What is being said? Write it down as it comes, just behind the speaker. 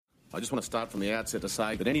I just want to start from the outset to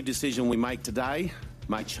say that any decision we make today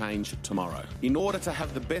may change tomorrow. In order to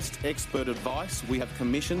have the best expert advice, we have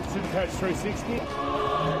commissioned Supercoach 360.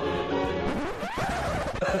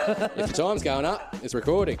 If the time's going up, it's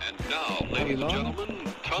recording. And now, ladies and gentlemen,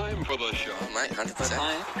 time for the show. Mate,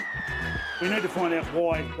 100%. We need to find out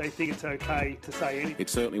why they think it's okay to say anything.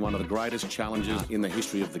 It's certainly one of the greatest challenges in the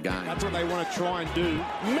history of the game. That's what they want to try and do.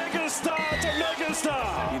 Megastar to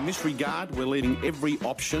megastar! In this regard, we're leaving every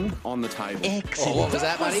option on the table. Oh, what was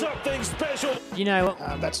that, buddy? Something special. You know,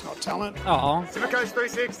 That's not talent. Supercoach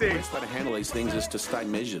 360. The best way to handle these things is to stay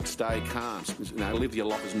measured, stay calm, live your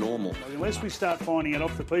life as normal. Unless we start finding it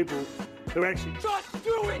off the people who actually just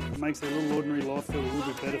do it, it makes their little ordinary life feel a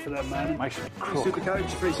little bit better for that moment. Makes it cool. Supercoach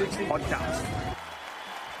 360 podcast.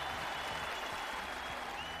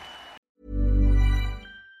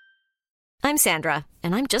 I'm Sandra,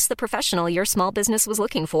 and I'm just the professional your small business was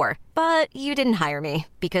looking for. But you didn't hire me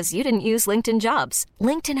because you didn't use LinkedIn Jobs.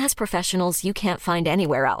 LinkedIn has professionals you can't find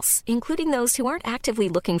anywhere else, including those who aren't actively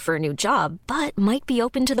looking for a new job, but might be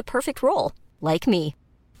open to the perfect role, like me.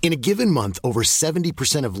 In a given month, over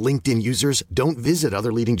 70% of LinkedIn users don't visit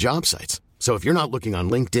other leading job sites. So if you're not looking on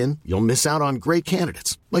LinkedIn, you'll miss out on great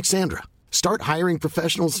candidates like Sandra. Start hiring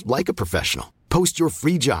professionals like a professional. Post your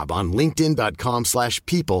free job on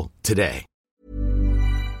linkedin.com/people today.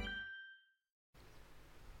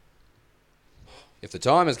 If the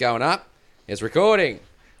timer's going up, it's recording.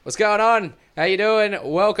 What's going on? How you doing?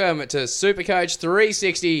 Welcome to Supercoach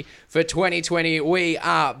 360 for 2020. We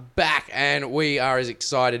are back and we are as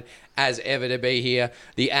excited as ever to be here.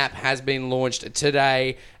 The app has been launched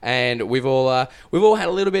today, and we've all had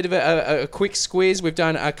a little bit of a quick squiz. We've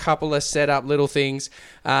done a couple of setup little things,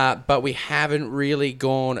 but we haven't really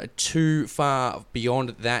gone too far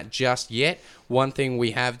beyond that just yet. One thing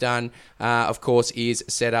we have done, of course, is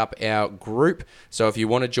set up our group. So if you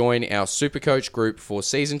want to join our Supercoach group for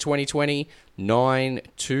season 2020,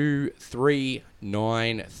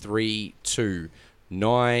 923932.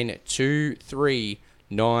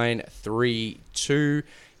 923932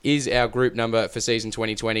 is our group number for season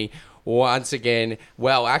 2020. Once again,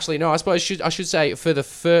 well, actually, no, I suppose I should say for the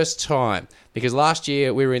first time, because last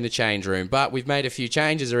year we were in the change room, but we've made a few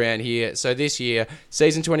changes around here. So this year,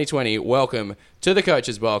 season 2020, welcome to the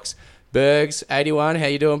Coach's Box. Bergs, 81, how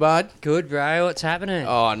you doing, bud? good, bro. What's happening?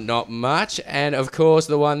 Oh, not much. And, of course,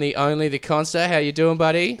 the one, the only, the Consta. How you doing,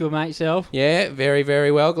 buddy? Good, mate, yourself? Yeah, very,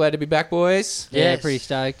 very well. Glad to be back, boys. Yeah, Yes. pretty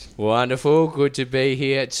stoked. Wonderful. Good to be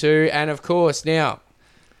here, too. And, of course, now,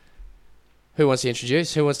 who wants to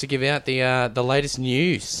introduce? Who wants to give out the latest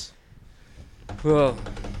news? Well,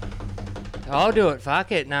 I'll do it.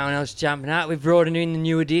 Fuck it. No one else jumping up. We've brought in the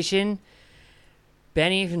new addition.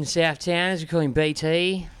 Benny from the South Towners. We call him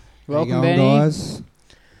BT. Welcome, How you going, Benny. guys?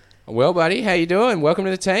 Well, buddy, how you doing? Welcome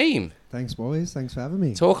to the team. Thanks, boys. Thanks for having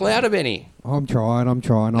me. Talk louder, Benny. I'm trying. I'll He'll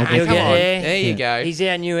get He'll come get on. there. There you go. He's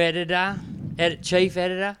our new editor. Chief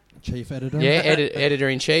editor. chief editor. Yeah,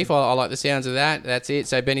 editor-in-chief. I like the sounds of that. That's it.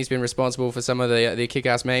 So Benny's been responsible for some of the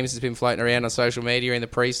kick-ass memes that's been floating around on social media in the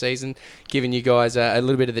pre-season, giving you guys a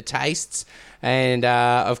little bit of the tastes. And,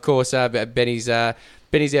 of course, Benny's our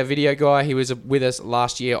video guy. He was with us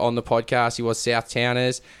last year on the podcast. He was South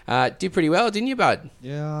Towners. Did pretty well, didn't you, bud?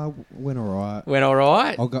 Yeah, went all right. Went all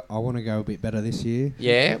right? I want to go a bit better this year.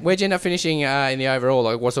 Yeah. Where'd you end up finishing in the overall?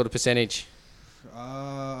 Like, what sort of percentage?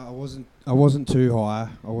 I wasn't too high.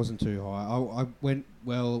 I went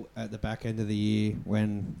well at the back end of the year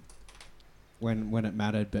when it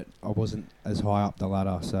mattered, but I wasn't as high up the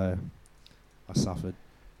ladder, so I suffered.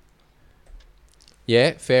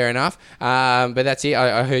 Yeah, fair enough. But that's it.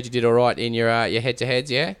 I heard you did all right in your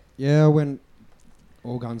head-to-heads, yeah? Yeah, I went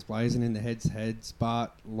all guns blazing in the heads, but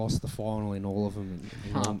lost the final in all of them.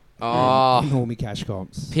 In all my cash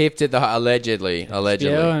comps. Pipped at the allegedly.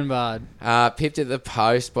 Spewing, bud. Pipped at the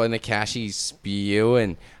post by the cashies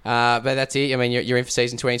spewing. But that's it. I mean, you're in for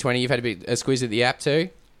season 2020. You've had a squeeze at the app too.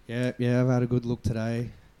 Yeah, I've had a good look today.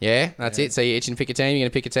 Yeah, that's it. So you're itching to pick a team. You're going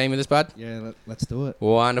to pick a team with us, bud? Yeah, let's do it.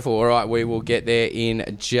 Wonderful. All right, we will get there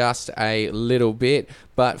in just a little bit.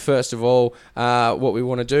 But first of all, what we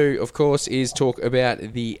want to do, of course, is talk about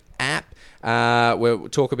the app. We'll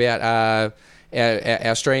talk about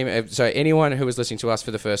our stream. So anyone who is listening to us for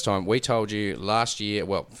the first time, we told you last year,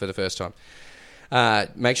 well, for the first time,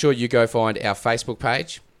 make sure you go find our Facebook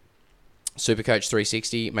page, Supercoach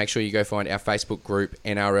 360. Make sure you go find our Facebook group,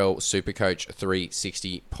 NRL Supercoach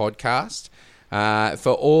 360 Podcast.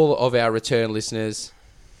 For all of our return listeners,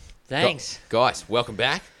 Thanks. guys, welcome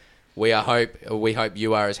back. We hope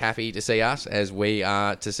you are as happy to see us as we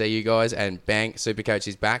are to see you guys. And bang, Supercoach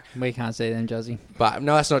is back. We can't see them, Jozzy. But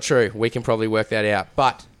no, that's not true. We can probably work that out.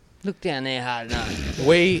 But Look down there hard enough.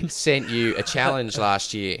 We sent you a challenge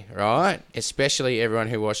last year, right? Especially everyone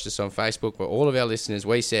who watched us on Facebook, but all of our listeners,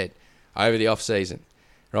 we said over the off-season,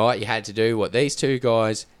 right? You had to do what these two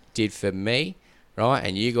guys did for me, right?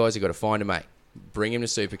 And you guys have got to find a mate, bring him to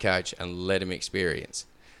Supercoach and let him experience.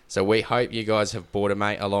 So we hope you guys have brought a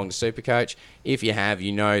mate along to Supercoach. If you have,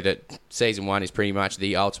 you know that Season 1 is pretty much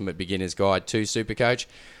the ultimate beginner's guide to Supercoach.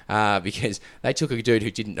 Because they took a dude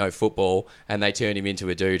who didn't know football and they turned him into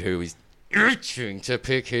a dude who is itching to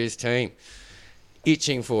pick his team.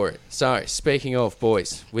 Itching for it. So, speaking of,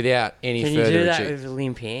 boys, without any Can further you do that ado... with a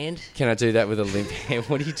limp hand? Can I do that with a limp hand?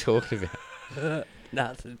 What are you talking about?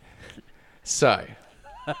 Nothing. So...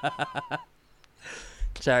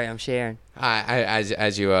 Sorry, I'm sharing.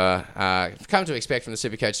 As you come to expect from the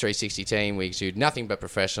Supercoach 360 team, we exude nothing but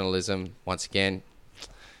professionalism. Once again,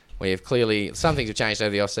 we have clearly... Some things have changed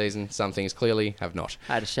over the off-season. Some things clearly have not.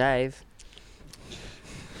 Had a shave.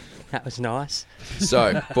 That was nice.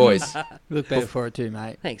 So, boys... Look better for it too,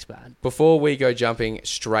 mate. Thanks, bud. Before we go jumping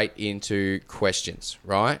straight into questions,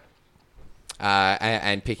 right?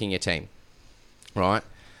 And picking a team, right?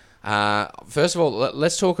 First of all,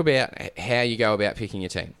 let's talk about how you go about picking your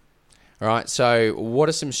team. All right. So, what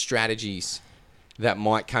are some strategies that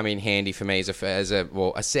might come in handy for me as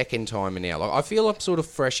a second timer now? Like, I feel I'm sort of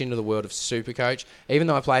fresh into the world of Supercoach. Even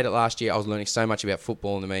though I played it last year, I was learning so much about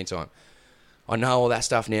football in the meantime. I know all that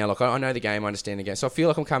stuff now. Like, I know the game, I understand the game. So I feel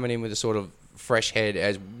like I'm coming in with a sort of fresh head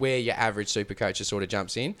as where your average Supercoacher sort of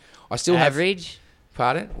jumps in. I still Average?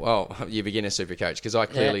 Pardon? Well, you beginner Supercoach, because I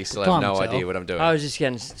clearly still have Time no will tell. idea what I'm doing. I was just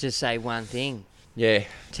going to just say one thing. Yeah.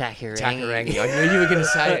 Takarangi. I knew you were going to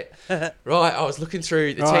say it. Right, I was looking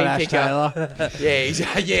through the team pickup.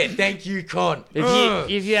 Yeah, thank you, Con.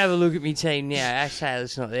 If you have a look at my team now, Ash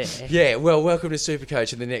Taylor's not there. Yeah, well, welcome to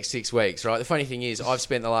Supercoach in the next 6 weeks, right? The funny thing is, I've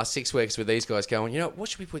spent the last 6 weeks with these guys going, you know, what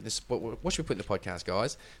should we put in the podcast,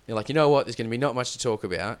 guys? They're like, you know what? There's going to be not much to talk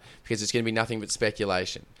about because it's going to be nothing but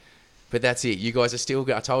speculation. But that's it. You guys are still,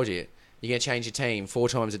 I told you, you're going to change your team 4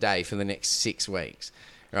 times a day for the next 6 weeks.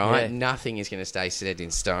 Right? Yeah. Nothing is going to stay set in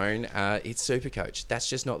stone. It's Supercoach. That's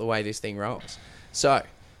just not the way this thing rolls. So,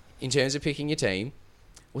 in terms of picking your team,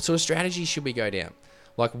 what sort of strategies should we go down?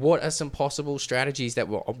 Like, what are some possible strategies that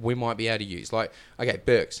we might be able to use? Like, okay,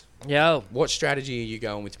 Burks. Yo. What strategy are you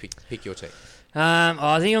going with to pick your team?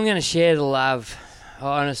 I think I'm going to share the love.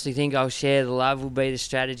 I honestly think I'll share the love will be the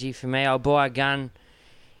strategy for me. I'll buy a gun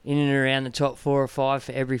in and around the top 4 or 5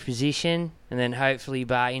 for every position, and then hopefully,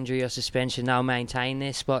 bar injury or suspension, they'll maintain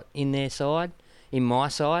their spot in their side, in my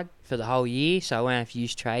side, for the whole year, so I won't have to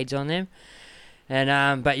use trades on them.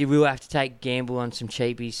 And but you will have to take a gamble on some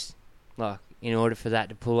cheapies, like, in order for that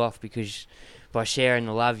to pull off, because by sharing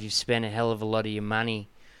the love, you've spent a hell of a lot of your money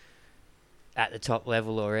at the top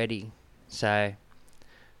level already. So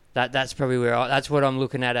that's probably that's what I'm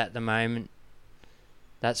looking at the moment.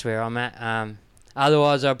 That's where I'm at.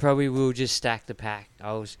 Otherwise, I probably will just stack the pack.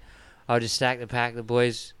 I'll just stack the pack. The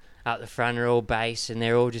boys up the front are all base, and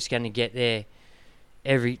they're all just going to get their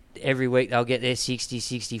every week. They'll get their 60,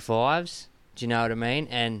 65s. Do you know what I mean?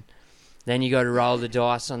 And then you got to roll the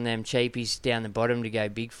dice on them cheapies down the bottom to go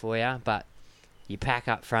big for you. But your pack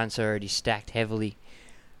up front's already stacked heavily.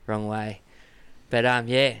 Wrong way. But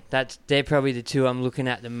yeah, they're probably the two I'm looking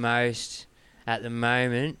at the most at the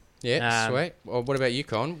moment. Yeah, sweet. Well, what about you,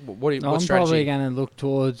 Con? What I'm strategy? probably going to look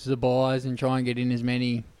towards the buys and try and get in as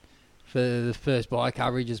many for the first buy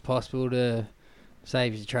coverage as possible to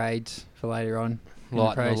save your trades for later on.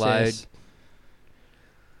 Lighten the load.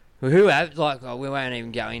 Well, we won't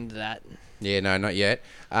even go into that. Yeah, no, not yet.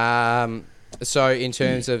 So in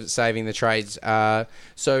terms of saving the trades,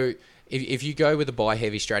 so if you go with a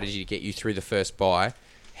buy-heavy strategy to get you through the first buy,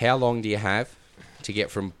 how long do you have to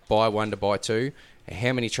get from buy 1 to buy 2?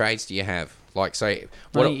 How many trades do you have? Like, say,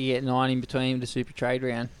 I think you get 9 in between with the super trade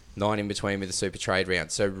round. 9 in between with the super trade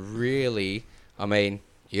round. So really, I mean,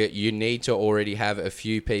 you need to already have a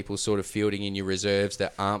few people sort of fielding in your reserves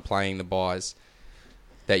that aren't playing the buys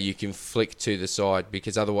that you can flick to the side,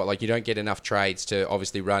 because otherwise, like, you don't get enough trades to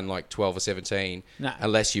obviously run like 12 or 17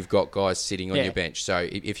 unless you've got guys sitting on your bench. So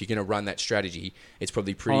if you're going to run that strategy, it's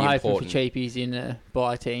probably pretty important. For cheapies in the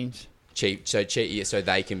buy teams. So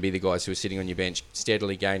they can be the guys who are sitting on your bench,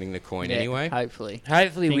 steadily gaining the coin anyway. Hopefully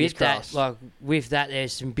Fingers crossed. with that,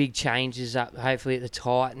 there's some big changes up. Hopefully at the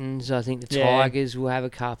Titans, I think the Tigers will have a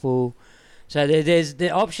couple. So the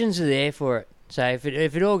options are there for it. So if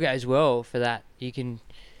it all goes well for that, you can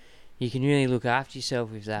really look after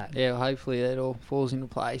yourself with that. Yeah, well, hopefully that all falls into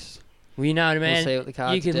place. Well, you know what I mean. We'll see what the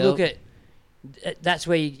cards you can dealt. look at. That's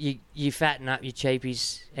where you fatten up your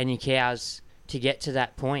cheapies and your cows to get to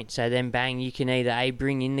that point. So then, bang, you can either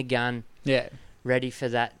bring in the gun, ready for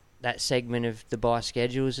that segment of the buy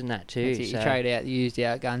schedules and that too. That's it. So You trade out the used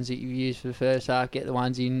out guns that you've used for the first half, get the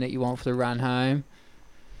ones in that you want for the run home,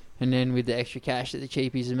 and then with the extra cash that the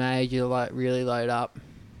cheapies have made, you'll really load up.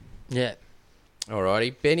 Yeah.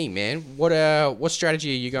 Alrighty, Benny, man, what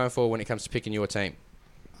strategy are you going for when it comes to picking your team?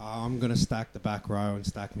 I'm going to stack the back row and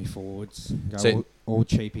stack me forwards. Go So- all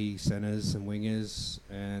cheapy centres and wingers,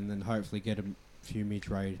 and then hopefully get a few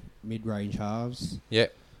mid-range halves.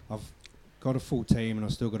 Yep. I've got a full team, and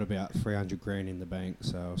I've still got about 300 grand in the bank,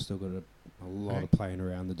 so I've still got a lot of playing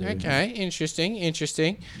around to do. Okay, interesting.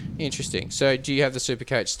 So, do you have the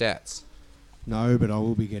Supercoach stats? No, but I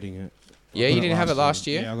will be getting it. Yeah, I got you didn't have it last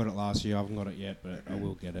year? Yeah, I got it last year. I haven't got it yet, but I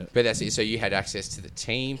will get it. But that's it. So you had access to the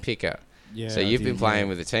team picker. Yeah. So you've been playing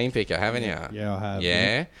with the team picker, haven't you? Yeah, I have.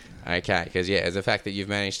 Yeah. Okay. Because the fact that you've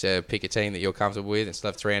managed to pick a team that you're comfortable with and still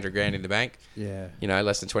have 300 grand in the bank. Yeah. You know,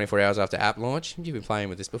 less than 24 hours after app launch, you've been playing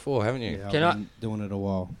with this before, haven't you? Yeah, I've Can I- been doing it a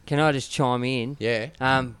while. Can I just chime in? Yeah.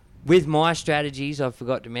 With my strategies, I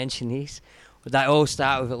forgot to mention this. They all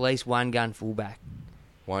start with at least one gun fullback.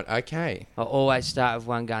 One. Okay. I always start with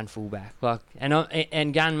one gun fullback.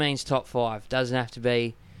 And gun means top 5. Doesn't have to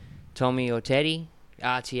be Tommy or Teddy.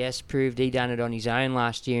 RTS proved he done it on his own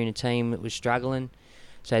last year in a team that was struggling.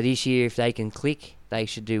 So this year, if they can click, they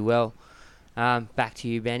should do well. Back to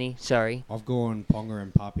you, Benny. Sorry. I've gone Ponga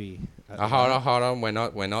and Puppy. Hold on. We're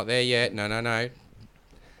not there yet. No.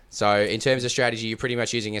 So in terms of strategy, you're pretty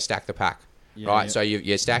much using a stack the pack, right? Yeah. So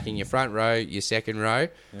you're stacking your front row, your second row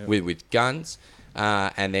with guns,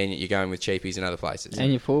 and then you're going with cheapies in other places.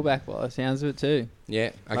 And your fullback, by the sounds of it too. Yeah.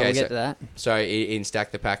 But Okay. we'll get to that. So in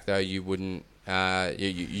stack the pack though, you wouldn't.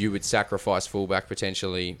 You would sacrifice fullback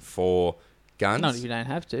potentially for guns. Not if you don't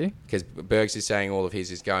have to. Because Bergs is saying all of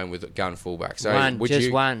his is going with gun fullback. So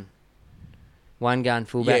one gun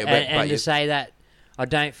fullback. Yeah, but to say that, I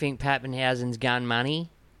don't think Pappenhausen's gun money.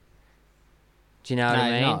 Do you know what No, I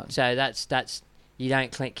he's mean? not. So that's you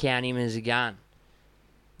don't count him as a gun.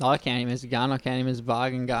 I count him as a gun. I count him as a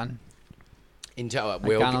bargain gun.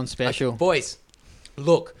 gun on special. Boys,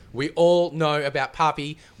 look, we all know about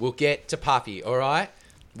Puppy. We'll get to Puppy, all right?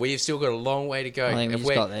 We've still got a long way to go. I think we If just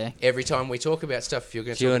we're- got there. Every time we talk about stuff, if you're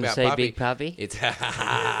going Do you to want talk to about see Puppy, Big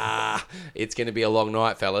Puppy? it's going to be a long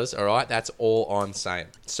night, fellas, all right? That's all I'm saying.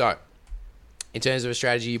 So, in terms of a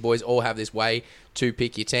strategy, you boys all have this way to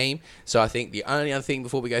pick your team. So I think the only other thing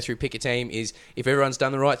before we go through pick a team is if everyone's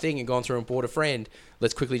done the right thing and gone through and bought a friend,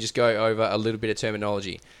 let's quickly just go over a little bit of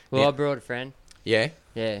terminology. Well, Now- I brought a friend. Yeah?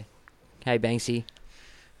 Yeah. Hey, Banksy.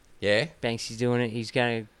 Yeah? Banksy's doing it. He's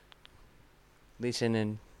going to listen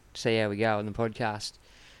and see how we go on the podcast.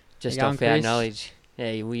 Just You going, off our Chris? knowledge.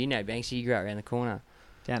 Yeah, well, you know Banksy. You grew up around the corner.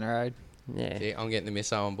 Down the road. Yeah. Yeah, I'm getting the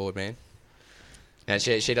missile on board, man. And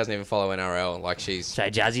she doesn't even follow NRL. Like, she's... So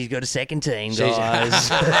Jazzy's got a second team, She's- guys.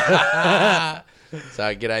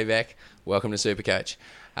 So, g'day, Beck. Welcome to Supercoach.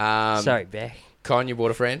 Sorry, Beck. Con, you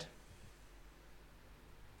bought a friend?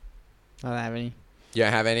 I don't have any. You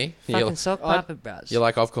don't have any? Fucking sock puppet, bros. You're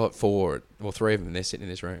like, I've got 4 or 3 of them. They're sitting in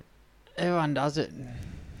this room. Everyone does it.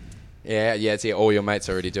 Yeah, that's it. All your mates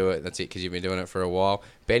already do it. That's it, because you've been doing it for a while.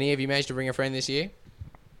 Benny, have you managed to bring a friend this year?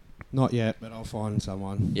 Not yet, but I'll find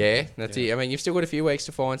someone. Yeah, that's it. I mean, you've still got a few weeks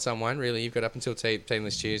to find someone, really. You've got up until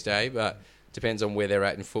Teamless Tuesday, but depends on where they're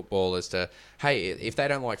at in football as to, hey, if they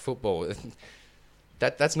don't like football,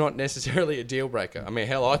 that's not necessarily a deal breaker. I mean,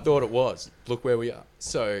 hell, I thought it was. Look where we are.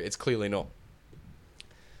 So it's clearly not.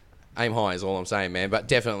 Aim high is all I'm saying, man. But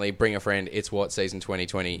definitely bring a friend. It's what season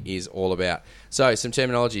 2020 is all about. So, some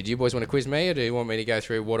terminology. Do you boys want to quiz me, or do you want me to go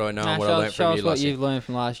through what I know and what I learned show from us you what last year? you've learned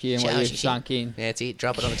from last year and what you've sunk in. That's it.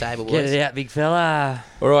 Drop it on the table, boys. Get it out, big fella.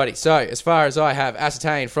 Alrighty, so as far as I have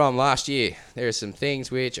ascertained from last year, there are some things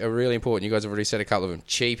which are really important. You guys have already said a couple of them.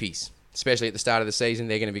 Cheapies. Especially at the start of the season,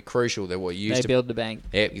 they're going to be crucial. They're what you used They to build the bank.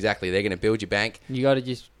 Yeah, exactly. They're going to build your bank. You got to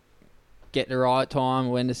just get the right time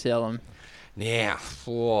when to sell them. Now,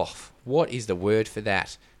 what is the word for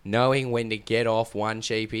that? Knowing when to get off one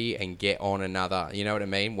cheapie and get on another. You know what I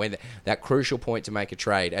mean? When that crucial point to make a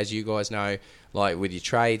trade. As you guys know, like with your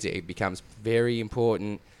trades, it becomes very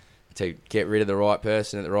important to get rid of the right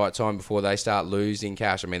person at the right time before they start losing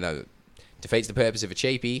cash. I mean, that defeats the purpose of a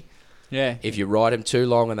cheapie. Yeah. If you ride them too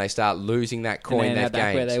long and they start losing that coin, and then they've back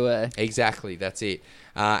gained. where they were. Exactly, that's it.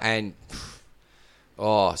 And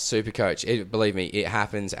Oh, Supercoach. Believe me, it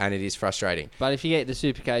happens and it is frustrating. But if you get the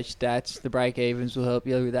Supercoach stats, the break-evens will help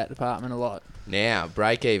you with that department a lot. Now,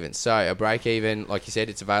 break-even. So, a break-even, like you said,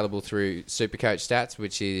 it's available through Supercoach Stats,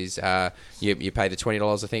 which is you pay the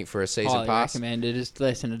 $20, I think, for a season Highly pass. recommended. It's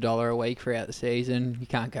less than $1 a week throughout the season. You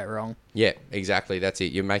can't go wrong. Yeah, exactly. That's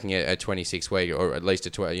it. You're making a 26-week or at least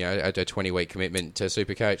a 20-week commitment to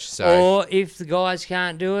Supercoach. So, Or if the guys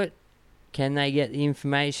can't do it, can they get the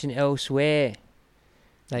information elsewhere?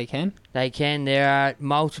 They can. They can. There are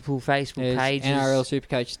multiple Facebook There's pages.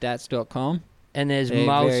 NRLSupercoachstats.com. And there's They're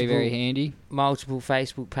multiple, very, very handy. multiple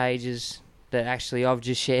Facebook pages that actually I've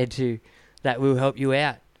just shared to that will help you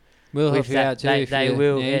out. We'll help with you that. out too. They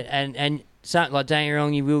will. And something like, don't get me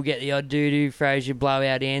wrong, you will get the odd doo-doo throws your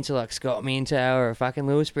blowout answer like Scott Minto or a fucking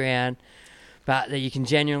Lewis Brown. But that you can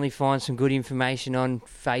genuinely find some good information on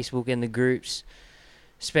Facebook and the groups,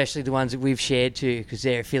 especially the ones that we've shared to because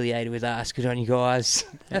they're affiliated with us. Good on you guys.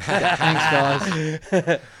 Thanks,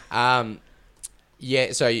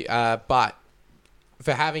 guys. But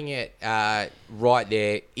for having it right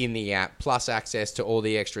there in the app, plus access to all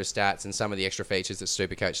the extra stats and some of the extra features that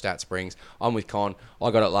Supercoach Stats brings, I'm with Con.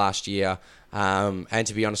 I got it last year. And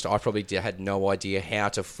to be honest, I probably had no idea how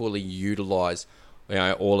to fully utilise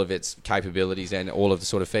all of its capabilities and all of the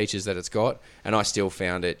sort of features that it's got. And I still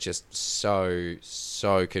found it just so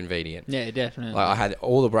convenient. Yeah, definitely. Like I had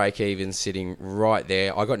all the break-evens sitting right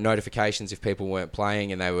there. I got notifications if people weren't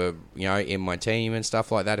playing and they were, in my team and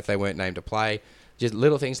stuff like that if they weren't named to play. Just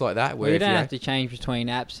little things like that. Where you don't have to change between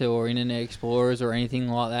apps or Internet Explorers or anything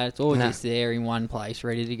like that. It's all just there in one place,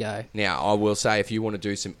 ready to go. Now, I will say, if you want to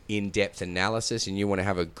do some in-depth analysis and you want to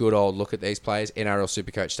have a good old look at these players,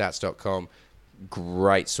 NRLSupercoachStats.com,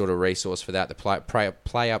 great sort of resource for that. The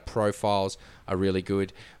player profiles are really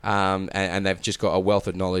good, and they've just got a wealth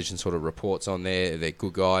of knowledge and sort of reports on there. They're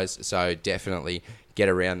good guys, so definitely get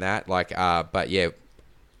around that. But yeah,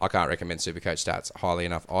 I can't recommend Supercoach Stats highly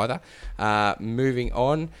enough either. Moving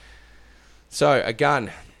on. So, a gun.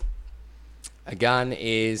 A gun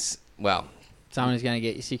is, well... Someone who's going to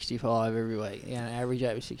get you 65 every week. You're going to average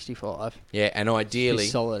over 65. Yeah, and ideally...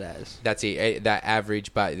 It's solid as. That's it, that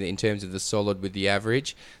average, but in terms of the solid with the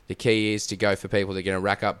average, the key is to go for people that are going to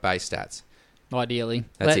rack up base stats. Ideally.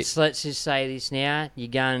 Let's just say this now. Your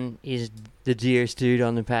gun is the dearest dude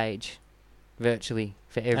on the page, virtually,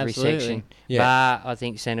 for every section. Yeah. Bar, I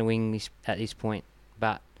think, centre wing at this point.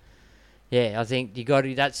 But, yeah, I think you got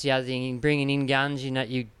to... That's the other thing. In bringing in guns,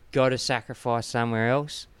 you got to sacrifice somewhere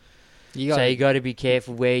else. You got to be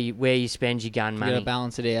careful where you spend your gun money. You got to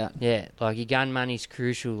balance it out. Yeah, like your gun money's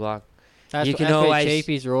crucial. Like that's you can where always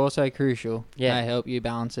cheapies are also crucial. Yeah, they help you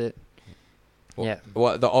balance it.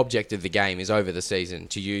 Well, the object of the game is over the season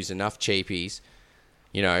to use enough cheapies,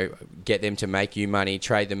 get them to make you money,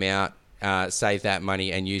 trade them out, save that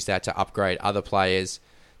money, and use that to upgrade other players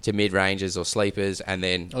to mid-rangers or sleepers, and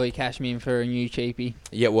then... Or you cash me in for a new cheapie.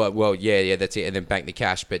 Yeah, well, yeah, that's it, and then bank the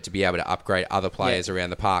cash, but to be able to upgrade other players around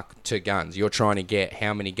the park to guns. You're trying to get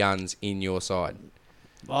how many guns in your side?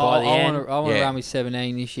 I want to run with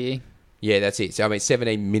 17 this year. Yeah, that's it. So,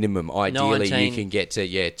 17 minimum. Ideally, 19. you can get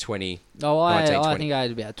to, 20. I 20. think I had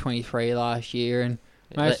about 23 last year, and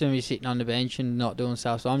most of them are sitting on the bench and not doing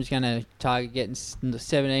stuff. So I'm just going to target getting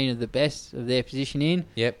 17 of the best of their position in.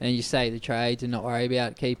 Yep. And you save the trades and not worry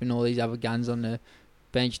about keeping all these other guns on the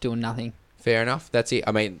bench doing nothing. Fair enough. That's it.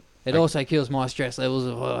 It also kills my stress levels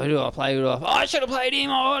of, who do I play? I should have played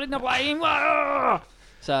him. I didn't play him.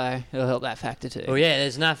 So it'll help that factor too. Well, yeah,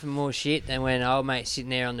 there's nothing more shit than when old mate's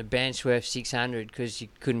sitting there on the bench worth 600 because you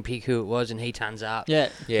couldn't pick who it was and he turns up. Yeah.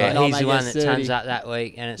 Like, he's the one that turns up that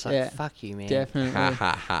week and it's like, fuck you, man. Definitely.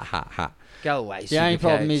 Ha. Go away, The only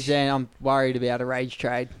problem is then I'm worried about a rage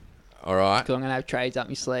trade. All right. Because I'm going to have trades up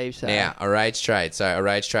my sleeve. So. Now, a rage trade. So a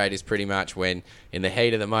rage trade is pretty much when, in the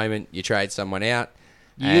heat of the moment, you trade someone out.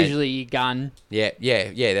 Usually your gun. Yeah,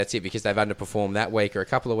 that's it, because they've underperformed that week or a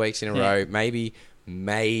couple of weeks in a row.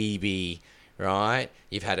 Maybe, right?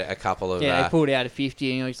 You've had a couple of... Yeah, they pulled out a 50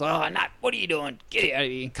 and you're just like, oh, no, what are you doing? Get out of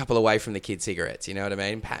here. A couple away from the kid cigarettes, you know what I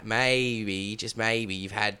mean? Maybe, just maybe,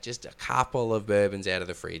 you've had just a couple of bourbons out of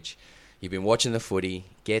the fridge. You've been watching the footy,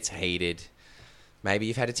 gets heated. Maybe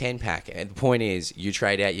you've had a 10-pack. And the point is, you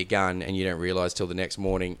trade out your gun and you don't realise till the next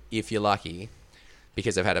morning, if you're lucky,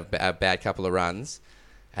 because they've had a bad couple of runs,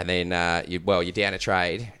 and then, you're down a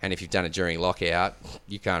trade, and if you've done it during lockout,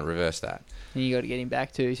 you can't reverse that. And you got to get him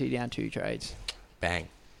back too, so you're down 2 trades. Bang.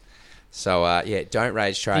 So, don't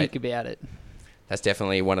rage trade. Think about it. That's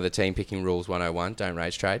definitely one of the team picking rules 101. Don't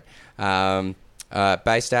rage trade.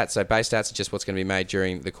 Base stats. So base stats are just what's going to be made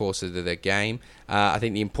during the course of the game. I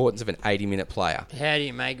think the importance of an 80-minute player. How do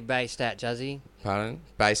you make a base stat, Juzzy? Pardon?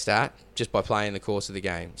 Base stat, just by playing the course of the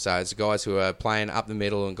game. So it's guys who are playing up the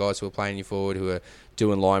middle and guys who are playing you forward, who are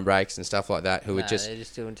doing line breaks and stuff like that, who are just... they're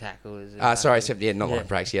just doing tackles. Line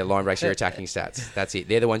breaks. Yeah, line breaks are attacking stats. That's it.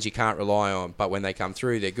 They're the ones you can't rely on, but when they come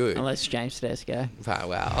through, they're good. Unless James Tedesco.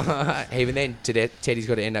 Well, even then, Teddy's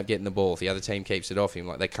got to end up getting the ball if the other team keeps it off him.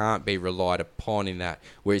 Like, they can't be relied upon in that.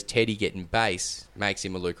 Whereas Teddy getting base makes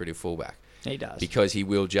him a lucrative fullback. He does. Because he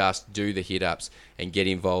will just do the hit-ups and get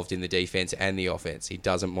involved in the defence and the offence. He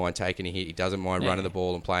doesn't mind taking a hit. He doesn't mind running the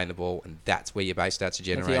ball and playing the ball, and that's where your base stats are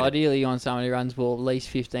generated. Ideally, you want someone who runs the ball at least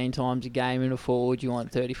 15 times a game in a forward. You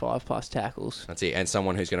want 35-plus tackles. That's it. And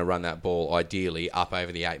someone who's going to run that ball, ideally, up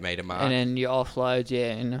over the 8-metre mark. And then your offloads,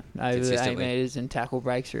 and over the 8 metres, and tackle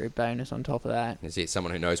breaks are a bonus on top of that. That's it.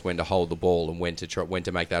 Someone who knows when to hold the ball and when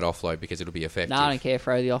to make that offload because it'll be effective. No, I don't care.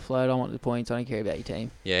 Throw the offload. I want the points. I don't care about your team.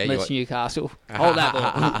 Yeah, unless Newcastle. Hold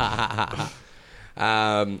that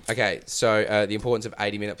ball. Okay, so the importance of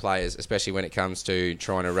 80-minute players, especially when it comes to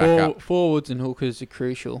trying to rack up. Forwards and hookers are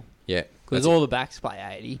crucial. Yeah. Because all the backs play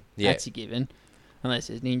 80. Yeah. That's a given. Unless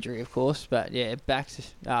there's an injury, of course. But yeah,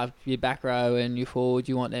 backs, your back row and your forwards,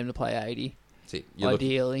 you want them to play 80. That's it.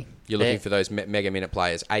 Ideally. You're looking for those mega minute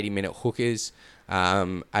players, 80-minute hookers,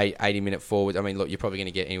 80-minute forwards. I mean, look, you're probably going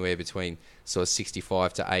to get anywhere between sort of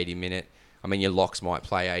 65 to 80-minute. I mean, your locks might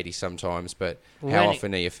play 80 sometimes, but how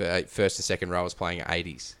often are your first and second rowers playing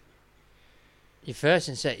 80s? Your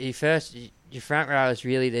front rowers,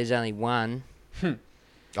 really, there's only one.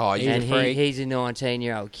 Oh, and he's a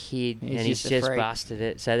 19-year-old kid, and he's just busted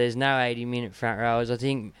it. So there's no 80-minute front rowers. I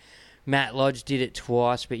think Matt Lodge did it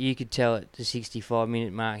twice, but you could tell at the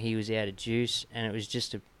 65-minute mark he was out of juice, and it was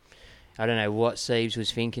just I don't know what Siebes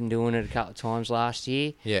was thinking doing it a couple of times last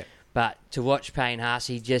year. Yeah. But to watch Payne Haas,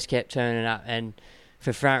 he just kept turning up. And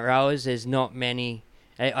for front rowers, there's not many.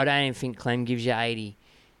 I don't even think Clem gives you 80.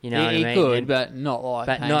 You know what I mean? He could, but not like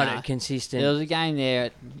But Payne not Haas. at consistent. There was a game there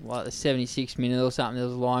at the 76th minute or something. There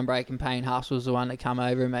was a line break, and Payne Haas was the one that come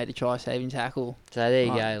over and made a try-saving tackle. So there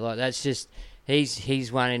you go. Like, that's just... He's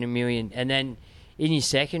one in a million. And then in your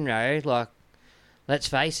second row, like, let's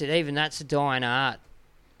face it, even that's a dying art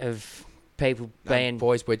of... people being...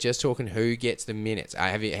 boys, we're just talking who gets the minutes.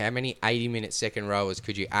 How many 80-minute second rowers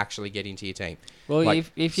could you actually get into your team? Well,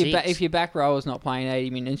 like, if your back rower's not playing 80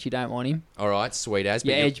 minutes, you don't want him. All right, sweet as.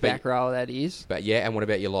 Your edge back rower, that is. But yeah, and what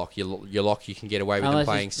about your lock? Your lock, you can get away with them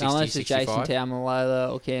playing 60, unless 65? Unless it's Jason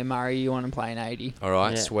Taumalola or Cam Murray, you want them playing 80. All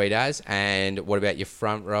right, sweet as. And what about your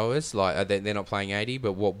front rowers? Like, they're not playing 80,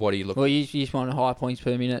 but what are you looking... Well, you just want high points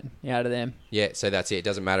per minute out of them. Yeah, so that's it. It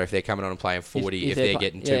doesn't matter if they're coming on and playing 40. If they're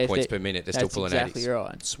getting 2 points per minute, they're still pulling 80s. That's exactly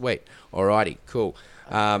right. Sweet. Alrighty, cool.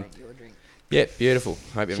 Yeah, beautiful.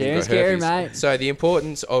 Hope everyone got scary, herpes. mate. So the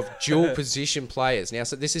importance of dual position players. Now,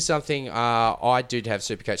 so this is something I did have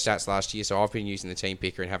Supercoach stats last year, so I've been using the team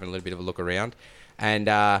picker and having a little bit of a look around. And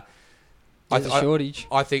there's a shortage.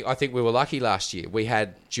 I think we were lucky last year. We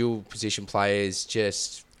had dual position players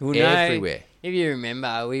just everywhere. If you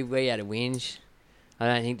remember, we had a whinge. I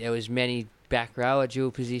don't think there was many back row at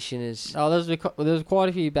dual position as... Oh, there was quite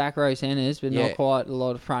a few back row centres, but not quite a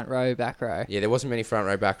lot of front row, back row. Yeah, there wasn't many front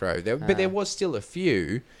row, back row. But there was still a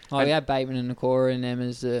few. Oh, we had Bateman and Nakora and them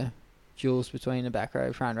as the duels between the back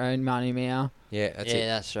row, front row, and Manu Meow. Yeah, that's it. Yeah,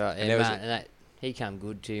 that's right. And he come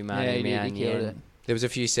good too, Manu Meow. He killed it. There was a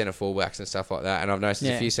few centre fullbacks and stuff like that, and I've noticed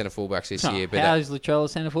a few centre fullbacks this year. But how's Latrell a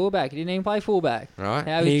centre fullback? He didn't even play fullback. Right.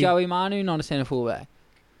 How is Joey Manu not a centre fullback?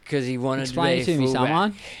 Because he wanted Explain to be to me,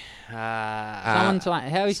 someone. How does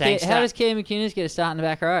Cam McInnes get a start in the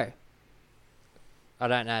back row? I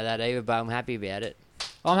don't know that either, but I'm happy about it.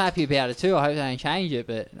 I'm happy about it too. I hope they don't change it,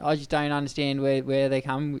 but I just don't understand where they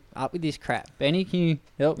come up with this crap. Benny, can you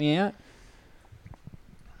help me out?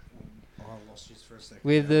 I lost just for a second.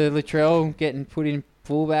 With the Latrell getting put in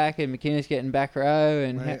fullback and McInnes getting back row,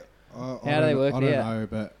 and how do they work it out? I don't know,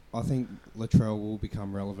 but I think Latrell will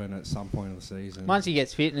become relevant at some point of the season. Once he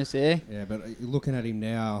gets fitness there. Yeah, but looking at him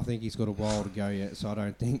now, I think he's got a while to go yet, so I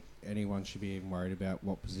don't think anyone should be even worried about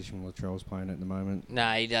what position Latrell's playing at the moment.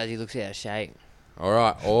 No, he does. He looks out of shape. All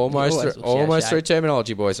right, almost through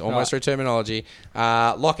terminology, boys. Almost through terminology.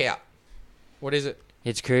 Lockout. What is it?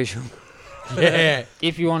 It's crucial. Yeah.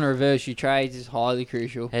 If you want to reverse your trades, it's highly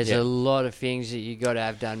crucial. There's a lot of things that you got to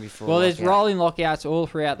have done before. Well, there's rolling lockouts all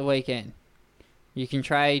throughout the weekend. You can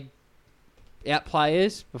trade out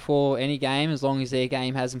players before any game as long as their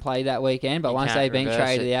game hasn't played that weekend. But once they've been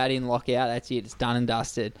traded out in lockout, that's it. It's done and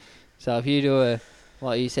dusted. So if you do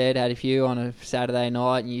like you said, had a few on a Saturday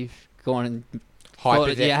night and you've gone and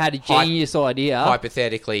you had a genius idea.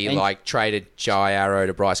 Hypothetically, And- like traded Jai Arrow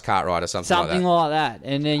to Bryce Cartwright or something like that. Something like that.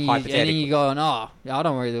 And then Hypothetical. you're going, oh, I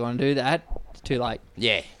don't really want to do that. It's too late.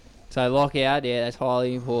 Yeah. So lockout, yeah, that's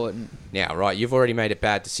highly important. Now, right, you've already made a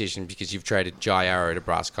bad decision because you've traded Jai Arrow to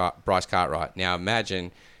Bryce Cartwright. Now,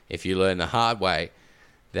 imagine if you learn the hard way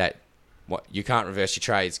that you can't reverse your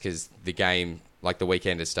trades because the game, like the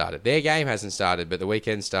weekend has started. Their game hasn't started, but the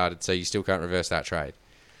weekend started, so you still can't reverse that trade.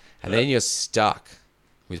 And then you're stuck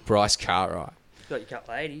with Bryce Cartwright. Got your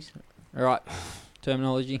couple of 80s. All right,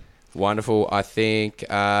 terminology. Wonderful, I think.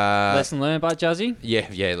 Lesson learned by Juzzy?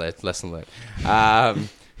 Yeah, lesson learned.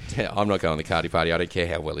 I'm not going to the Cardi Party. I don't care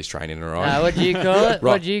how well he's training, all right? What do you call it? Right.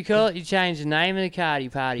 What do you call it? You changed the name of the Cardi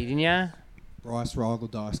Party, didn't you? Bryce roll the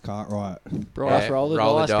dice Cartwright. Bryce, roll the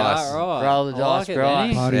dice. Right. Roll the I dice, like it, Bryce.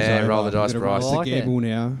 Benny. Party's Yeah, over. roll the dice, Bit of Bryce. Bryce I like to gamble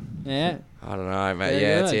now. Yeah. I don't know, mate. Very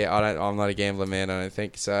Yeah, that's good. it. I'm not a gambler, man. I don't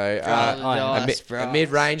think so. Roll the dice, A Bryce.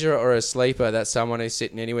 mid-ranger or a sleeper, that's someone who's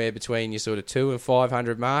sitting anywhere between your sort of 200 and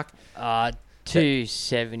 500 mark.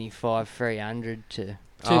 275, 300 to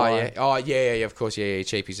Yeah, of course, yeah.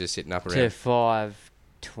 Cheapies are sitting up to around.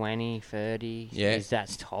 520, 30. Yeah. Because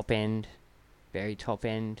that's top end. Very top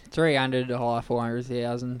end. 300 to high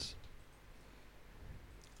 400,000s.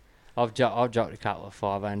 I've dropped a couple of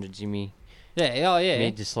 500s in me Yeah,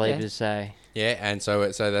 mid to sleepers, so Yeah, and so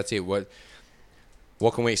that's it. What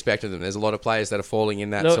can we expect of them? There's a lot of players that are falling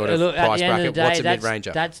in that look, sort of at price the end bracket. of the day, What's a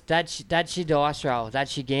mid-ranger? That's your dice roll.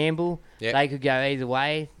 That's your gamble. Yep. They could go either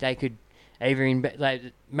way. They could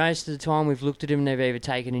either most of the time we've looked at them. They've either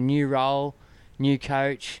taken a new role, new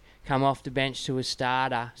coach, come off the bench to a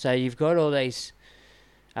starter. So you've got all these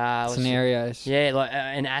scenarios.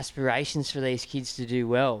 and aspirations for these kids to do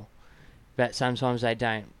well, but sometimes they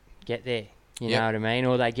don't get there. You Yep. know what I mean?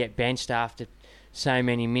 Or they get benched after so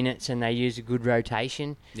many minutes and they use a good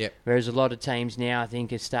rotation. Yep. Whereas a lot of teams now, I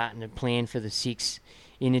think, are starting to plan for the 6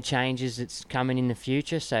 interchanges that's coming in the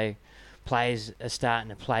future. So players are starting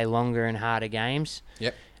to play longer and harder games.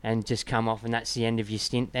 Yep. And just come off, and that's the end of your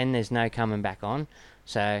stint. Then there's no coming back on.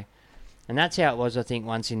 So, and that's how it was, I think,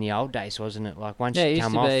 once in the old days, wasn't it? Like once Yeah, it you used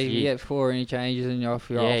come to off, be you get 4 any changes and you're off.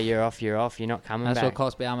 You're off. you're off. You're off. You're not coming That's back. what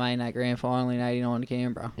cost Balmain that grand final in '89 to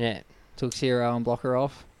Canberra. Yeah. Took Zero and Blocker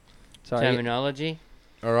off. Sorry. Terminology.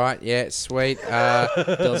 All right, yeah, sweet.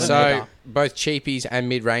 Doesn't So matter. both cheapies and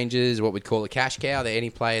mid-rangers, what we'd call a cash cow. They're any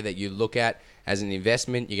player that you look at as an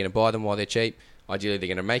investment. You're going to buy them while they're cheap. Ideally, they're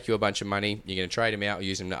going to make you a bunch of money. You're going to trade them out or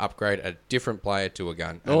use them to upgrade a different player to a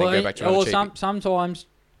gun. And then go back to another cheapie. Sometimes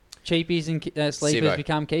cheapies and sleepers Sivo.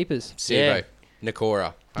 become keepers. Sivo,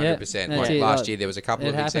 Nakora, 100%. Yeah, Like that's it, last like, year, there was a couple it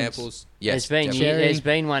of happens. examples. Yes, definitely. There's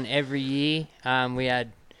been one every year. We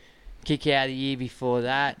had kick out the year before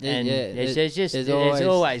that, and there's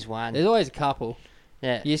always one. There's always a couple.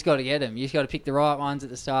 Yeah. You just got to get them. You just got to pick the right ones at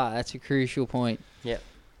the start. That's a crucial point. Yep.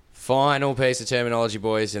 Final piece of terminology,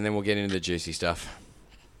 boys, and then we'll get into the juicy stuff.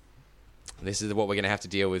 This is what we're going to have to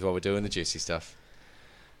deal with while we're doing the juicy stuff.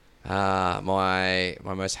 My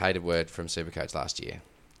most hated word from Supercoach last year,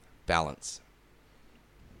 balance.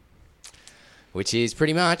 Which is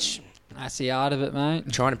pretty much That's the art of it, mate.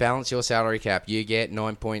 trying to balance your salary cap. You get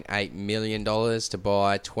 $9.8 million to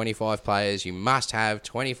buy 25 players. You must have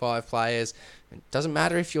 25 players. It doesn't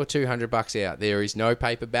matter if you're $200 out. There is no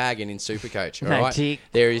paper bagging in Supercoach, all No right? tick.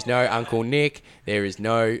 There is no Uncle Nick. There is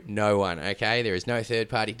no one, okay? There is no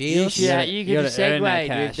third-party deals. You could you have gotta earn that segued with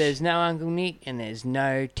cash. there's no Uncle Nick and there's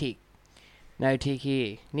no tick. No tick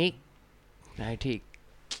here. Nick, no tick.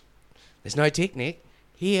 There's no tick, Nick.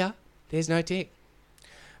 Here, there's no tick.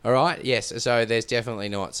 All right, yes, so there's definitely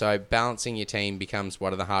not. So balancing your team becomes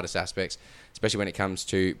one of the hardest aspects, especially when it comes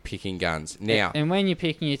to picking guns. Now, And when you're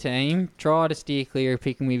picking your team, try to steer clear of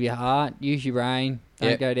picking with your heart. Use your brain. Don't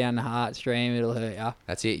Yep. go down the heart stream. It'll hurt you.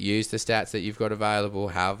 that's it. Use the stats that you've got available.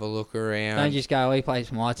 Have a look around. Don't just go, he plays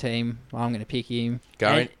for my team. I'm going to pick him. Go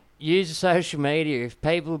And in. use the social media. If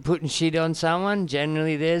people are putting shit on someone,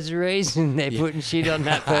 generally there's a reason they're putting shit on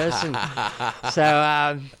that person.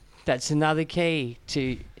 So that's another key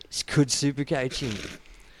to good super coaching.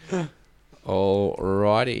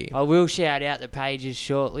 Alrighty. I will shout out the pages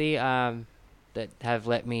shortly that have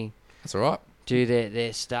let me That's all right. do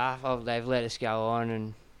their stuff. They've let us go on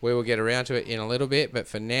and We will get around to it in a little bit, but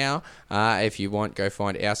for now, if you want, go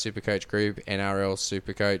find our Supercoach group, NRL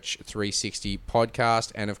Supercoach 360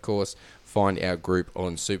 podcast, and of course, find our group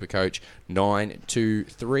on Supercoach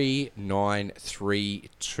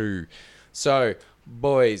 923932. So,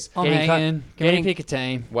 boys, I'm Getting hanging. Can getting- we pick a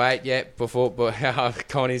team? wait, yeah, but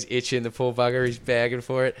Con is itching, the poor bugger, he's bagging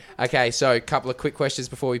for it. Okay, so a couple of quick questions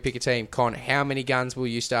before we pick a team. Con, how many guns will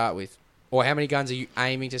you start with? Or how many guns are you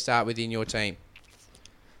aiming to start with in your team?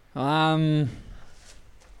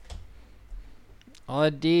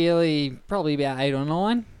 Ideally, probably about 8 or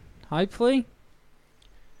 9, hopefully.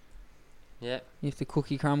 Yep. If the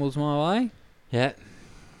cookie crumbles my way. Yep.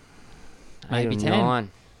 Maybe 8 or 10.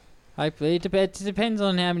 9. Hopefully. It depends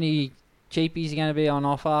on how many cheapies are going to be on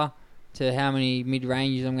offer, to how many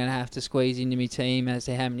mid-ranges I'm going to have to squeeze into my team, as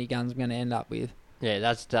to how many guns I'm going to end up with. Yeah,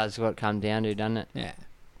 that's what it comes down to, doesn't it? Yeah.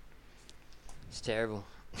 It's terrible.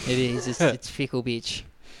 It is. It's fickle, bitch.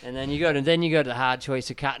 And then you got the hard choice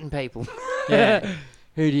of cutting people. Yeah.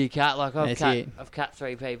 Who do you cut? Like That's I've cut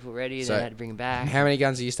 3 people already, So, then I had to bring them back. How many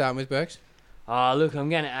guns are you starting with, Berks? Oh, look, I'm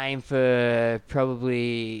going to aim for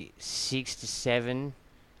probably 6 to 7.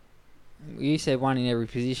 You said 1 in every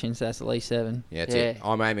position, so that's at least 7. Yeah, that's it.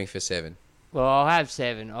 I'm aiming for 7. Well, I'll have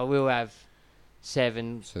 7. I will have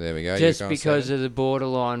 7. So there we go. Just because of the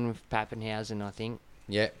borderline with Pappenhausen, I think.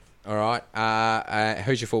 Yeah. All right.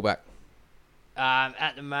 Who's your fullback?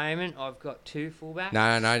 At the moment, I've got 2 fullbacks.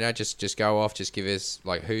 No. Just go off. Just give us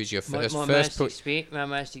who's your My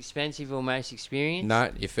most expensive or most experienced?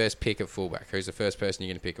 No, your first pick at fullback. Who's the first person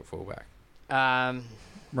you're going to pick at fullback? Ryan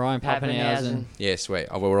Pappenhausen. Yeah, sweet.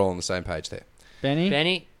 Oh, well, we're all on the same page there.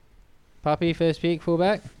 Benny. Puppy, first pick,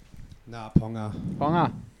 fullback. Nah, Ponga.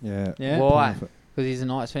 Ponga. Yeah. Why? Because he's a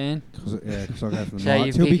Knights fan. Because I go for the So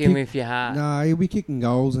Knights. you pick him with your heart. No, he'll be kicking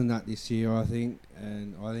goals in that this year, I think.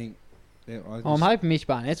 And I think... I'm hoping Mitch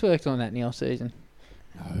Barnett's worked on that in the off-season.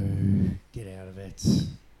 No, get out of it.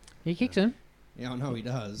 He kicks him. Yeah, I know he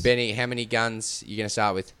does. Benny, how many guns are you going to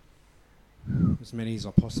start with? As many as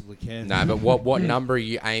I possibly can. No, but what number are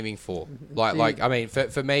you aiming for? I mean,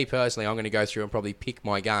 for me personally, I'm going to go through and probably pick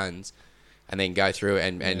my guns and then go through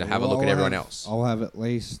and have a look at everyone else. I'll have at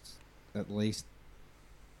least,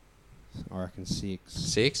 I reckon 6.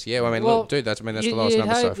 6? Yeah, well, I mean, look, dude, that's the lowest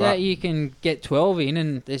number so far. That you can get 12 in,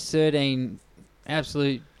 and there's 13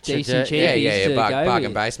 absolute decent cheapies. Yeah,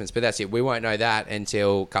 bargain basements. But that's it. We won't know that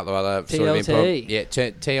until a couple of other sort of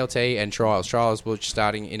TLT and trials. Trials will be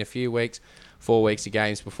starting in a few weeks, 4 weeks of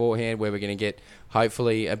games beforehand, where we're going to get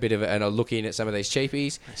hopefully a bit of a look in at some of these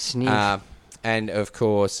cheapies. And of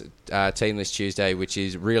course, Team List Tuesday, which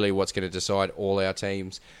is really what's going to decide all our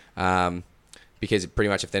teams. Because pretty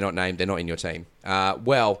much if they're not named, they're not in your team.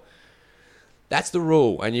 Well, that's the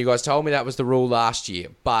rule. And you guys told me that was the rule last year.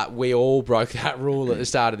 But we all broke that rule at the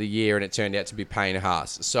start of the year, and it turned out to be pain in the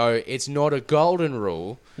ass. So it's not a golden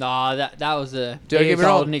rule. No, that was a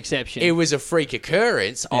golden exception. It was a freak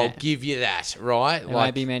occurrence. Yeah. I'll give you that, right? There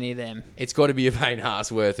won't be many of them. It's got to be a pain in the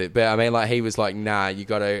ass worth it. But I mean, he was like, nah, you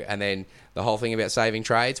got to. And then the whole thing about saving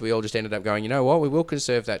trades, we all just ended up going, you know what? We will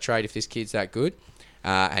conserve that trade if this kid's that good.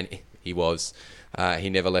 And he was. He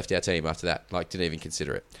never left our team after that. Didn't even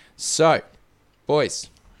consider it. So, boys,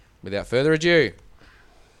 without further ado,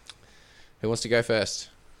 who wants to go first?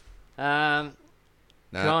 Con.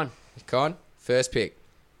 Con, first pick.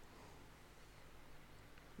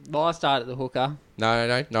 Well, I start at the hooker.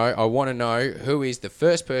 No. I want to know who is the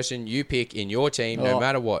first person you pick in your team, no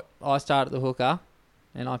matter what. I start at the hooker,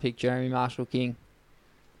 and I pick Jeremy Marshall-King.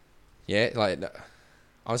 Yeah,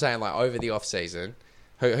 I'm saying over the off season.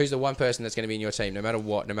 Who's the one person that's going to be in your team, no matter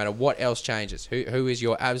what else changes? Who is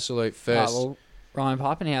your absolute first? Ryan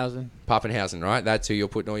Pappenhausen. Pappenhausen, right? That's who you're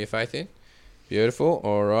putting all your faith in. Beautiful.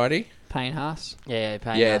 Alrighty. Payne Haas. Yeah,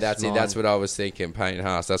 Payne Haas. Yeah, that's it. That's what I was thinking. Payne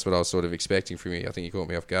Haas. That's what I was sort of expecting from you. I think you caught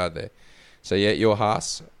me off guard there. So yeah, you're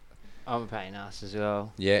Haas. I'm a Payne Haas as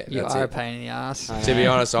well. Yeah, you are a pain in the ass. To be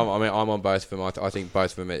honest, I'm on both of them. I think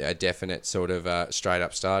both of them are definite sort of straight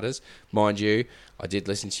up starters. Mind you, I did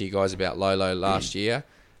listen to you guys about Lolo last year.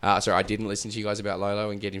 Sorry, I didn't listen to you guys about Lolo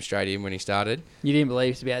and get him straight in when he started. You didn't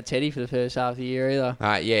believe it's about Teddy for the first half of the year either.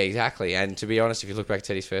 Yeah, exactly. And to be honest, if you look back at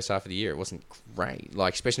Teddy's first half of the year, it wasn't great.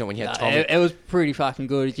 Especially not when you had Tommy. It was pretty fucking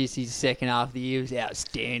good. It's just his second half of the year was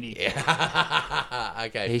outstanding. Yeah.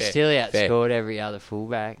 Okay, he still outscored every other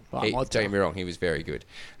fullback. Don't get me wrong, he was very good.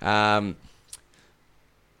 Yeah,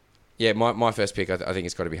 my first pick, I think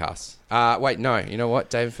it's got to be Haas. Wait, no. You know what?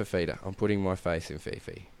 David Fifita. I'm putting my faith in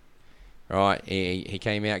Fifi. Right, he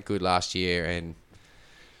came out good last year, and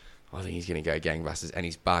I think he's going to go gangbusters. And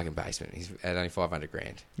he's bargain basement. He's at only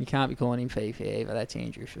 $500,000. You can't be calling him Fifi either. That's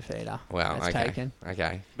Andrew Fifita. Well, that's okay, taken.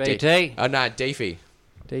 okay. BT. No, Deefy.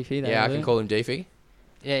 Deefy. Yeah, I can call him Deefy.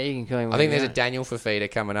 Yeah, you can call him. I think there's a Daniel Fifita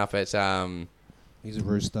coming up at. He's a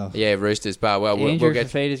Rooster. Yeah, Roosters. But Andrew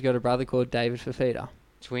Fifita's got a brother called David Fifita.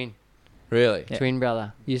 Twin. Really? Yeah. Twin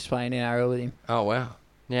brother. You used to play in NRL with him. Oh wow.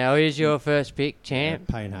 Now, who's your first pick, champ?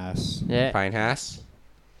 Payne Haas. Yeah. Payne Haas.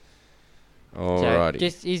 Alrighty.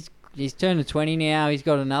 So he's he's turned 20 now. He's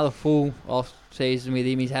got another full off season with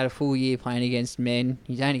him. He's had a full year playing against men.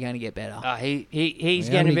 He's only going to get better. He's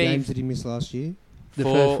How going to many be games did he miss last year? The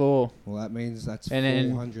first 4. Well, that means that's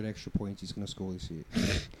And 400 extra points he's going to score this year.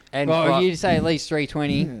 and Well, if you say at least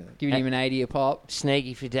 320, giving him an 80 a pop.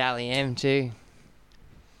 sneaky for Dally M too.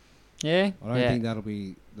 Yeah. I don't Yeah. think that'll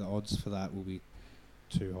be the odds for that will be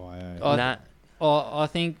too high. Eh? I- I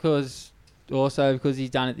think because he's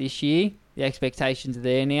done it this year, the expectations are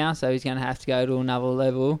there now, so he's going to have to go to another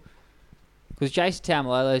level. Because Jason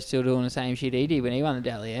Taumalolo's still doing the same shit he did when he won the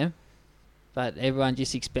Dally M. But everyone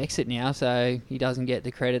just expects it now, so he doesn't get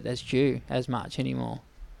the credit that's due as much anymore.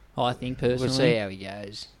 I think personally. We'll see how he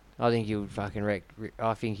goes. I think he'll fucking wreck.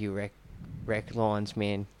 I think he'll wreck Lions,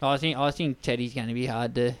 man. I think Teddy's going to be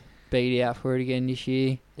hard to beat out for it again this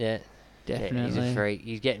year. Yeah. Definitely. Yeah, he's a freak.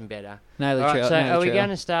 He's getting better. No, All right, so are we going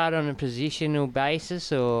to start on a positional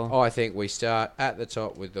basis or? I think we start at the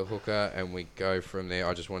top with the hooker and we go from there.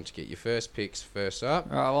 I just want to get your first picks first up.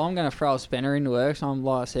 All right, well, I'm going to throw a spinner into work. So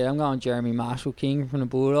like I said, I'm going Jeremy Marshall King from the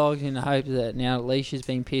Bulldogs in the hope that now that Leash has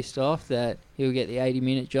been pissed off that he'll get the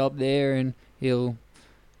 80-minute job there and he'll,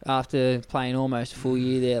 after playing almost a full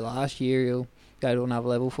year there last year, he'll go to another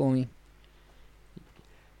level for me.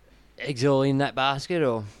 Eggs all in that basket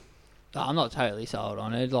or? I'm not totally sold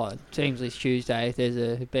on it. Like, seems this Tuesday, if there's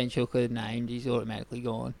a bench hooker named, he's automatically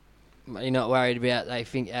gone. You're not worried about they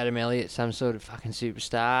think Adam Elliott's some sort of fucking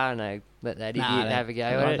superstar and they let that idiot have a go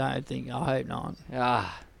at it? I hope not.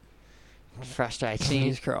 Frustrating.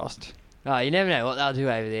 Fingers crossed. Oh, you never know what they'll do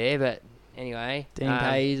over there, but anyway. Dean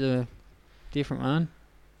Pay's a different one.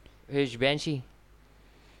 Who's your benchy?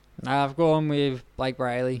 I've gone with Blake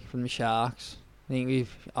Brayley from the Sharks. I think with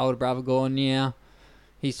older brother gone now,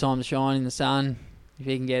 his time to shine in the sun. If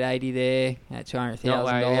he can get 80 there at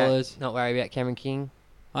 $200,000. Not worried about Cameron King?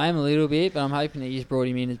 I am a little bit, but I'm hoping that you just brought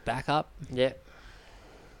him in as backup. Yep.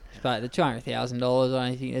 But the $200,000, I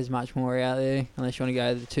don't think there's much more out there, unless you want to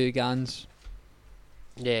go to the 2 guns.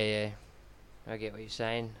 Yeah. I get what you're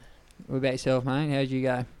saying. What about yourself, mate? How'd you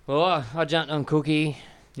go? Well, I jumped on Cookie.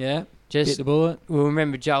 Yeah. Just bit the bullet. Well,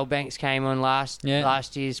 remember Joel Banks came on last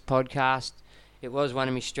year's podcast. It was one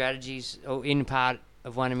of my strategies, or in part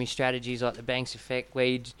of one of my strategies, like the Banks effect,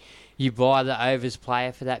 where you buy the overs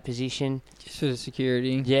player for that position. Just for the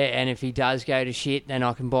security. Yeah, and if he does go to shit, then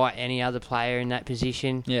I can buy any other player in that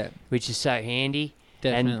position. Yeah. Which is so handy.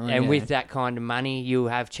 Definitely. And with that kind of money, you'll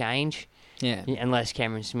have change. Yeah. Unless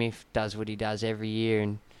Cameron Smith does what he does every year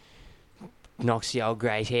and knocks the old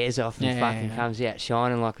grey hairs off and comes out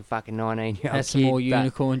shining like a fucking 19-year-old kid. Has some more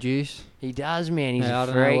unicorn juice. He does, man. He's a I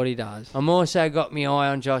don't freak. know what he does. I'm also got my eye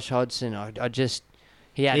on Josh Hodgson.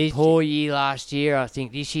 He had a poor year last year. I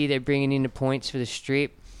think this year they're bringing in the points for the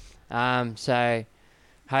strip. So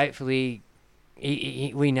hopefully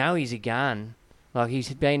we know he's a gun. Like,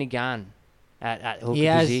 he's been a gun at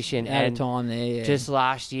hooker position. At a time there, yeah. Just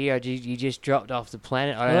last year, he just dropped off the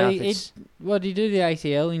planet. I don't know if it's... What, did he do the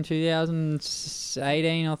ACL in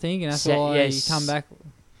 2018, I think? And that's why he come back...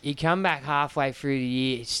 He come back halfway through the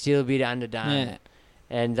year. It's still a bit underdone.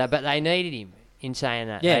 Yeah. But they needed him in saying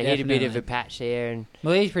that. Yeah, they hit a bit of a patch there.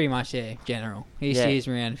 Well, he's pretty much general. He steers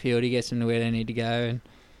them around the field. He gets them to where they need to go. And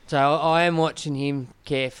so I am watching him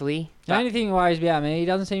carefully. The only thing that worries about me, he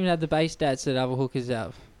doesn't seem to have the base stats that other hookers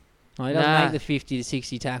have. Like, he doesn't make the 50 to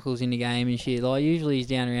 60 tackles in the game and shit. Like, usually he's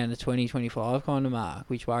down around the 20, 25 kind of mark,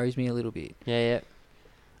 which worries me a little bit. Yeah.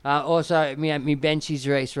 Also, my bench is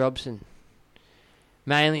Reece Robson.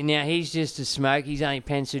 Mainly, now he's just a smoke. He's only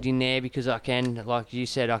penciled in there because I can, like you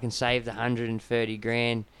said, I can save the 130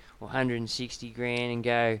 grand or 160 grand and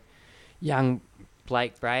go young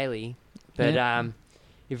Blake Brayley. But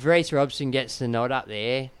if Reece Robson gets the nod up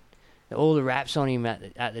there, all the raps on him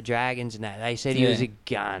at the Dragons and that, they said he was a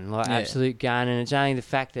gun, absolute gun. And it's only the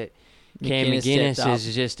fact that Cam McGuinness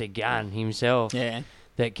is just a gun himself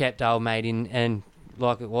that kept old mate in. And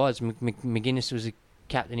like it was, McGuinness was a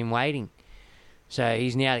captain in waiting. So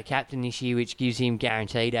he's now the captain this year, which gives him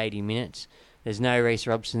guaranteed 80 minutes. There's no Reece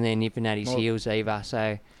Robson there nipping at his heels either.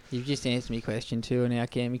 So you've just answered my question too, and now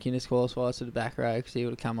Cam McInnes qualifies to the back row because he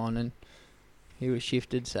would have come on and he would have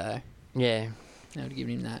shifted. So yeah, I would have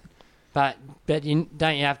given him that. But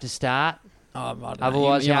don't you have to start? I don't know.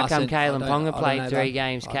 Otherwise, how come Kalen Ponga played 3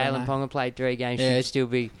 games? Kalen Ponga played 3 games. Should still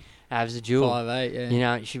be as a duel. 5'8", yeah. You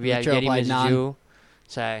know, it should be able to get him as a duel.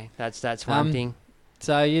 So that's one thing.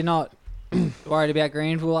 So you're not worried about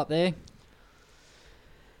Granville up there?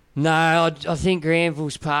 No, I think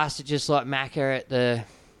Granville's past it, just like Macca at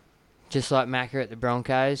the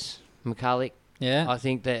Broncos, McCulloch. Yeah, I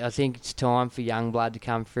think it's time for young blood to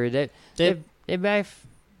come through. They're both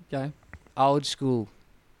old school.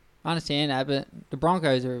 I understand that, but the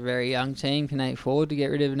Broncos are a very young team. Can they afford to get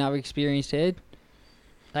rid of another experienced head?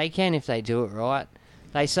 They can if they do it right.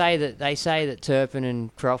 They say that Turpin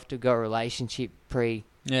and Croft have got a relationship pre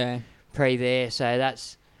there, so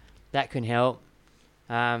that can help.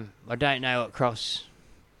 I don't know what Croft's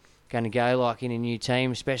going to go like in a new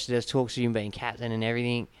team, especially there's talks of him being captain and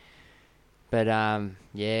everything. But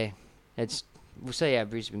we'll see how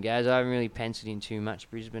Brisbane goes. I haven't really penciled in too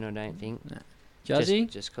much Brisbane, I don't think. No. Juzzy?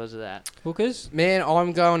 Just because of that. Hookers? Man,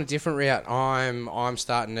 I'm going a different route. I'm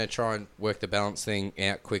starting to try and work the balance thing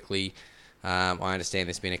out quickly. I understand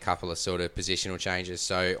there's been a couple of sort of positional changes,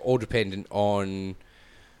 so all dependent on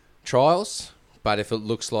trials. But if it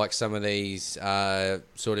looks like some of these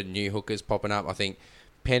sort of new hookers popping up, I think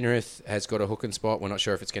Penrith has got a hooking spot. We're not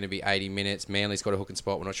sure if it's going to be 80 minutes. Manly's got a hooking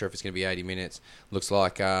spot. We're not sure if it's going to be 80 minutes. Looks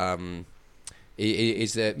like...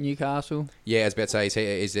 Is that Newcastle? Yeah, I was about to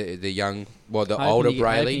say, is the young, the Hoping older he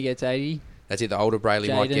Brayley gets 80. That's it. The older Brayley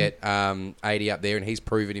might Jayden. get 80 up there, and he's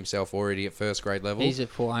proven himself already at first grade level. He's at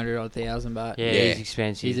 400,000, but he's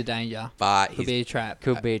expensive. He's a danger. But could be a trap.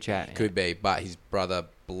 Could be a trap. Could be. But his brother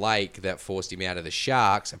Blake, that forced him out of the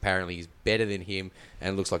Sharks, apparently he's better than him,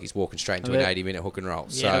 and looks like he's walking straight into an 80-minute hook and roll.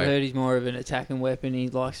 Yeah, I've heard he's more of an attacking weapon. He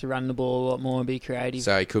likes to run the ball a lot more and be creative.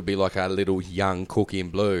 So he could be like a little young cook in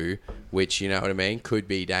blue, which, you know what I mean, could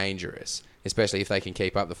be dangerous, especially if they can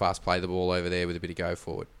keep up the fast play the ball over there with a bit of go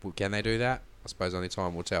forward. Can they do that? I suppose only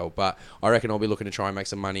time will tell. But I reckon I'll be looking to try and make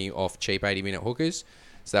some money off cheap 80-minute hookers,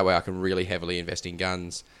 so that way I can really heavily invest in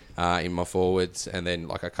guns in my forwards, and then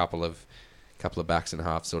like a couple of backs and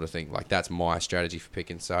halves sort of thing. Like, that's my strategy for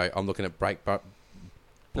picking. So I'm looking at Blake Brayley.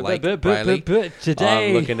 Today,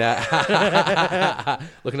 I'm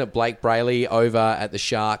looking at Blake Brayley over at the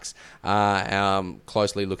Sharks.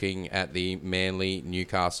 Closely looking at the Manly,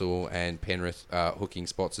 Newcastle, and Penrith hooking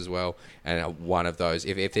spots as well. And one of those,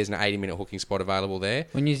 if there's an 80-minute hooking spot available there.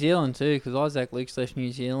 Well, New Zealand too, because Isaac Luke's left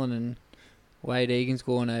New Zealand and Wade Egan's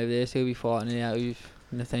gone over there, so he'll be fighting it out with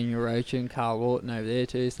Nathaniel Roach and Carl Lawton over there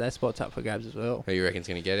too, so that spot's up for grabs as well. Who you reckon's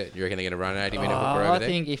going to get it? You reckon they're going to run an 80-minute hooker over there? I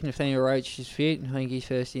think if Nathaniel Roach is fit, I think he's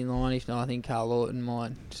first in line. If not, I think Carl Lawton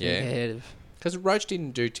might sneak ahead of... Because Roach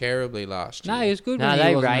didn't do terribly last year. No, he was good when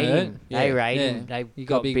he wasn't hurt. hurt. They rate him. Yeah. They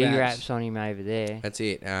got big raps on him over there. That's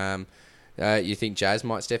it. You think Jazz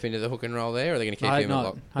might step into the hook and roll there, or are they going to keep him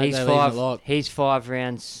at lock? He's 5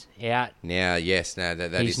 rounds out. Now, yes. No,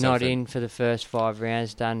 that he's is something. Not in for the first 5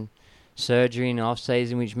 rounds, done surgery in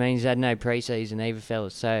off-season, which means he's had no pre-season either,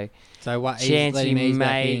 fellas. So what, chance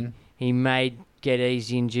he may get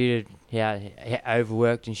eased in due to how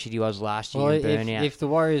overworked and shit he was last year and burnout. If the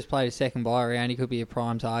Warriors played a second bye round, he could be a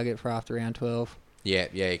prime target for after round 12. Yeah,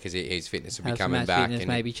 because his fitness will be coming match back. Fitness and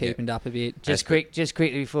maybe cheapened up a bit. Just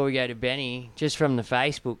quickly before we go to Benny, just from the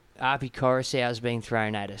Facebook, Arpi Coruscant's been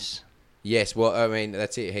thrown at us. Yes, well, I mean,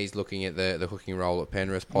 that's it. He's looking at the hooking role at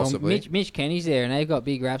Penrith, possibly. Well, Mitch Kenny's there, and they've got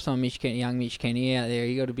big raps on young Mitch Kenny out there.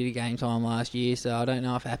 He got a bit of game time last year, so I don't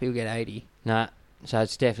know if Happy will get 80. No, so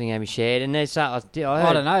it's definitely going to be shared. And there's I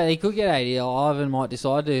don't know. He could get 80. Ivan might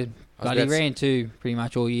decide to. But he ran 2 pretty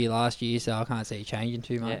much all year last year, so I can't see it changing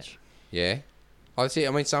too much. Yeah. I see.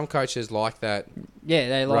 I mean, some coaches like that. Yeah,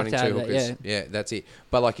 they like running 2 hookers. That, yeah, that's it.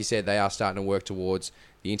 But like you said, they are starting to work towards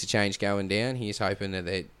the interchange going down. He's hoping that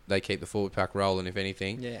they keep the forward pack rolling, if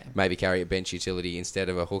anything. Yeah. Maybe carry a bench utility instead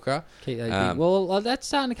of a hooker. Keep those big. Well, that's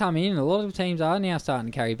starting to come in. A lot of teams are now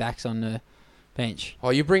starting to carry backs on the bench. Oh,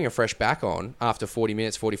 you bring a fresh back on after 40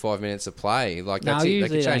 minutes, 45 minutes of play. Like, that's it. They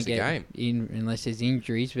can change the game. In unless there's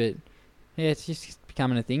injuries, but yeah, it's just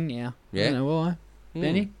becoming a thing now. Yeah. I don't know why.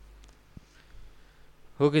 Benny?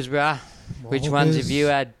 Hookers, bruh. Which ones have you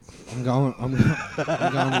had? I'm going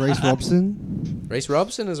Reece Robson. Reece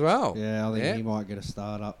Robson as well. Yeah, I think he might get a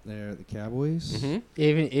start up there at the Cowboys. Mm-hmm.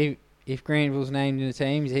 Even if Granville's named in the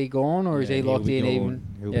team, is he gone or is he locked in?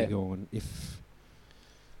 He'll be gone.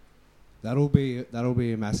 That'll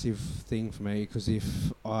be a massive thing for me, because if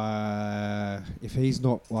he's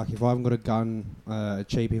not, like, if I haven't got a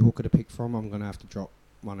cheapy hooker to pick from, I'm gonna have to drop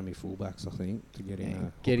one of my fullbacks, I think, to get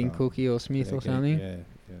in Cookie or Smith or something. Yeah.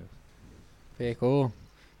 Fair call.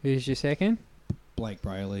 Who's your second? Blake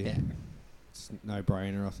Brayley. Yeah. It's no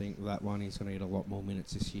brainer, I think, that one. He's going to get a lot more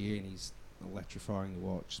minutes this year, and he's electrifying to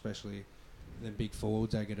watch, especially them big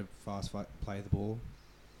forwards. They get a fast play the ball.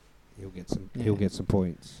 He'll get some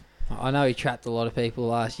points. I know he trapped a lot of people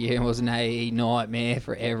last year and was an AE nightmare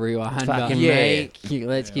for everyone. Fucking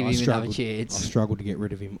let's give him another chance. I struggled to get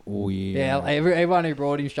rid of him all year. Yeah, everyone who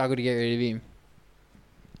brought him struggled to get rid of him.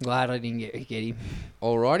 Glad I didn't get him.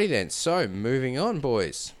 Alrighty then. So, moving on,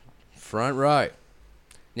 boys. Front row.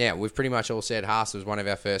 Now, we've pretty much all said Haas was one of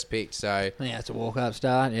our first picks, so... Yeah, it's a walk-up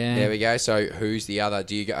start, yeah. There we go. So who's the other?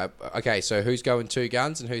 Do you go? Okay, so who's going two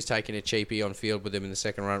guns and who's taking a cheapie on field with them in the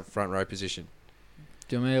second front row position?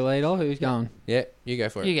 Do you want me to lead off? Who's going? Yeah, you go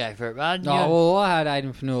for it. You go for it, bud. Well, I had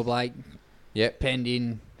Aiden Fanua-Blake Yep. penned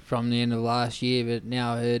in from the end of last year, but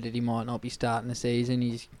now I heard that he might not be starting the season.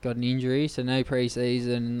 He's got an injury, so no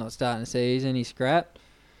pre-season, not starting the season. He's scrapped.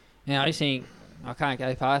 Now, I just think I can't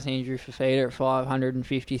go past the injury for Feeder at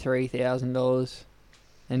 $553,000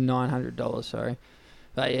 and $900, sorry.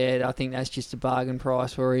 But yeah, I think that's just a bargain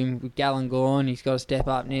price for him. With Gallen gone, he's got to step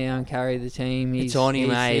up now and carry the team. It's on him,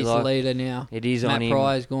 He's the leader now. It is Matt on him. Matt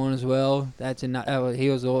Pry's gone as well. He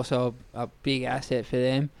was also a big asset for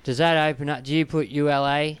them. Does that open up? Do you put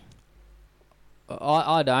ULA?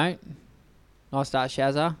 I don't. I start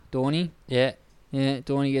Shazza, Dorney. Yeah. Yeah,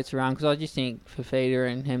 Dorney gets around because I just think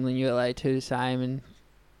Fafita and Hemlin ULA two the same, and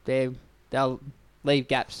they'll leave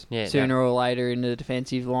gaps sooner or later in the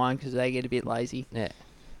defensive line because they get a bit lazy. Yeah.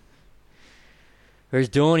 Whereas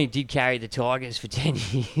Dorney did carry the Tigers for 10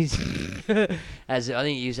 years. As I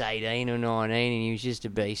think he was 18 or 19, and he was just a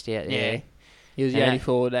beast out there. Yeah. He was the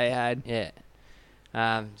 84 they had. Yeah.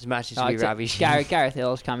 As much as we rubbish. Gareth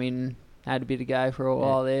Ellis come in, had a bit of go for a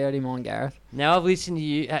while there. I didn't mind Gareth. Now I've listened to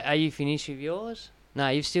you. Are you finished with yours? No,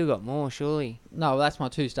 you've still got more, surely. No, that's my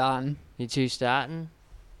two starting. Your two starting?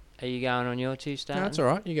 Are you going on your two starting? No, that's all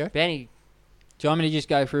right. You go. Benny. Do you want me to just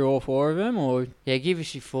go through all four of them? Or yeah, give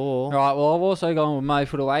us your four. Right, well, I've also gone with Mo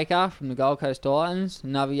Footwaker from the Gold Coast Titans,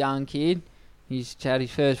 another young kid. He's had his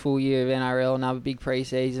first full year of NRL, another big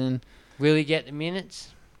pre-season. Will he get the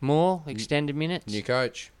minutes? More? Extended minutes? New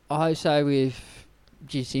coach. I hope so, with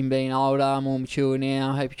just him being older, more mature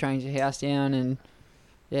now. I hope he trains the house down, and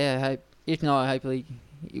yeah, I hope, if not, hopefully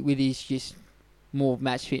with his just more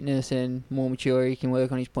match fitness and more mature, he can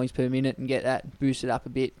work on his points per minute and get that boosted up a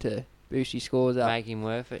bit to boost his scores up. Make him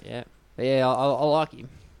worth it, yeah. But yeah, I like him.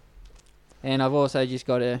 And I've also just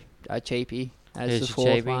got a cheapie as the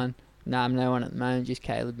fourth one. No, I'm no one at the moment, just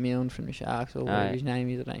Caleb Milne from the Sharks, or whatever his name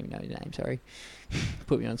is. I don't even know his name, sorry.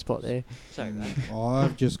 Put me on the spot there. Sorry, mate.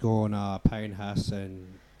 I've just gone Payne Haas and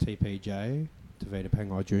TPJ, Tavita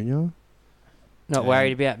Pangai Jr. Not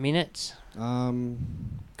worried about minutes?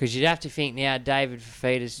 Because you'd have to think now David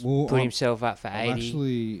Fafita's put himself up for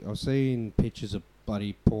 80. I've seen pictures of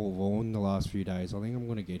bloody Paul Vaughan the last few days. I think I'm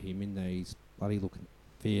going to get him in there. He's bloody looking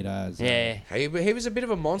fit as. Yeah. He was a bit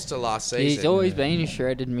of a monster last season. He's always been a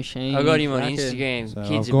shredded machine. I got him on Instagram. So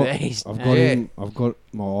Kid's a beast. I've got him. I've got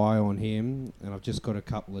my eye on him, and I've just got a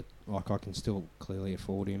couple of, I can still clearly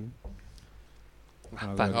afford him.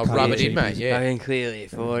 I'll rub it in, mate. Yeah, I can clearly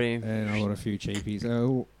afford him. And I've got a few cheapies.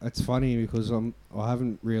 Oh, it's funny because I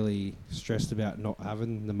haven't really stressed about not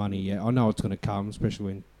having the money yet. I know it's going to come, especially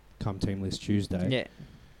when come team list Tuesday. Yeah.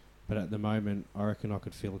 But at the moment, I reckon I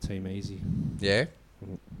could fill a team easy. Yeah.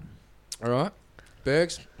 All right,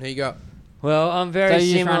 Bergs, who you got? Well, I'm very so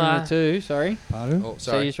similar. Running the two, sorry. Pardon? Oh, sorry.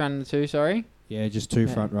 So you're just running the two, sorry. Yeah, just two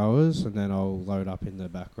front rowers, and then I'll load up in the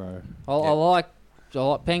back row. I like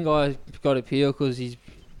Pengai's got appeal because him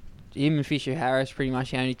and Fisher Harris pretty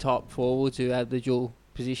much the only top forwards who have the dual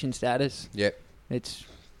position status. Yep. It's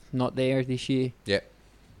not there this year. Yep.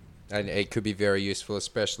 And it could be very useful,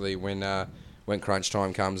 especially when crunch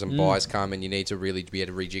time comes and buys come, and you need to really be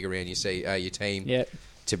able to rejig around your team. Yep.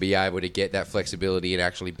 To be able to get that flexibility and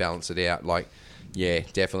actually balance it out. Like, yeah,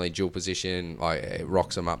 definitely dual position. Like, it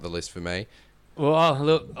rocks them up the list for me. Well,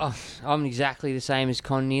 look, I'm exactly the same as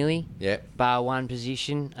Con Neely. Yeah. Bar one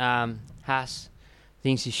position. Haas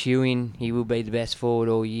thinks a shoe-in. He will be the best forward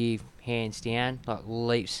all year, hands down. Like,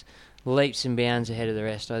 leaps and bounds ahead of the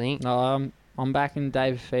rest, I think. No, I'm backing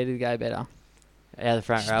David Fafita to go better. Out of the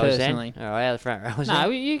front rows personally. then? Out of the front rows No,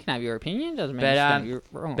 you can have your opinion. Doesn't mean you're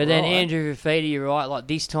wrong. But then Andrew Fafita, you're right. Like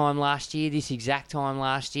this exact time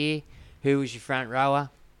last year, who was your front rower?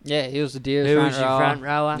 Yeah, he was the dearest Who front was your rower. front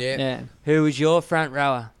rower? Yeah. Who was your front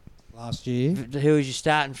rower? Last year? Who was your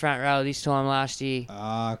starting front rower this time last year?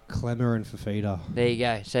 Clemmer and Fafita. There you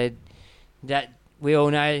go. So that we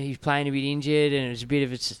all know he's playing a bit injured, and it was a bit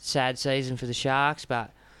of a sad season for the Sharks,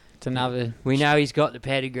 but it's another. We know he's got the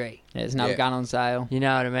pedigree. There's another gun on sale. You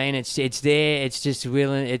know what I mean? It's there. It's just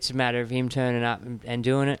willing. It's a matter of him turning up and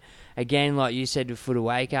doing it. Again, like you said with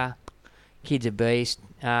Footwaker, kid's a beast.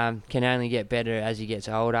 Can only get better as he gets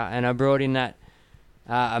older. And I brought in that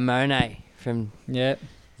Amone from the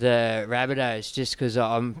Rabbitohs just because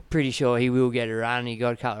I'm pretty sure he will get a run. He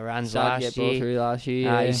got a couple of runs last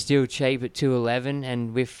year. He's still cheap at 211,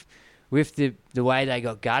 and with the way they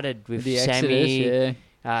got gutted with the Sammy.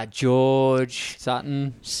 Exodus, George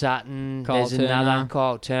Sutton, there's another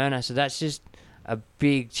Kyle Turner. So that's just a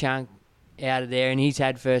big chunk out of there, and he's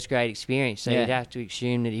had first grade experience, so you'd have to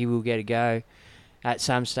assume that he will get a go at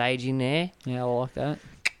some stage in there. Yeah, I like that.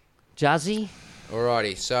 Juzzy?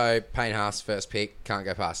 Alrighty, so Payne Haas, first pick, can't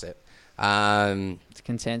go past it. It's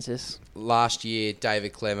consensus. Last year,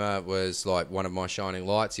 David Clemmer was like one of my shining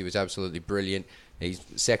lights. He was absolutely brilliant. He's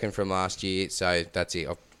second from last year, so that's it.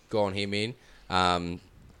 I've gone him in.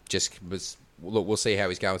 We'll see how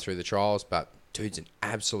he's going through the trials, but dude's an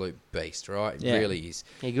absolute beast, right? He really is.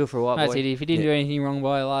 Yeah, good for a white That's boy. it. If he didn't do anything wrong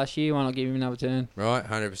by last year, why not give him another turn? Right,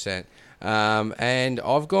 100%. And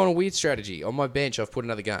I've gone a weird strategy. On my bench, I've put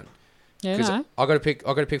another gun. Yeah, Because no. I got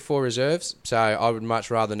to pick 4 reserves, so I would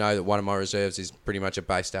much rather know that one of my reserves is pretty much a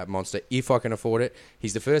base stat monster if I can afford it.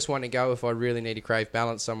 He's the first one to go if I really need to crave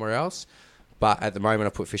balance somewhere else. But at the moment,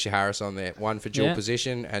 I put Fisher Harris on there. 1 for dual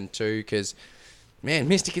position, and 2 because, man,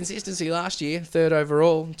 Mr. Consistency last year, 3rd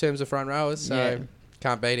overall in terms of front rowers, so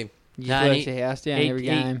can't beat him. He works the house down every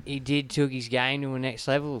game. He took his game to a next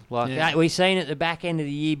level. We seen at the back end of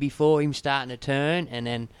the year before him starting to turn, and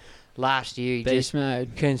then last year he Beast just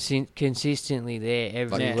mode. consistently there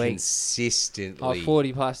every week. Consistently.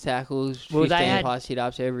 40 plus tackles, 15 plus hit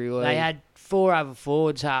ups every week. They had 4 other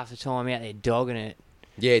forwards half the time out there dogging it.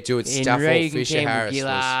 Yeah, doing stuff all Fisher Harris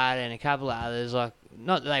Gillard and a couple of others. Like,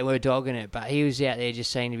 not that they were dogging it, but he was out there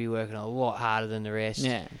just seemed to be working a lot harder than the rest.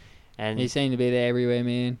 Yeah. And he seemed to be there everywhere,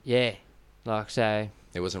 man. Yeah. Like, so.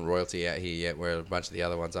 There wasn't royalty out here yet where a bunch of the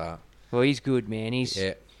other ones are. Well, he's good, man. He's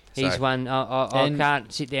one. I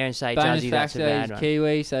can't sit there and say, Juzzy, that's a bad he's one.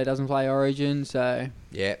 Kiwi, so he doesn't play Origin, so...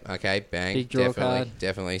 Yeah, okay, bang. Big draw card.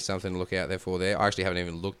 Definitely something to look out there for there. I actually haven't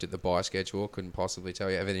even looked at the buy schedule. Couldn't possibly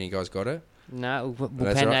tell you. Have any of you guys got it? No,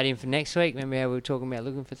 we'll pen that in for next week. Remember how we were talking about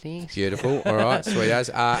looking for things? Beautiful. All right, sweet as.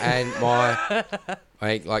 And one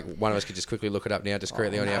of us could just quickly look it up now, just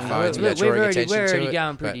correctly on our phones without drawing attention to it. We're already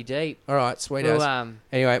going pretty deep. All right, sweet as.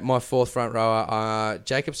 Anyway, my 4th front rower,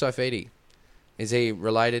 Jacob Saifidi. Is he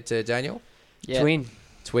related to Daniel? Yeah.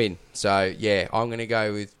 Twin. So, yeah, I'm going to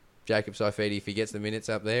go with Jacob Saifidi if he gets the minutes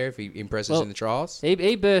up there, if he impresses in the trials.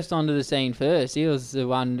 He burst onto the scene first. He was the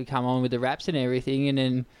one to come on with the raps and everything, and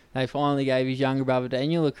then they finally gave his younger brother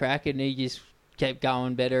Daniel a crack, and he just kept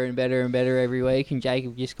going better and better and better every week, and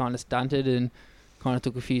Jacob just kind of stunted and kind of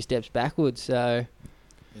took a few steps backwards. So,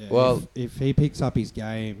 if he picks up his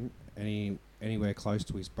game anywhere close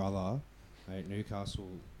to his brother, Newcastle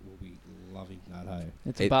will be loving that, hey?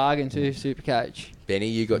 It's a bargain too, Supercoach. Benny,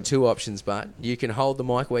 you got 2 options, but you can hold the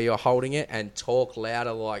mic where you're holding it and talk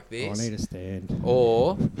louder like this. I need a stand.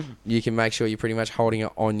 Or you can make sure you're pretty much holding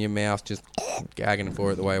it on your mouth, just gagging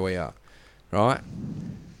for it the way we are. Right?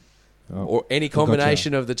 Oh, or any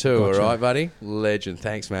combination of the two, all right, buddy? Legend.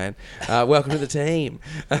 Thanks, man. Welcome to the team.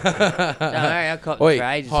 I caught the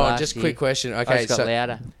phrase hold on, last just year. quick question. Okay, I just got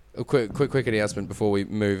louder. A quick announcement before we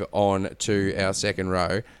move on to our second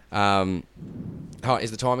row.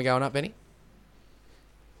 Is the timer going up, Benny?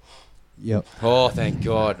 Yep. Oh, thank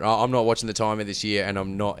God. I'm not watching the timer this year, and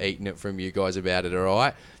I'm not eating it from you guys about it, all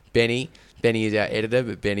right? Benny is our editor,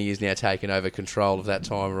 but Benny is now taking over control of that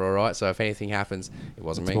timer, all right? So if anything happens, it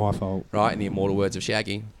wasn't me. It's my fault. Right, in the immortal words of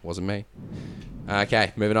Shaggy, it wasn't me.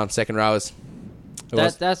 Okay, moving on. Second rowers.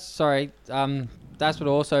 That's what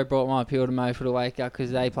also brought my appeal to Mo for the wake up,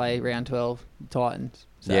 because they play round 12, Titans.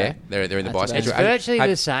 So yeah, they're in the buy schedule. It's virtually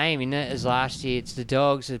the same, isn't it, as last year? It's the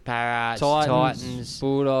Dogs, the Para, Titans,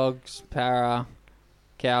 Bulldogs, Para,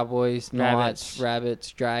 Cowboys, Knights,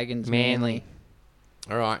 Rabbits, Dragons, Manly.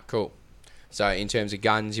 All right, cool. So in terms of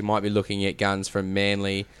guns, you might be looking at guns from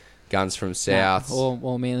Manly, guns from South.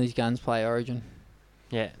 All Manly's guns play Origin.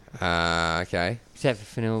 Yeah. Okay. Except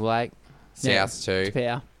for Fanil Blake. South too.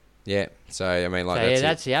 Power. Yeah. So I mean, like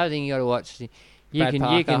that's the other thing you got to watch.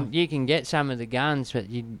 You can get some of the guns, but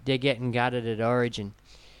they're getting gutted at Origin.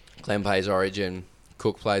 Clem plays Origin.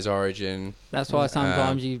 Cook plays Origin. That's why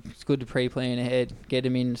sometimes it's good to pre-plan ahead. Get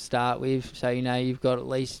them in to start with, so you know you've got at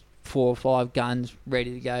least 4 or 5 guns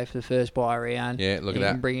ready to go for the first buy round. Yeah, look at that.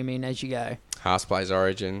 You can bring them in as you go. Haas plays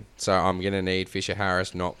Origin, so I'm going to need Fisher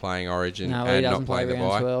Harris not playing Origin and not playing the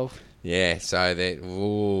buy. 12. Yeah, so that.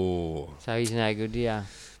 Ooh. So he's no good, yeah.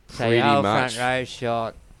 So Pretty your whole much. front row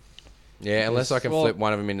shot. Yeah, unless I can flip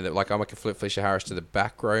one of them into the... Like, I can flip Fisher Harris to the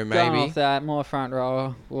back row, maybe. Going off that, my front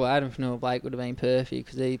row, Adam Fanua Blake would have been perfect,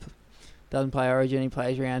 because he doesn't play Origin, he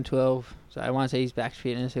plays round 12. So once he's back to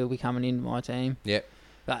fitness, he'll be coming into my team. Yep.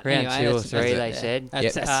 But round anyway, 2 or 3, they said.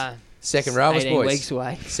 That's second rowers, 18 boys. weeks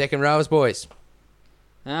away. Second rowers, boys.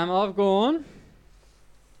 I've gone...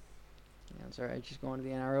 Sorry, just going to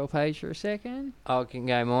the NRL page for a second. I can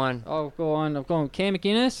go mine. I've gone with Cam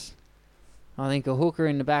McInnes. I think a hooker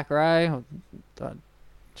in the back row.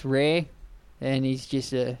 It's rare. and he's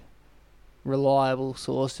just a reliable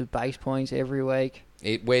source of base points every week.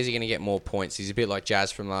 Where's he going to get more points? He's a bit like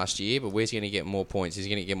Jazz from last year, but where's he going to get more points? Is he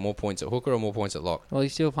going to get more points at hooker or more points at lock? Well,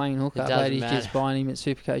 he's still playing hooker, but he's just buying him at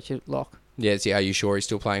Supercoach at lock. Yeah, are you sure he's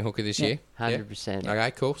still playing hooker this year? 100%. Yeah?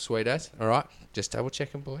 Okay, cool. Sweet as. All right. Just double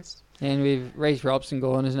checking, boys. And with Reece Robson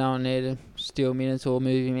gone, there's no one there to steal minutes or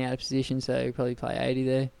move him out of position, so he'll probably play 80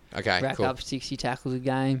 there. Okay, Rack cool. up 60 tackles a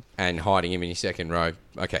game. And hiding him in your second row.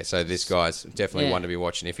 Okay, so this guy's definitely one to be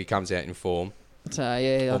watching. If he comes out in form, so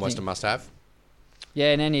yeah, almost a must-have.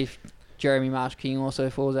 Yeah, and then if Jeremy Marsh-King also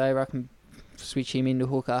falls over, I can switch him into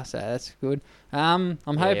hooker, so that's good. I'm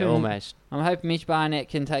hoping almost. I'm hoping Mitch Barnett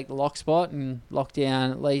can take the lock spot and lock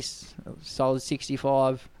down at least a solid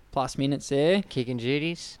 65 plus minutes there. Kicking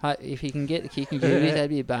duties. If he can get the kicking duties, that'd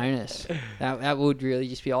be a bonus. That would really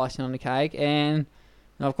just be icing on the cake. And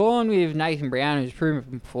I've gone with Nathan Brown, who's a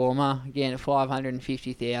proven performer, again at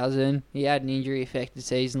 550,000. He had an injury-affected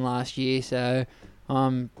season last year, so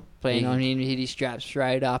I'm planning on him to hit his straps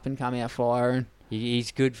straight up and come out firing.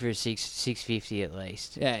 He's good for a 650 at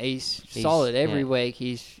least. Yeah, he's solid every week.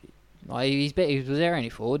 He was there only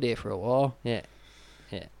forward there for a while. Yeah.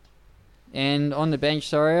 And on the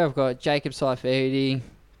bench, I've got Jacob Saifidi,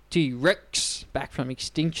 T-Rex, back from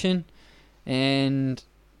extinction, and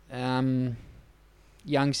young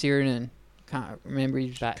Sirenen. Can't remember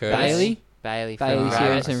his Bailey. Bailey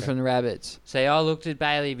Sirenen from the Rabbits. See, I looked at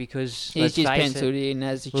Bailey because he's just penciled in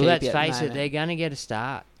as the cheapie. Well, let's face it, they're going to get a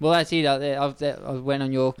start. Well, that's it. I went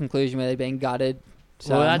on your conclusion where they've been gutted.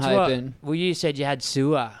 So well, I'm hoping. Well, you said you had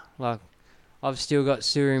Sewer. Like, I've still got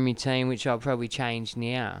Sewer in my team, which I'll probably change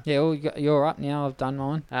now. Yeah, well, you're up now. I've done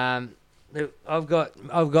mine. I've got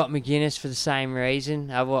McGuinness for the same reason.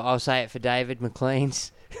 I'll say it for David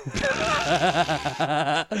McLean's.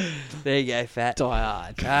 There you go, fat. Die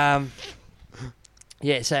hard.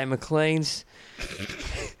 Yeah, so McLean's,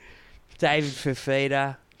 David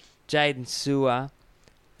Fafita, Jaden Sewer.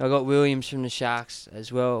 I got Williams from the Sharks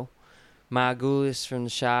as well. Margulis from the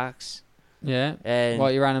Sharks. Yeah. And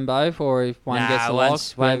what, you running both, or if one gets the lock,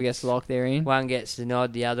 whoever gets the lock, they're in? One gets the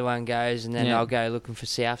nod, the other one goes, and then I'll go looking for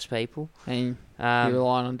South's people. And you're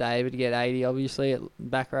relying on David to get 80, obviously, at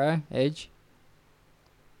back row, edge.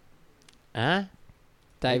 Huh?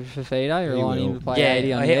 David Fafita, you're relying him to play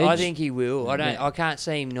 80 on the edge? I think he will. I can't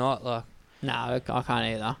see him not. No, I can't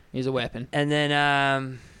either. He's a weapon. And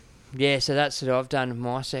then, so that's what I've done with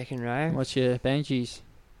my second row. What's your benchies?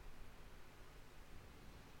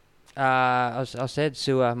 I said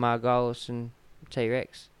Sewer, Margolis, and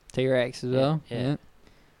T-Rex. T-Rex as well. Yeah.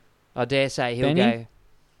 I dare say he'll go.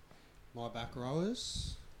 My back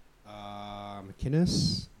rowers,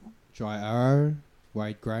 McInnes, Jai Arrow,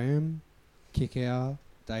 Wade Graham, Kickow,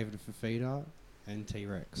 David Fafita, and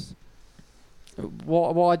T-Rex.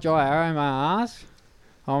 Why Jai Arrow, may I ask?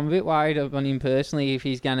 I'm a bit worried on him personally if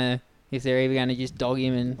they're either going to just dog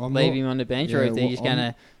him and leave him on the bench, or if they're just going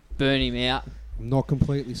to burn him out. I'm not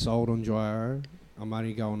completely sold on Jairo. I'm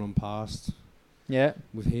only going on past. Yeah.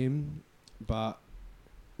 With him, but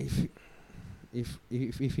if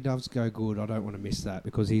he does go good, I don't want to miss that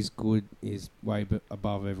because he's good. He's way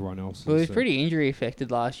above everyone else. Well, he was pretty injury affected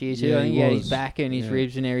last year too. Yeah, I think he had his back and his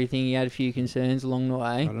ribs and everything. He had a few concerns along the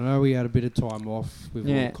way. I don't know. We had a bit of time off with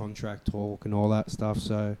all the contract talk and all that stuff.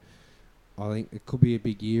 So I think it could be a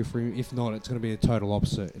big year for him. If not, it's going to be a total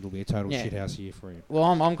opposite. It'll be a total shithouse year for him. Well,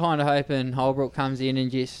 I'm kind of hoping Holbrook comes in and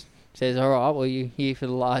just says, all right, well, you're here for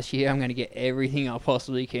the last year. I'm going to get everything I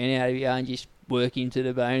possibly can out of you and just work him to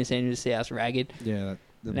the bone and send him to South ragged. Yeah.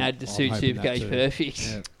 Now to suit Supercoach perfect.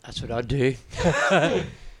 Yeah. That's what I'd do.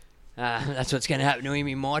 That's what's going to happen to him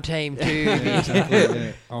in my team too.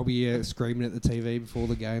 Exactly, I'll be screaming at the TV before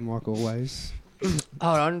the game like always.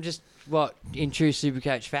 Hold on, just in true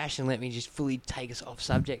Supercoach fashion, let me just fully take us off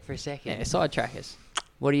subject for a second. Yeah, sidetrack us.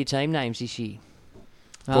 What are your team names this year?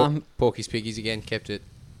 Porky's Piggies again, kept it.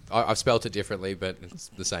 I've spelt it differently, but it's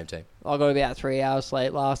the same team. I got about 3 hours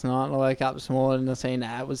sleep last night and I woke up this morning and I seen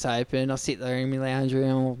that was open. I sit there in my lounge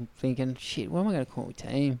room thinking, shit, what am I going to call my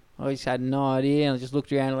team? I just had no idea and I just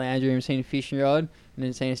looked around the lounge room and seen a fishing rod and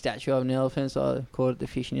then seen a statue of an elephant, so I called it the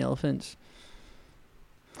Fishing Elephants.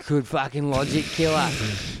 Good fucking logic, killer.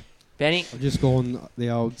 Benny? I've just gone the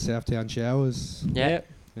old Southtown Showers. Yeah.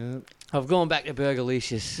 I've gone back to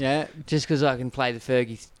Burgerlicious. Yeah. Just because I can play the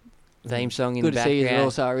Fergie theme song in the background. Good to see you're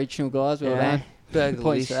also original, guys. Well done.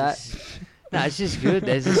 Points for that. No, it's just good.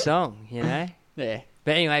 There's a song, you know? Yeah.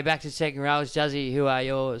 But anyway, back to second rows. Juzzy, who are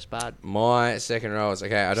yours, bud? My second rows.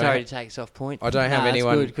 Okay, Sorry to take us off point. I don't have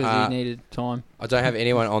anyone. That's good because he needed time. I don't have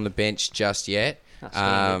anyone on the bench just yet.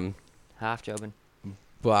 Half jobbing.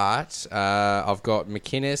 but I've got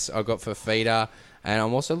McInnes, I've got Fafita, and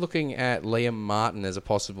I'm also looking at Liam Martin as a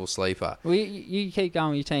possible sleeper. Well, you keep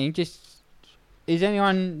going with your team. Is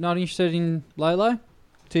anyone not interested in Lolo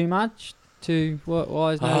too much?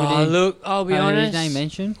 Why is nobody? Look, I'll be honest. His name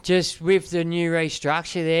mentioned. Just with the new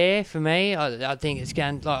restructure there for me, I think it's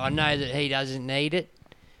going. I know that he doesn't need it,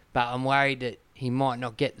 but I'm worried that he might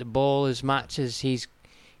not get the ball as much as he's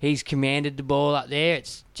commanded the ball up there.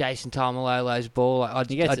 It's Jason Taumalolo's ball. I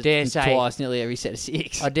dare say twice, nearly every set of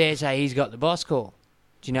 6. I dare say he's got the boss call.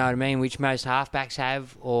 Do you know what I mean? Which most halfbacks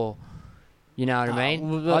have, or you know what I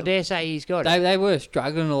mean? I dare say he's got it. They were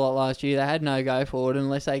struggling a lot last year. They had no go forward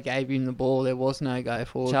unless they gave him the ball. There was no go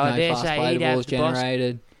forward. So no I dare fast say play, he'd the have balls the boss.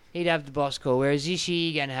 generated. He'd have the boss call. Whereas this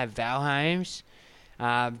year you're going to have Val Holmes.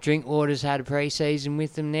 Drinkwater's had a pre-season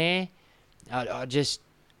with them there.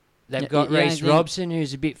 They've got Reece Robson,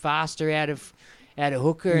 who's a bit faster out of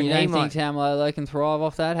hooker. You don't think Taumalolo can thrive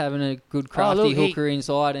off that, having a good crafty hooker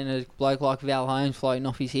inside and a bloke like Val Holmes floating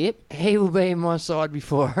off his hip? He will be in my side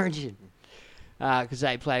before Origin. Because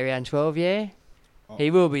they play round 12, yeah? He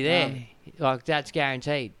will be there. That's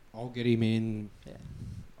guaranteed. I'll get him in. Yeah.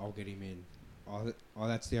 I'll get him in.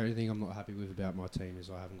 That's the only thing I'm not happy with about my team is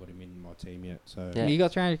I haven't got him in my team yet. So You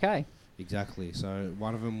got 300k. Exactly. So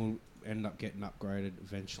one of them will end up getting upgraded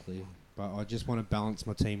eventually. But I just want to balance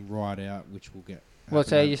my team right out, which will get...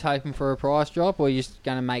 So you're just hoping for a price drop, or you're just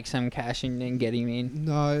going to make some cash and then get him in?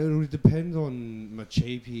 No, it'll depend on my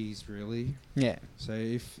cheapies, really. Yeah. So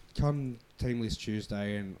if come Team List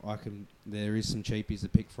Tuesday and there is some cheapies to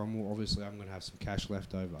pick from, well, obviously I'm going to have some cash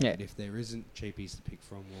left over. Yeah. But if there isn't cheapies to pick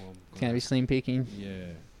from, well, it's going to be slim picking. Yeah.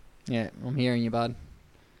 Yeah, I'm hearing you, bud.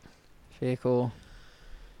 Fair call.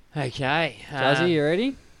 Okay. Jazzy, you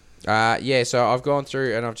ready? Yeah, so I've gone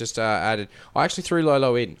through and I've just added. I actually threw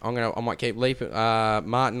Lolo in. I might keep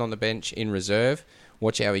Martin on the bench in reserve.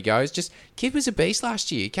 Watch how he goes. Just kid was a beast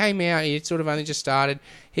last year. He came out. He had sort of only just started.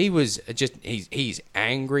 He was just he's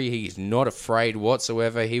angry. He's not afraid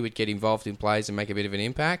whatsoever. He would get involved in plays and make a bit of an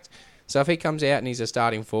impact. So if he comes out and he's a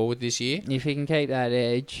starting forward this year, if he can keep that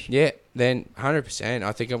edge, yeah, then 100%.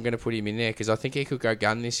 I think I'm going to put him in there because I think he could go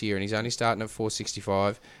gun this year, and he's only starting at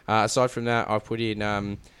 465. Aside from that, I put in.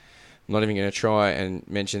 I'm not even going to try and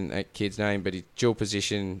mention that kid's name, but he's dual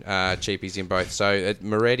position cheapies in both. So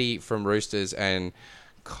Moretti from Roosters and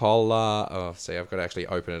Collar. Oh, see, I've got to actually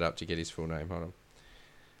open it up to get his full name. Hold on.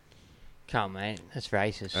 Come on, mate. That's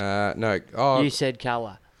racist. No. Oh, you said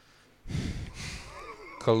colour.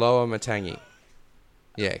 Kaloa Matangi.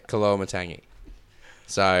 Yeah, Kaloa Matangi.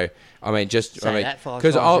 So,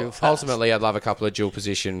 because ultimately I'd love a couple of dual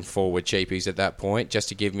position forward cheapies at that point, just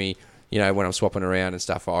to give me, when I'm swapping around and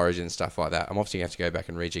stuff for Origin and stuff like that. I'm obviously going to have to go back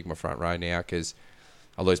and rejig my front row now because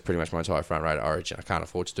I lose pretty much my entire front row to Origin. I can't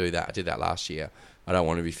afford to do that. I did that last year. I don't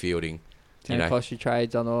want to be fielding 10 cost you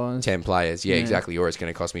trades otherwise. 10 players, yeah, exactly, or it's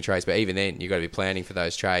going to cost me trades. But even then, you've got to be planning for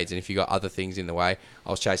those trades. And if you've got other things in the way, I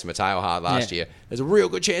was chasing Mateo hard last year. There's a real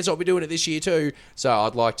good chance I'll be doing it this year too. So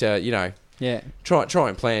I'd like to, try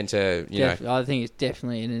and plan to, I think it's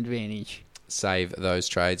definitely an advantage. Save those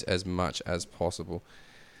trades as much as possible.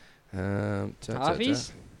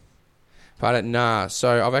 Halfies? Pardon? Nah.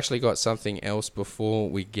 So I've actually got something else before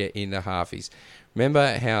we get into halfies.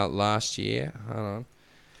 Remember how last year... Hold on.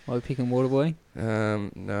 Are we picking Waterboy?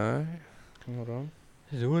 No. Hold on.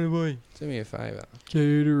 Is it Waterboy? Do me a favour.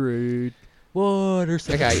 Gatorade. Water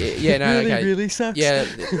sucks. Okay, yeah, no, really, okay. really sucks. Yeah.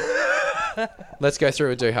 Let's go through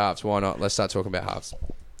and do halves. Why not? Let's start talking about halves.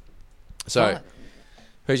 So,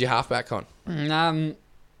 who's your halfback, Con?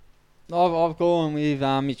 I've gone with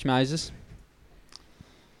Mitch Moses.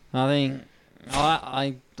 I think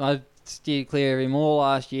I steered clear of him all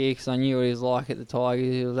last year because I knew what he was like at the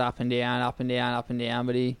Tigers. He was up and down, up and down, up and down,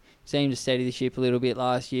 but he seemed to steady the ship a little bit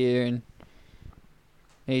last year, and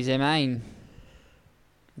he's their main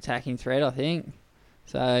attacking threat, I think.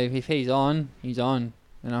 So if he's on, he's on,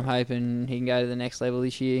 and I'm hoping he can go to the next level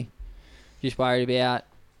this year. Just worried about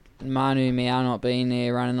Manu Mao not being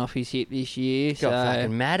there, running off his hip this year. Got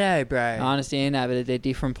fucking Maddo, bro. I understand that, but they're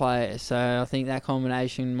different players, so I think that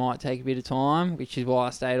combination might take a bit of time, which is why I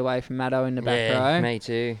stayed away from Maddo in the back row. Yeah, me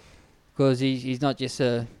too. Because he's not just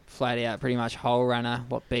a flat-out, pretty much hole runner,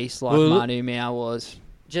 what beast like Manu Mao was.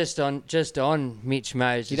 Just on Mitch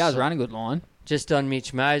Moses. He does run a good line. Just on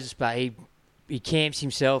Mitch Moses, but he camps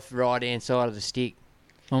himself right-hand side of the stick.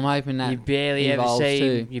 I'm hoping that you barely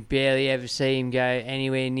ever see him go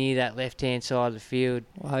anywhere near that left-hand side of the field.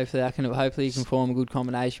 Well, hopefully he can form a good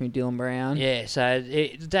combination with Dylan Brown. Yeah, so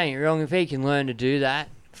don't get me wrong, if he can learn to do that,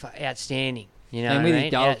 outstanding. And with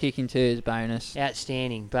his goal kicking too is a bonus.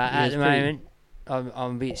 Outstanding. But at the moment, I'm a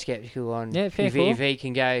bit sceptical on Yeah, fair if call. he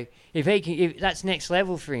can go. If that's next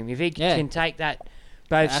level for him. If he Yeah. can take that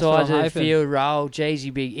both That's what sides of I'm the hoping. field role, geez,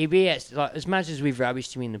 he'd be like, as much as we've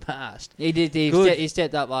rubbished him in the past. He did. He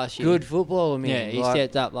stepped up last year. Good footballer, man. Yeah, he like,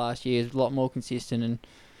 stepped up last year. He's a lot more consistent, and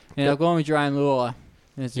I've gone with Jerome Luai.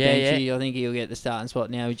 As a benchy. I think he'll get the starting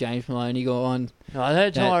spot now with James Maloney gone. I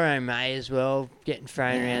heard Tyrone May as well getting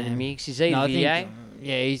thrown around the mix. Is he VA?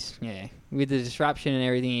 He's with the disruption and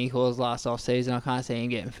everything he caused last off season. I can't see him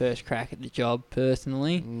getting first crack at the job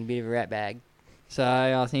personally. A bit of a rat bag. So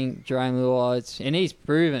I think Jerome Luai, and he's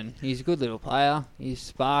proven he's a good little player. He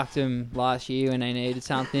sparked him last year when they needed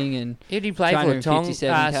something, and He did play for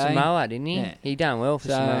Samoa, didn't he? Yeah. He done well for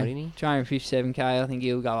Samoa, didn't he? 257k. I think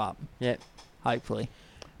he'll go up. Yep. Hopefully.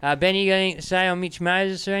 Benny, you got anything to say on Mitch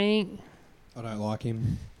Moses or anything? I don't like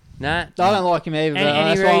him. Nah. I don't like him either, but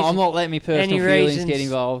that's why I'm not letting my personal feelings get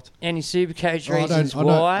involved. Any Supercoach reasons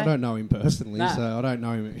why? I don't know him personally, so I don't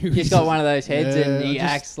know him. He's got one of those heads and he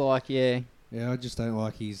acts like, Yeah, I just don't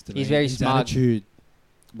like his He's very smug. attitude.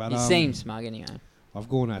 But, he seems smug anyway. I've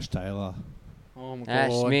gone Ash Taylor. Oh my Ash,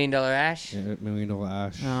 God. $1 million Ash? Yeah, $1 million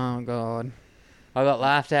Ash. Oh, God. I got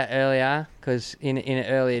laughed at earlier because in an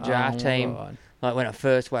earlier draft team, God. like when I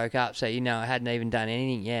first woke up, so I hadn't even done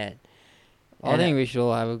anything yet. I think we should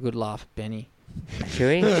all have a good laugh at Benny.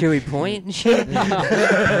 Should we? Should we point and shit?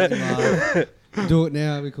 Do it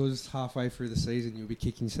now because halfway through the season you'll be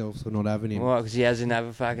kicking yourself for not having him. What, because he has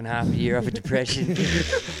another fucking half a year off of depression?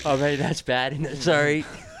 I mean, that's bad, isn't it? Sorry.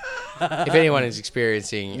 If anyone is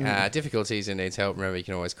experiencing difficulties and needs help, remember you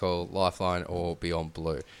can always call Lifeline or Beyond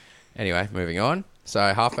Blue. Anyway, moving on. So,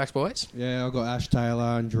 halfbacks, boys? Yeah, I've got Ash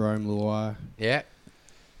Taylor and Jerome Luai. Yeah.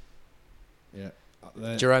 Yeah.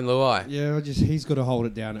 Jerome Luai. Yeah, he's got to hold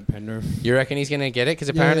it down at Penrith. You reckon he's going to get it? Because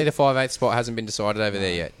apparently the 5'8" spot hasn't been decided over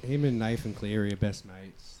there yet. Him and Nathan Cleary are best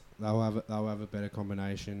mates. They'll have a better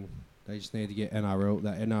combination. They just need to get that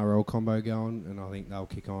NRL combo going, and I think they'll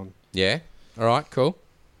kick on. Yeah. All right. Cool.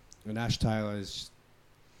 And Ash Taylor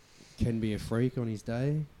can be a freak on his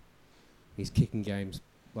day. His kicking game's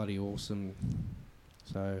bloody awesome.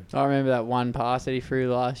 So I remember that one pass that he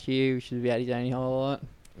threw last year, which was about his only highlight.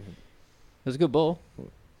 It was a good ball.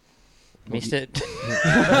 Missed it.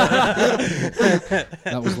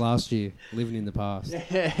 That was last year, living in the past.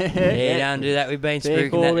 Yeah, don't do that. We've been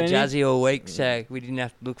spooking that to Juzzy all week, so we didn't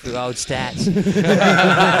have to look for old stats.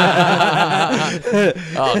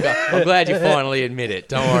 Oh, God. I'm glad you finally admit it.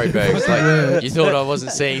 Don't worry, Bergs. Like, you thought I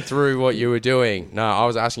wasn't seeing through what you were doing. No, I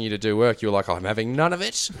was asking you to do work. You were like, I'm having none of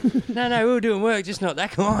it. No, we were doing work, just not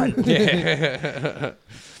that kind. Yeah.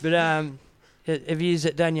 But have you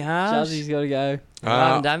done your halves? Juzzy's got to go. I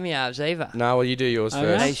haven't done my halves either. No, well, you do yours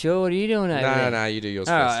first. Are you sure? What are you doing over there? No, you do yours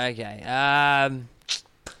all first. Right, okay.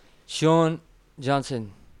 Sean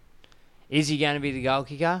Johnson. Is he going to be the goal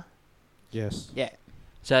kicker? Yes. Yeah.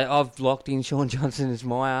 So I've locked in Sean Johnson as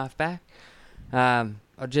my halfback. I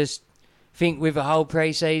just think with a whole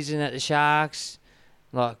pre-season at the Sharks,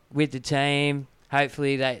 like with the team,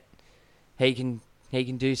 hopefully that he can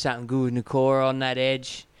do something good with Nakora on that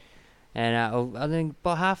edge. And I think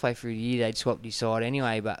by halfway through the year they'd swapped his side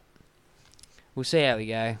anyway, but we'll see how we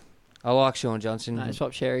go. I like Sean Johnson. No,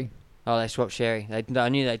 swap Sherry. Oh, they swapped Sherry. I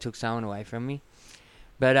knew they took someone away from me.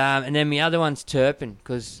 But and then the other one's Turpin,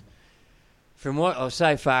 because from what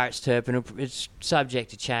so far it's Turpin. It's subject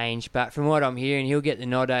to change, but from what I'm hearing, he'll get the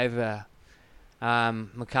nod over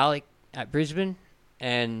McCulloch at Brisbane,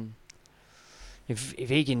 and if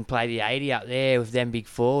he can play the 80 up there with them big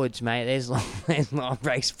forwards, mate, there's line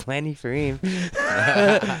breaks plenty for him.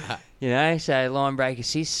 So line break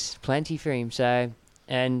assists plenty for him. So.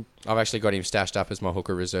 And I've actually got him stashed up as my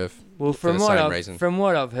hooker reserve. Well, for the same reason. From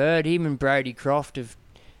what I've heard, him and Brodie Croft have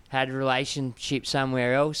had a relationship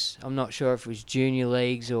somewhere else. I'm not sure if it was junior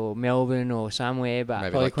leagues or Melbourne or somewhere, but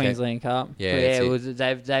Maybe probably like Queensland Cup. Yeah,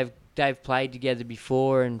 they've played together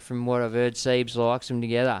before, and from what I've heard, Siebes likes them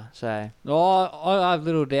together. So I have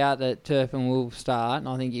little doubt that Turpin will start, and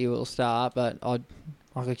I think he will start, but I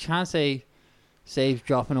can't see Steve's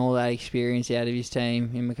dropping all that experience out of his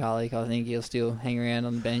team in McCulloch. I think he'll still hang around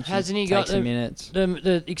on the bench. Hasn't he take got some minutes?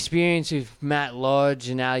 The experience with Matt Lodge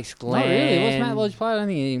and Alex Glenn? Not really. What's Matt Lodge played? I don't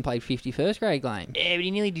think he even played 50 first grade game. Yeah, but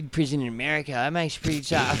he nearly did prison in America. That makes it pretty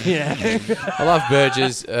tough, I love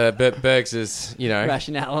Bergs's,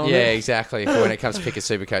 rationale on yeah, it. exactly. For when it comes to picking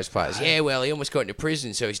Supercoach players. Yeah, well, he almost got into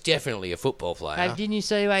prison, so he's definitely a football player. Hey, didn't you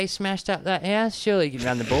see the way he smashed up that house? Surely he can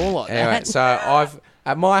run the ball like Anyway, that. so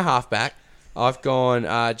at my halfback, I've gone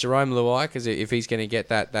Jerome Luai, because if he's going to get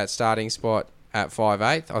that starting spot at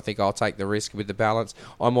 5'8", I think I'll take the risk with the balance.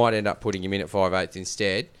 I might end up putting him in at 5'8"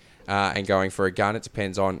 instead, and going for a gun. It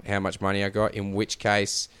depends on how much money I got. In which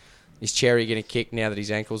case, is Cherry going to kick now that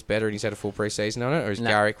his ankle's better and he's had a full pre-season on it, or is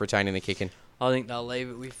Garrick retaining the kicking? I think they'll leave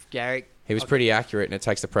it with Garrick. He was pretty accurate, and it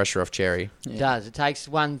takes the pressure off Cherry. It does. It takes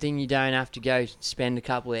one thing you don't have to go spend a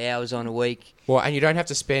couple of hours on a week. Well, and you don't have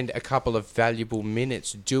to spend a couple of valuable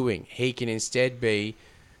minutes doing. He can instead be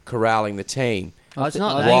corralling the team. Oh, it's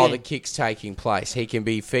not while the kick's taking place. He can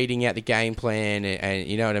be feeding out the game plan, and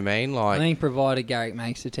you know what I mean? I think provided Garrick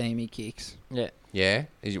makes the team, he kicks. Yeah. Yeah?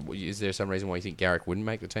 Is there some reason why you think Garrick wouldn't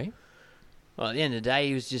make the team? Well, at the end of the day,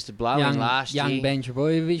 he was just a blow-in last year. Young Ben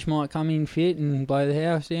Trebojevic might come in fit and blow the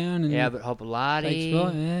house down. And Albert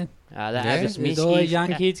Hopolati. There's always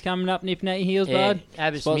young kids coming up nipping at your heels, bud.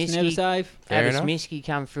 Abbas Spots never safe. Miski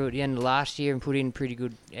come through at the end of last year and put in pretty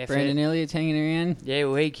good effort. Brandon Elliott's hanging around. Yeah,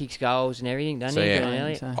 well, he kicks goals and everything, doesn't he?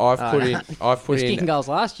 Yeah. I've put in kicking goals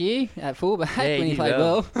last year at fullback when he played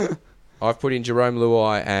well. I've put in Jerome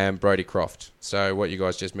Luai and Brodie Croft. So what you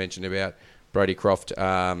guys just mentioned about Brodie Croft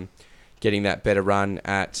getting that better run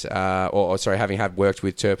at, having had worked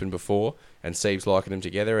with Turpin before, and Siebes liking them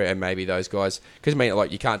together, and maybe those guys, because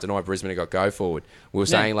you can't deny Brisbane have got go forward. We were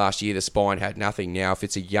saying last year the spine had nothing. Now if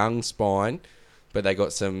it's a young spine, but they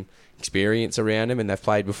got some experience around them and they've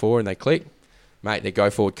played before and they click, mate, their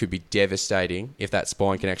go forward could be devastating if that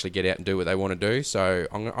spine can actually get out and do what they want to do. So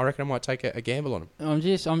I reckon I might take a gamble on them.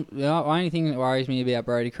 The only thing that worries me about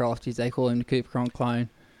Brodie Croft is they call him the Cooper Cronk clone.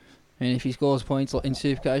 And if he scores points in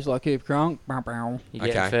Supercoach like Cooper Cronk, you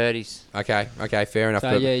get 30s. Okay, fair enough.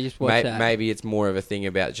 So, just watch that. Maybe it's more of a thing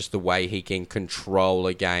about just the way he can control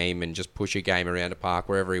a game and just push a game around a park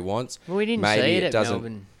wherever he wants. Well, we didn't see it at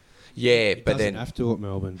Melbourne. Yeah, but then... have to at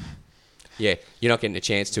Melbourne. Yeah, you're not getting a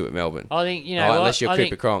chance to at Melbourne. I think, unless you're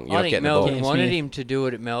Cooper Cronk, you're not getting the ball. I think Melbourne wanted him to do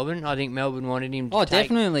it at Melbourne. I think Melbourne wanted him to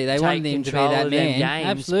definitely. They wanted him to be that man. Games,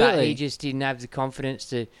 absolutely. But he just didn't have the confidence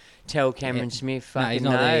to tell Cameron Smith fucking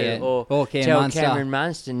no, or tell Cameron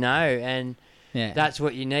Munster no. And that's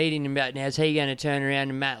what you need in about now. Is he going to turn around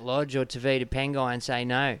to Matt Lodge or Tavita Pengai and say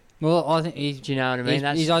no? Well, I think he's... Do you know what I mean?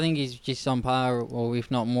 I think he's just on par, or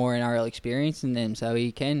if not more, NRL experience than them, so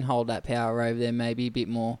he can hold that power over them maybe a bit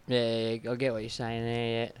more. Yeah, I get what you're saying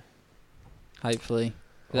there, yeah. Hopefully.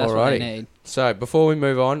 That's what they need. So, before we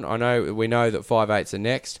move on, we know that 5/8's are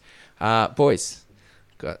next. Boys,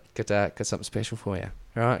 got something special for you.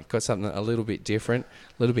 All right? Got something a little bit different,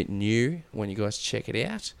 a little bit new when you guys check it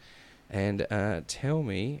out. And tell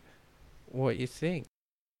me what you think.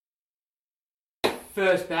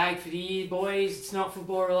 First bag for the year, boys. It's not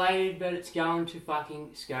football related, but it's going to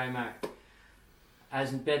fucking ScoMo.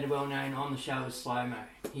 As better well known on the show as Slow-Mo.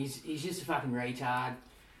 He's just a fucking retard.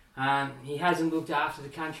 He hasn't looked after the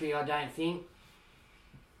country, I don't think.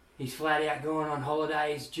 He's flat out going on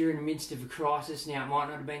holidays during the midst of a crisis. Now, it might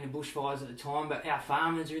not have been the bushfires at the time, but our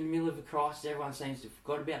farmers are in the middle of a crisis. Everyone seems to have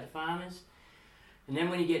forgot about the farmers. And then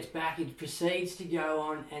when he gets back, he proceeds to go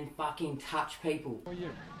on and fucking touch people.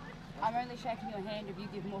 I'm only shaking your hand if you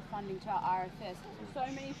give more funding to our RFS. So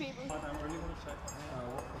many people... I don't really want to shake my hand.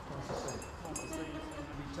 What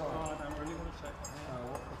the I don't really want to shake my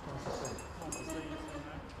hand.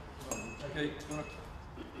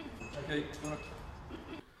 Okay,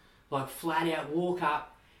 like flat out walk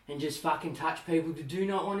up and just fucking touch people who do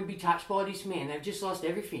not want to be touched by this man. They've just lost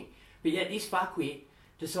everything. But yet this fuckwit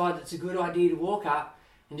decides it's a good idea to walk up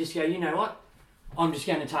and just go, you know what? I'm just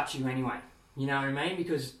going to touch you anyway. You know what I mean?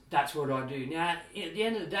 Because that's what I do. Now, at the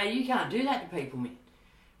end of the day, you can't do that to people, man.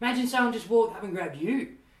 Imagine someone just walked up and grabbed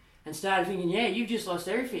you and started thinking, yeah, you've just lost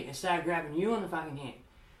everything, and started grabbing you on the fucking hand.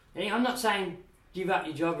 Now, I'm not saying give up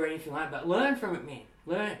your job or anything like that, but learn from it, man.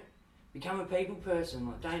 Learn. Become a people person.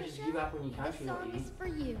 Like, don't just give up on your country like you did. For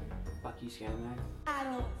you. Fuck you, ScoMo. I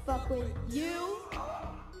don't fuck with you.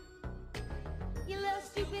 You little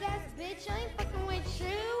stupid ass bitch. I ain't fucking with you.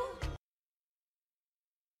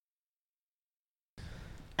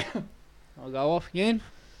 I'll go off again.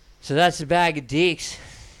 So that's a bag of dicks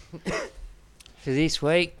for this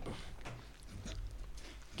week.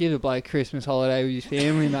 Give the bloke Christmas holiday with his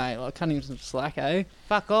family, mate. Like, cut him some slack, eh?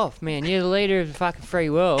 Fuck off, man. You're the leader of the fucking free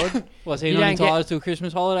world. Was he not entitled to a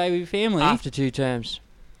Christmas holiday with your family? After 2 terms.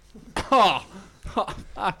 Oh,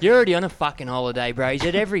 you're already on a fucking holiday, bro. He's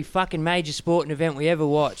at every fucking major sporting event we ever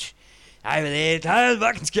watch. Over there,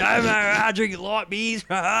 fucking ScoMo, drinking light beers.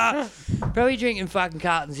 Probably drinking fucking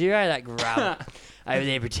Carlton Zero, that grub. Over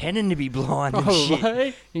there pretending to be blind and shit.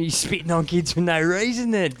 Right? He's spitting on kids for no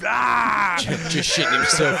reason then. Just shitting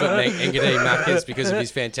himself at Engadine Macca's because of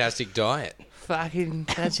his fantastic diet. Fucking,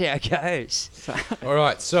 that's how it goes. All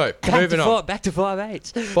right, so moving on. Back to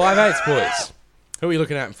 5/8. 5/8, boys. Who are you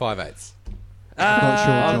looking at in 5/8? I've got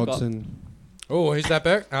Sean Johnson. Oh, who's that,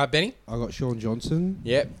 Benny? I got Sean Johnson.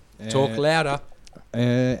 Yep. Talk louder.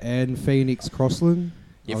 And Phoenix Crossland.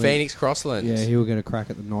 Phoenix Crossland. Yeah, he'll get a crack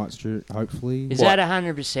at the Knights, hopefully. Is that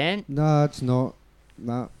 100%? No, it's not.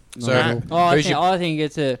 No. So, I think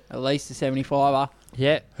it's at least a 75er.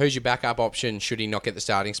 Yeah. Who's your backup option should he not get the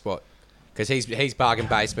starting spot? Because he's bargain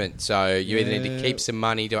basement, so you either need to keep some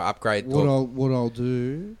money to upgrade. What I'll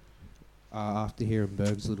do after hearing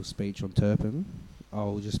Berg's little speech on Turpin,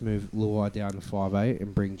 I'll just move Luai down to 5'8"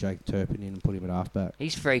 and bring Jake Turpin in and put him at halfback.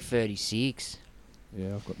 He's 336.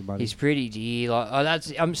 Yeah, I've got the money. He's pretty dear.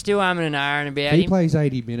 I'm still umming and ahhing about he him. plays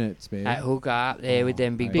 80 minutes, man. At hooker up there with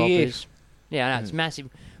them big boppers. Yeah, I know, it's massive.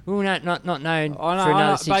 Well, not known for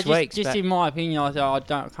another 6 weeks. Just in my opinion, I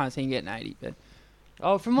can't see him getting 80.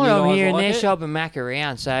 But from what I'm hearing, they're shopping Mac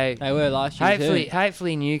around. So they were last year.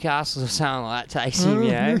 Hopefully Newcastle or something like that takes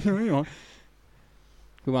him.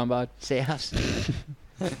 Good one, bud. South.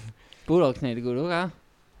 Bulldogs need a good hooker.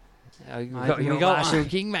 We got Marshall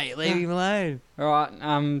King, mate. Leave him alone. All right.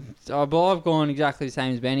 I've gone exactly the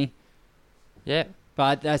same as Benny. Yeah.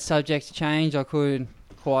 But that's subject to change. I could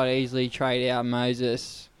quite easily trade out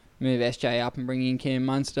Moses, move SJ up and bring in Cam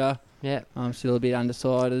Munster. Yeah. I'm still a bit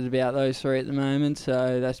undecided about those three at the moment,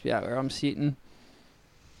 so that's about where I'm sitting.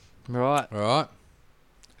 Right. All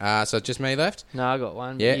right. So just me left? No, I got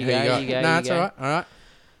one. Yeah, you go. No, it's all right.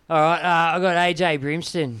 All right. I got AJ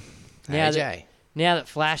Brimston. AJ. Now that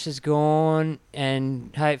Flash is gone,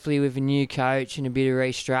 and hopefully with a new coach and a bit of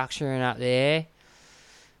restructuring up there,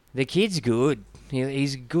 the kid's good.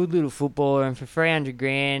 He's a good little footballer, and for 300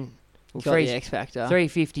 grand, got the X factor.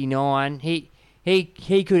 359, he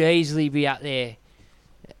could easily be up there.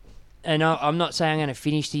 And I'm not saying I'm going to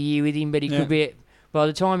finish the year with him, but he could be. By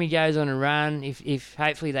the time he goes on a run, if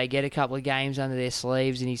hopefully they get a couple of games under their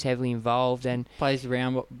sleeves and he's heavily involved and plays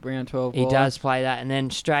round 12, he does play that, and then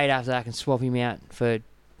straight after that I can swap him out for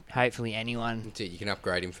hopefully anyone. That's it. You can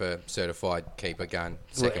upgrade him for certified keeper gun,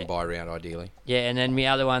 second buy round ideally. Yeah, and then my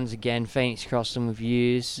other ones again, Phoenix Crossland with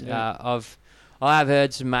views. Yeah. I have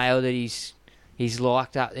heard some mail that he's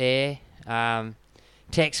liked up there.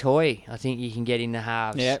 Tex Hoy, I think you can get in the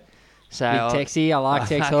halves. Yep. So big Texie, I like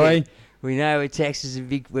Tex Hoy. We know Tex is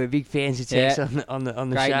we're big fans of Tex on the great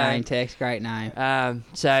show. Great name, Tex. Great name.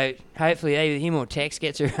 So hopefully either him or Tex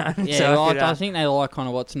gets a run. Yeah, so I think they like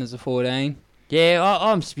Connor Watson as a 14. Yeah,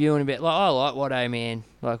 I'm spewing a bit. I like Watto, man.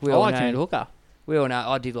 Like I like him at hooker. We all know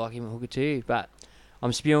I did like him at hooker too, but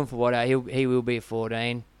I'm spewing for Watto. He will be a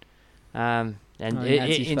 14. And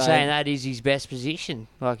in saying that is his best position.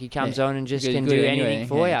 Like he comes on and just can do anything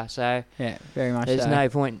for you. So yeah, very much. There's no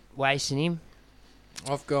point wasting him.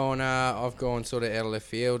 I've gone sort of out of left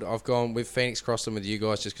field. I've gone with Phoenix Crossland with you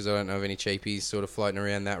guys just because I don't know of any cheapies sort of floating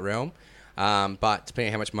around that realm. But depending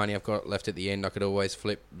on how much money I've got left at the end, I could always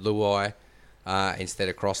flip Luai instead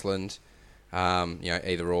of Crossland,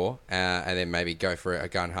 either or, and then maybe go for a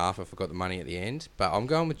gun half if I've got the money at the end. But I'm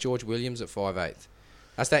going with George Williams at 5'8".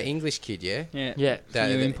 That's that English kid, yeah? Yeah. That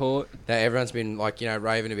import. That everyone's been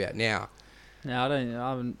raving about now. No, I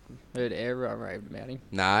haven't heard everyone raving about him.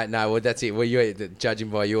 No, well, that's it. Well, you're judging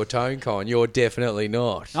by your tone, Con. You're definitely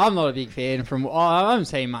not. I'm not a big fan. I haven't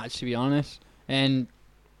seen much, to be honest. And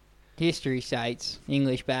history states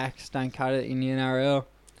English backs don't cut it in the NRL.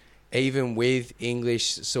 Even with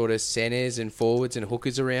English sort of centres and forwards and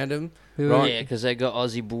hookers around them. Right? Yeah, because they got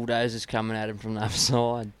Aussie bulldozers coming at them from the other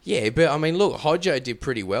side. Yeah, but, I mean, look, Hodjo did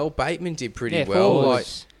pretty well. Bateman did pretty well.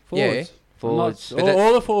 Forwards. Yeah. Forwards.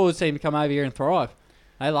 All the forwards seem to come over here and thrive.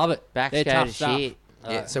 They love it. They're tough stuff. Shit.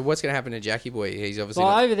 Yeah. So what's going to happen to Jackie Boy? He's obviously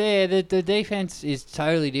over there. The defense is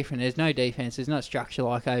totally different. There's no defense. There's no structure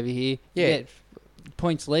like over here. Yeah.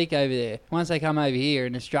 Points leak over there. Once they come over here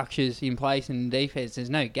and the structure's in place in the defence, there's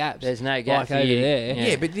no gaps. There's no gaps like over there.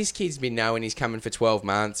 Yeah, but this kid's been knowing he's coming for 12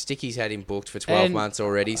 months. Sticky's had him booked for 12 months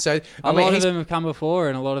already. So a lot of them have come before,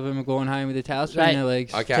 and a lot of them have gone home with the tails between their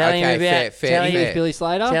legs. Okay, fair. English Billy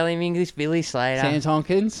Slater. Tell him English Billy Slater. Sam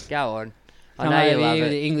Tompkins. Go on. Come over here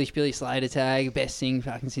with the English Billy Slater tag. Best thing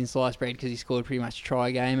fucking since sliced bread because he scored pretty much a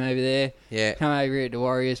try game over there. Yeah. Come over here at the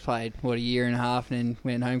Warriors, played, a year and a half and then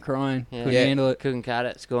went home crying. Yeah. Couldn't handle it. Couldn't cut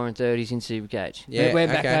it. Scoring 30s in Supercoach. Yeah,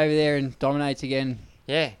 went back over there and dominates again.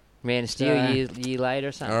 Yeah. Man of Steel a year later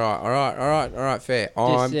or something. All right, fair.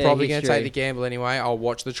 I'm probably going to take the gamble anyway. I'll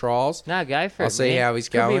watch the trials. No, go for it. I'll see how he's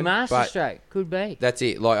going. Could be a master stroke. Could be. That's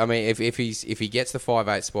it. Like, I mean, if he gets the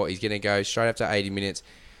 5'8" spot, he's going to go straight up to 80 minutes.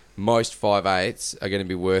 Most 5'8s are going to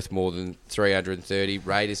be worth more than 330.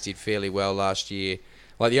 Raiders did fairly well last year.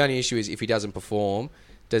 Like, the only issue is if he doesn't perform,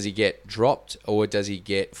 does he get dropped or does he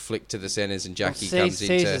get flicked to the centres and Jackie comes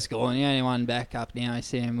into... Caesar's gone. The only one back up now is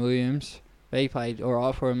Sam Williams. He played all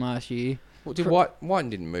right for him last year. Well, Whiten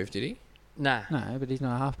didn't move, did he? Nah. No, but he's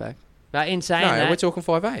not a halfback. But in saying No, that, we're talking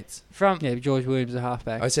 5'8". Yeah, George Williams is a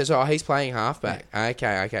halfback. Oh, so he's playing halfback. Yeah.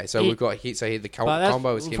 Okay. So we've got hit. So the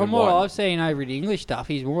combo is him from and what Whiten. I've seen over the English stuff,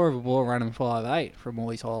 he's more of a ball running 5'8" from all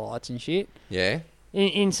his highlights and shit. Yeah.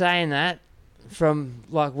 in saying that, from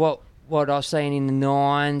like what I've seen in the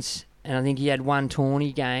Nines, and I think he had one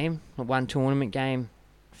tournament game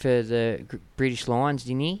for the British Lions,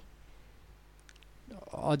 didn't he?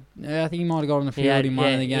 I think he might have got on the field in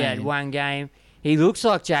one of the games. He had one game. He looks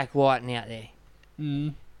like Jack Whiten out there.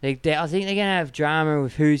 Mm. I think they're going to have drama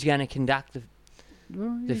with who's going to conduct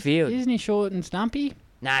the field. Isn't he short and stumpy?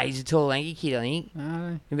 Nah, he's a tall, lanky kid, I think.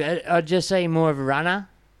 No. I'd just say more of a runner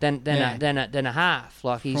than a half.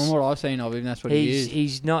 Like from what I've seen of him, that's what he is.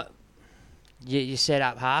 He's not you set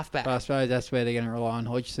up halfback. But I suppose that's where they're going to rely on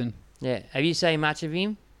Hodgson. Yeah. Have you seen much of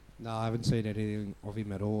him? No, I haven't seen anything of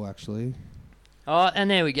him at all, actually. Oh, and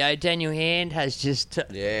there we go. Daniel Hand has just...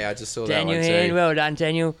 Yeah, I just saw Daniel that one Hand, too. well done,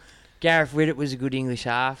 Daniel. Gareth Widdop was a good English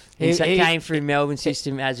half. He came through Melbourne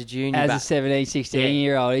system as a junior. As a 17,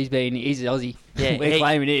 16-year-old, he's Aussie. Yeah, we're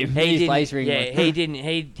claiming him. He plays for England. Yeah,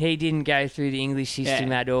 he didn't go through the English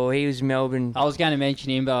system at all. He was Melbourne. I was going to mention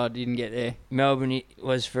him, but I didn't get there. Melbourne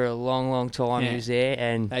was for a long, long time. He was there,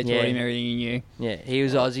 and they taught him everything he knew. Yeah, he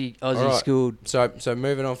was Aussie right. schooled. So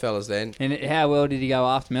moving on, fellas. Then. And how well did he go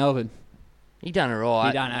after Melbourne? He done alright.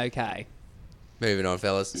 He done okay. Moving on,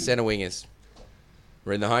 fellas. Centre wingers.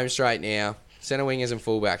 We're in the home straight now. Centre wingers and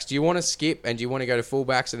fullbacks. Do you want to skip and do you want to go to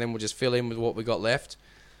fullbacks and then we'll just fill in with what we got left?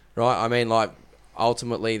 Right? I mean, like,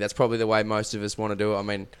 ultimately, that's probably the way most of us want to do it. I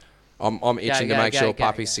mean, I'm itching to make sure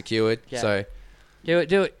Puppy's secured. Go. So do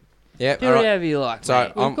it. Yeah, do whatever you like. So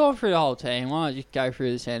mate. We've gone through the whole team. Why don't you go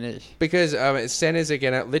through the centres? Because centres are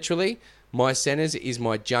going to literally, my centres is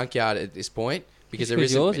my junkyard at this point. Because there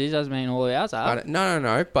isn't. Yours is, doesn't mean all the ours are.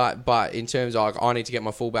 No. But in terms of, I need to get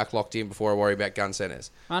my fullback locked in before I worry about gun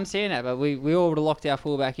centres. I understand that, but we all would have locked our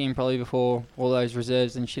fullback in probably before all those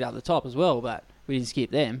reserves and shit up the top as well, but we didn't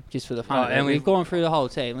skip them just for the fun of it. And we've gone through the whole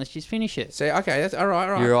team. Let's just finish it. See, okay, that's all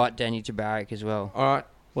right. You're right, Danny Tabarek as well. All right.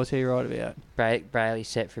 What's he right about? Brayley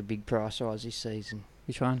set for a big price rise this season.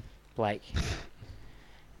 Which one? Blake.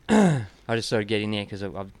 I just sort of get in there because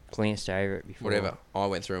I've glanced over it before. Whatever. I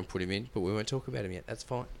went through and put him in, but we won't talk about him yet. That's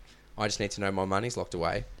fine. I just need to know my money's locked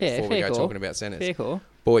away before we go talking about centres. Fair call.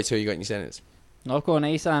 Boys, who you got in your centres? I've got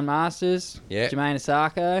Isan Masters, Jermaine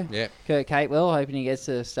Asako, Kurt Capewell, hoping he gets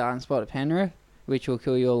a starting spot at Penrith, which will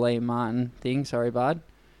kill your Liam Martin thing. Sorry, bud.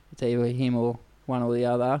 It's either him or one or the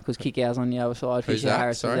other, because Kickow's on the other side. Who's Fisher that?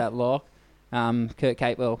 Harris is at lock. Kurt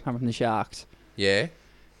Capewell, coming from the Sharks. Yeah.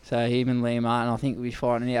 So him and Liam Martin, I think, will be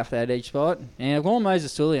fighting out for that edge spot. And I've gone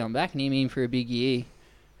Moses Sully. I'm backing him in for a big year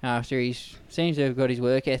after he seems to have got his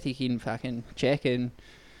work ethic in fucking check and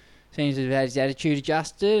seems to have had his attitude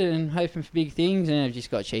adjusted and hoping for big things. And I've just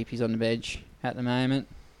got cheapies on the bench at the moment.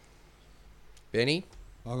 Benny?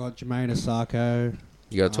 I got Jermaine Asako.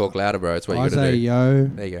 You got to talk louder, bro. It's what you got to do. Isaiah Yeo.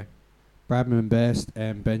 There you go. Bradman Best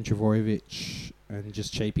and Ben Travojevic. And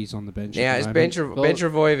just cheapies on the bench. Now, Ben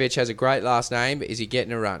Travojevic has a great last name, but is he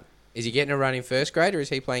getting a run? Is he getting a run in first grade, or is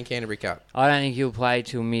he playing Canterbury Cup? I don't think he'll play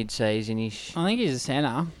till mid-season-ish. I think he's a centre.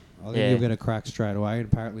 I think he'll get a crack straight away,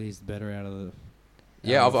 and apparently he's the better out of the...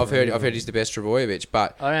 Yeah, I've heard he's the best Travojevic,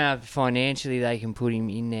 but... I don't know if financially they can put him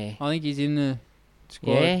in there. I think he's in the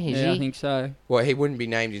squad. Yeah, is he? I think so. Well, he wouldn't be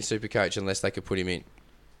named in Supercoach unless they could put him in.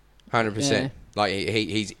 100%. Yeah. Like,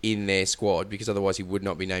 he's in their squad, because otherwise he would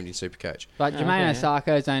not be named in Supercoach. But Jermaine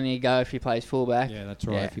Asako's only a go if he plays fullback. Yeah, that's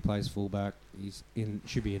right. If he plays fullback, he's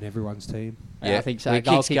should be in everyone's team. Yeah, I think so. He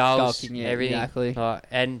kicks goals, yeah, everything. Exactly.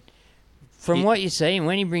 And from what you see,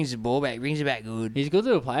 when he brings the ball back, he brings it back good. He's a good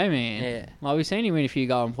little player, man. Yeah. Like, we've seen him win a few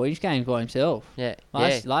golden points games by himself. Yeah.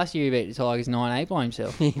 Last year he beat the Tigers 9-8 by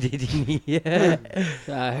himself. He did, didn't he? Yeah.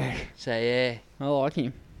 So, yeah. I like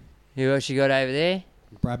him. Who else you got over there?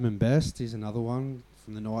 Bradman Best is another one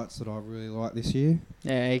from the Knights that I really like this year.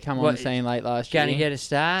 Yeah, he come on the scene late last year. Going to get a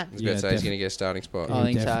start? I was going to say he's going to get a starting spot. I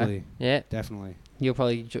think definitely. so. Yeah. Definitely. He'll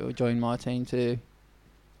probably join my team too.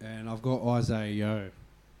 And I've got Isaiah Yeo.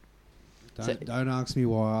 Don't ask me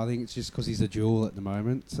why. I think it's just because he's a jewel at the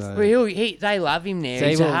moment. So Well, they love him there.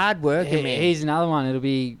 He's a hard worker, man. He's another one. It'll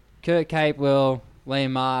be Kurt Capewell,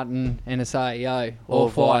 Liam Martin, and Asako all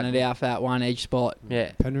fighting it out for that one edge spot.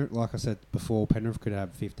 Yeah. Penrith, like I said before, Penrith could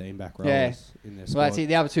have 15 back rows in their squad. Well, that's it.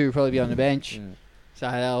 The other two will probably be on the bench. Yeah. So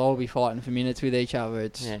they'll all be fighting for minutes with each other.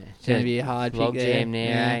 It's going to be a hard pick there. Jam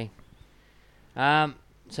there, eh?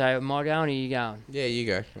 So am I going or are you going? Yeah, you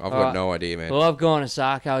go. I've got no idea, man. Well, I've gone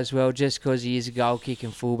Asako as well just because he is a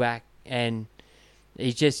goal-kicking fullback and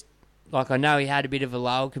he's just I know he had a bit of a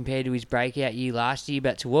lull compared to his breakout year last year,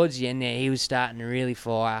 but towards the end there, he was starting to really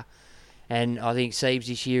fire. And I think Siebes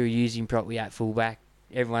this year will use him properly at fullback.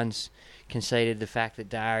 Everyone's conceded the fact that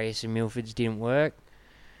Darius and Milford's didn't work,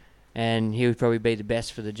 and he would probably be the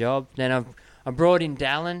best for the job. Then I brought in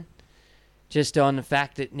Dallin just on the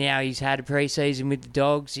fact that now he's had a pre-season with the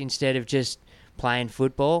Dogs instead of just playing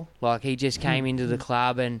football. Like, he just came into the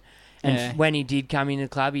club, and when he did come into the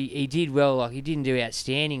club, he did well. Like, he didn't do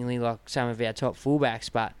outstandingly like some of our top fullbacks,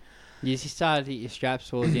 but yes, he started to hit your straps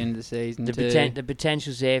towards the end of the season. The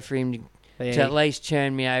potential's there for him to at least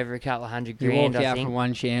churn me over a couple of $100,000. He walked out from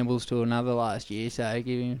one shambles to another last year, so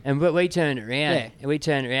give him. But we turned it around. Yeah. We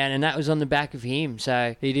turned it around, and that was on the back of him.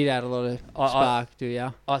 So he did add a lot of spark,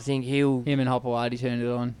 I think him and Hopewadi turned it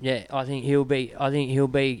on. Yeah, I think he'll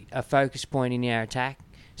be a focus point in our attack,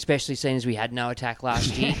 especially seeing as we had no attack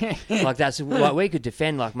last year. Like, that's like we could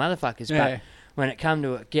defend like motherfuckers, but when it come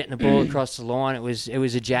to getting the ball across the line, it was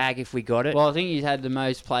a jag if we got it. Well, I think he's had the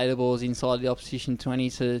most play the balls inside the opposition 20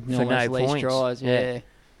 to for no least points. tries. Yeah.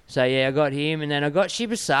 So I got him, and then I got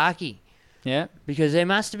Shibasaki. Yeah. Because there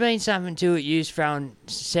must have been something to it. You throwing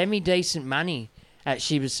semi-decent money at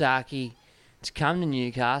Shibasaki to come to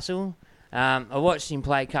Newcastle. I watched him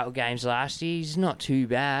play a couple of games last year. He's not too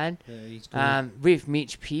bad. Yeah, he's good. With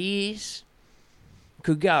Mitch Pearce,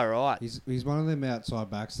 could go right. He's one of them outside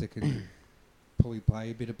backs that can probably play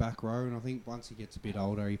a bit of back row, and I think once he gets a bit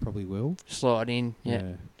older, he probably will. Slide in,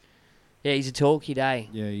 yeah, he's a tall kid, eh?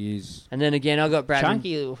 Yeah, he is. And then again, I got Brad.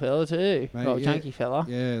 Chunky little fella too. Mate, chunky fella.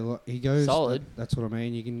 Yeah, he goes solid. That's what I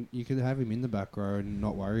mean. You can have him in the back row and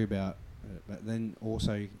not worry about it, but then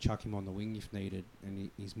also you can chuck him on the wing if needed, and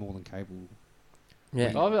he's more than capable.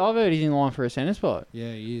 Yeah, I've heard he's in line for a centre spot.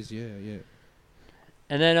 Yeah, he is. Yeah.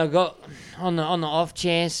 And then I got on the off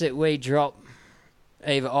chance that we drop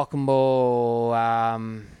either Ockenball,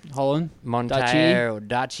 Holland, Montero, or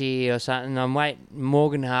Dutchy or something. I'm waiting.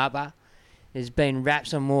 Morgan Harper. There's been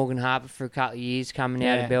raps on Morgan Harper for a couple of years coming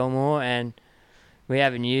out of Belmore, and we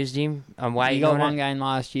haven't used him. I'm waiting. He got one game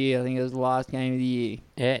last year. I think it was the last game of the year.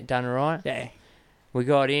 Yeah, done all right. Yeah, we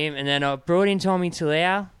got him, and then I brought in Tommy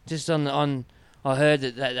Talau just on. I heard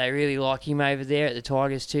that they really like him over there at the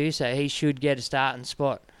Tigers too, so he should get a starting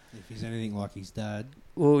spot. If he's anything like his dad.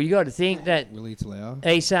 Well, you got to think that Willie Talau.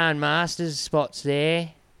 Isan Masters' spot's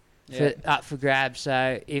there up for grabs.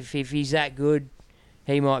 So if he's that good,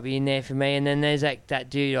 he might be in there for me. And then there's that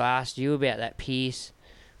dude I asked you about, that Pierce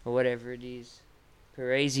or whatever it is,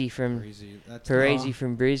 Parisi from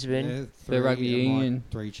Brisbane, Yeah, the rugby union.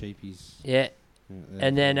 Like 3 cheapies. Yeah,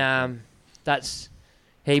 and then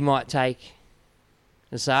he might take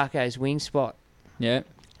the Sarko's wing spot. Yeah,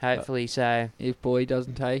 hopefully. So if Boy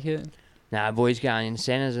doesn't take it. No, Boy's going in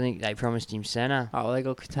centres. I think they promised him centre. Oh, well, they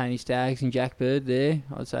got Katoni Staggs and Jack Bird there.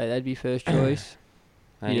 I'd say they'd be first choice.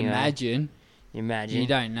 Anyway, Imagine. You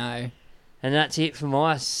don't know. And that's it for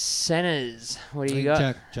my centres. What do you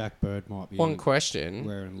got? Jack Bird might be one question.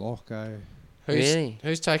 Wearing lock, eh?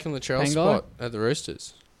 Who's taking the Latrell spot at the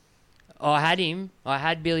Roosters? I had him. I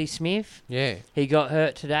had Billy Smith. Yeah. He got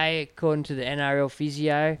hurt today, according to the NRL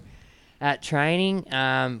physio at training.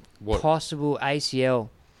 Possible ACL.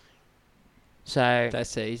 So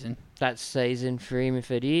that's season for him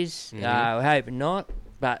if it is. We're hoping not,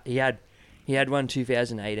 but he had one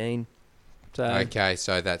 2018. So okay,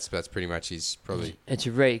 so that's pretty much his probably. It's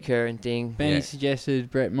a recurring thing. Benny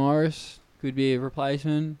suggested Brett Morris could be a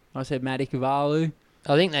replacement. I said Matty Cavalu.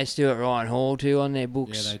 I think they still got Ryan Hall too on their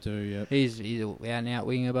books. Yeah, they do. Yep. He's a out and out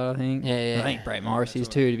winger, but I think I think Brett Morris is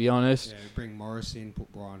too, to be honest. Yeah, bring Morris in, put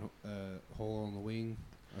Brian Hall on the wing.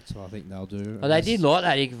 That's what I think they'll do. Well, they did like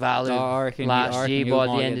that Ikevalu last year. By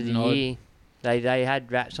the end of the year, they had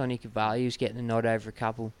raps on Ikevalu. He was getting the nod over a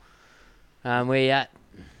couple. Where you at?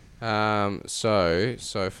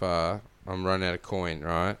 So far I'm running out of coin,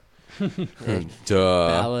 right? Duh.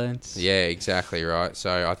 Balance. Yeah, exactly right.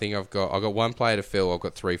 So I think I've got one player to fill. I've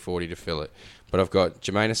got 340 to fill it, but I've got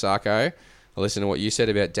Jermaine Asako. I listened to what you said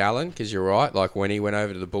about Dallin, because you're right. Like, when he went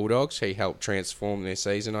over to the Bulldogs, he helped transform their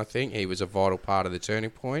season, I think. He was a vital part of the turning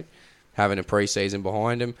point, having a pre-season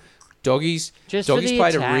behind him. Doggies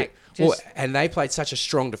played and they played such a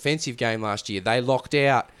strong defensive game last year. They locked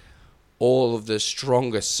out all of the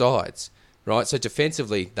strongest sides, right? So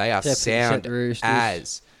defensively, they are sound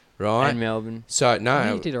as, right? And Melbourne. So,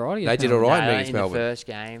 no. They did all right against Melbourne. The first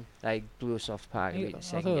game, they blew us off the park a bit. The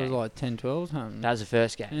second I thought game. it was like 10-12 something. That was the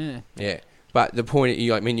first game. Yeah. But the point,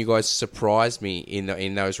 you guys surprised me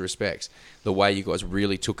in those respects. The way you guys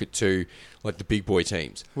really took it to like the big boy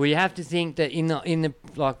teams. Well, you have to think that in the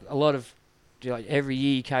like a lot of every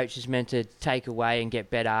year, coach is meant to take away and get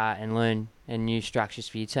better and learn and new structures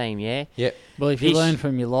for your team, yeah? Yep. Well, if you learn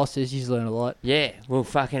from your losses, you learn a lot. Yeah, well,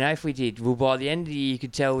 fucking oath we did. Well, by the end of the year, you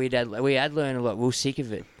could tell we had learned a lot. We were sick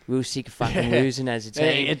of it. We were sick of fucking losing as a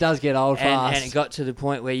team. It does get old fast. And it got to the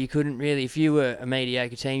point where you couldn't really, if you were a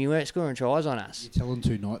mediocre team, you weren't scoring tries on us. You're telling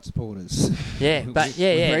two Knight supporters. Yeah, but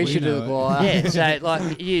yeah. We know Yeah, so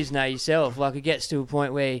like you know yourself, like it gets to a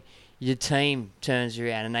point where your team turns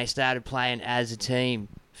around and they started playing as a team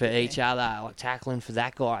for each other, like tackling for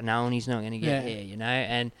that guy, knowing he's not going to get there, you know.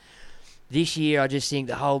 And this year, I just think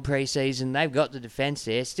the whole preseason, they've got the defence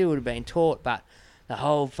there, still would have been taught, but the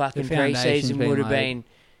whole fucking preseason would have been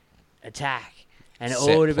attack. And it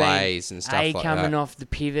all would have been and stuff like coming that. off the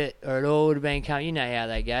pivot, or it all would have been coming. You know how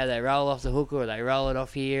they go. They roll off the hooker or they roll it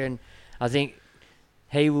off here. And I think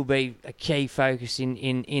he will be a key focus in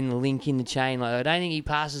the link in the chain. Like, I don't think he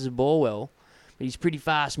passes the ball well, but he's a pretty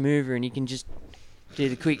fast mover and he can just do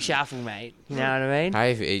the quick shuffle, mate. You know what I mean?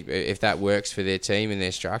 Hey, if that works for their team and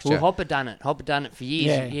their structure. Well, Hopper done it. Hopper done it for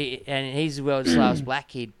years. Yeah. And he's the world's slowest black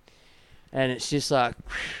kid. And it's just like...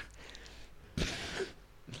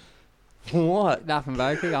 What? Nothing,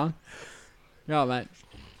 bro. Keep on. Right, mate.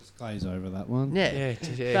 Just glaze over that one. Yeah.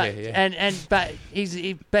 Yeah. But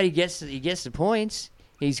he gets the points.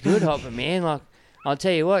 He's good, Hopper, man. Like, I'll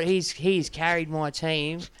tell you what, he's carried my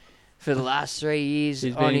team for the last 3 years.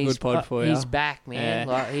 He's been a good pod for you. His back, man.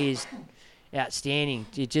 Yeah. Like, he's outstanding.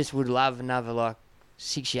 You just would love another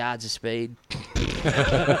 6 yards of speed.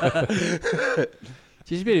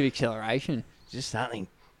 Just a bit of acceleration. Just something.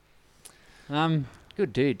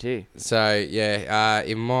 Good dude too. So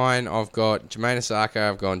in mine I've got Jermaine Osako,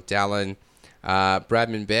 I've gone Dallin,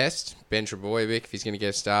 Bradman Best, Ben Trebojevic if he's going to get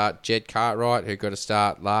a start, Jed Cartwright who got a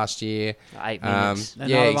start last year. 8 minutes.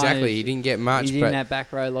 Yeah, exactly. He didn't get much. He's in that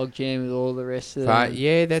back row log jam with all the rest of them. But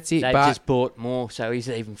yeah, that's it. They've but just bought more, so he's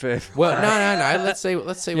even further. well, no. Let's see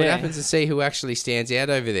what happens and see who actually stands out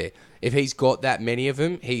over there. If he's got that many of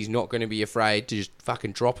them, he's not going to be afraid to just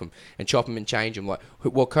fucking drop them and chop them and change them. Like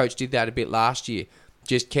what coach did that a bit last year.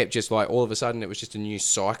 Just like all of a sudden it was just a new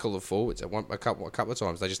cycle of forwards. A couple of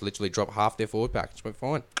times they just literally dropped half their forward pack. Just went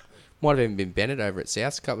fine. Might have even been Bennett over at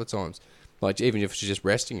South a couple of times. Like even if it's just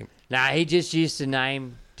resting him. Nah, he just used to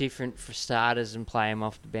name different for starters and play him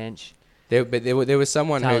off the bench. There was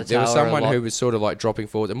someone who was sort of like dropping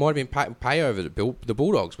forward. It might have been Pay over the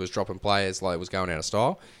Bulldogs was dropping players like it was going out of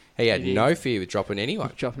style. He had no fear with dropping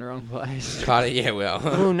anyone. Dropping the wrong place. Yeah, well.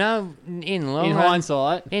 Well, no, in the long In run.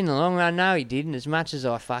 hindsight. In the long run, no, he didn't. As much as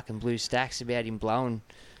I fucking blew stacks about him blowing,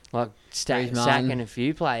 sacking a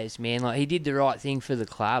few players, man. Like, he did the right thing for the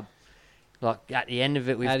club. Like, at the end of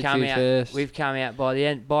it, we've come out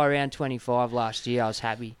by round 25 last year. I was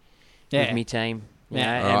happy with my team. You know,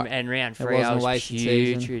 and round 3, I was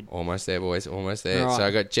huge. Almost there, boys. Almost there. Right. So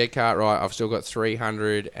I got Jed Cartwright. I've still got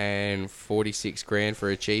 $346,000 for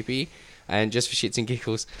a cheapie. And just for shits and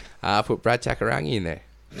giggles, I put Brad Takarangi in there.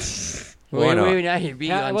 Why not? We know you're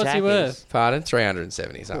big on what's he worth? Pardon?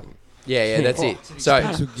 370 something. Yeah, that's it. So,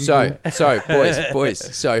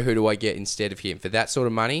 boys. So, who do I get instead of him for that sort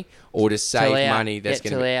of money, or to save money? That's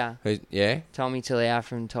going to be Tommy Talau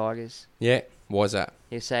from Tigers. Yeah, why's that?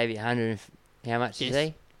 He'll save you 100. How much is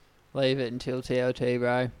he? Leave it until TLT,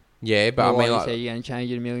 bro. Yeah, but I mean, like, you're going to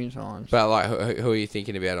change it a million times. But like, who are you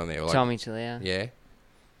thinking about on there? Like, Tommy Talau. Yeah.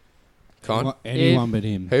 Con? Anyone but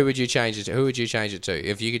him. Who would you change it to? Who would you change it to?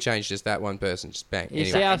 If you could change just that one person, just bang.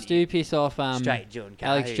 If Anyway. Souths do piss off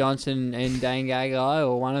Alex Johnson and Dane Gagai,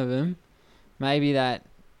 or one of them, maybe that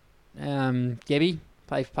Gebby,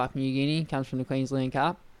 play for Papua New Guinea, comes from the Queensland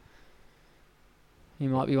Cup. He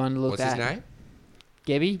might be one to look at. What's his name?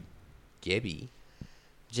 Gebby. Gebby.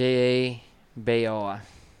 Gebi.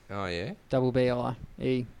 Oh, yeah? Double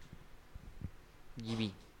B-I-E.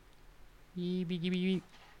 Gibby.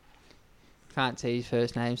 Can't see his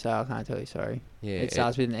first name, so I can't tell you, sorry. Yeah. It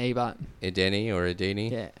starts with an E, but... Edeni or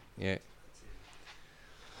Edini? Yeah. Yeah.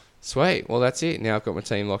 Sweet. Well, that's it. Now I've got my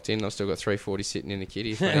team locked in. I've still got 340 sitting in the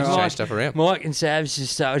kitty if I need to change stuff around. Mike and Sabs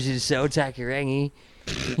just told you to sell Takarangi.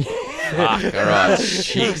 Fuck, all right.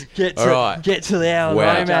 Shit. Get to the hour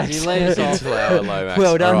low, Max.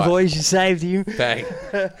 Well done, boys. You saved him. Bang.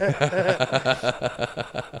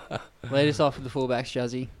 Lead us off with the fullbacks,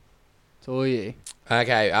 Juzzy. It's all you.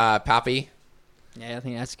 Okay, Puppy. Yeah, I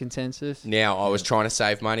think that's consensus. Now, I was trying to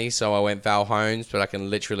save money, so I went Val Holmes, but I can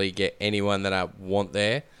literally get anyone that I want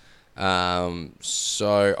there.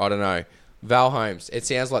 So, I don't know. Val Holmes. It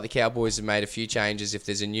sounds like the Cowboys have made a few changes. If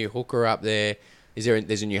there's a new hooker up there,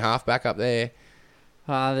 there's a new halfback up there?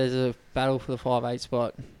 There's a battle for the 5'8"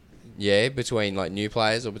 spot. Yeah, between like new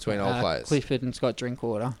players or between old players? Clifford and Scott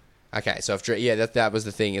Drinkwater. Okay, so if that was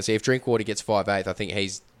the thing. So if Drinkwater gets 5'8", I think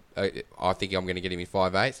he's I think I'm going to get him in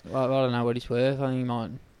 5/8. Well, I don't know what he's worth. I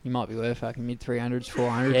think he might be worth fucking mid 300s,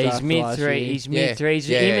 400s. Yeah, he's mid three. He's mid threes.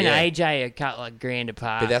 Him and AJ are cut like grand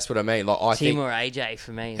apart. But that's what I mean. Like I think Tim or AJ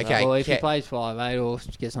for me. Okay, well, if he plays 5'8" or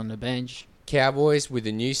gets on the bench. Cowboys with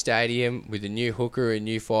a new stadium, with a new hooker, a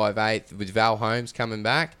new 5'8", with Val Holmes coming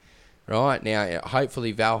back. Right now,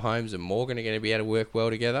 hopefully Val Holmes and Morgan are going to be able to work well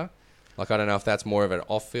together. Like, I don't know if that's more of an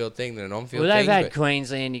off-field thing than an on-field thing. Well, they've had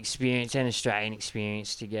Queensland experience and Australian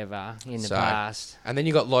experience together in the past. And then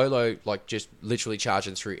you got Lolo, like, just literally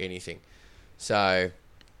charging through anything. So,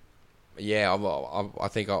 yeah, I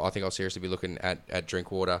think I'll seriously be looking at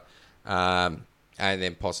Drinkwater, and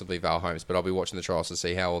then possibly Val Holmes. But I'll be watching the trials to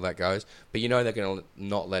see how all that goes. But you know they're going to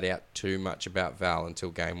not let out too much about Val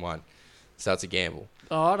until game 1. So it's a gamble.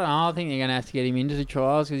 Oh, I don't know. I think they're going to have to get him into the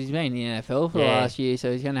trials because he's been in the NFL for the last year,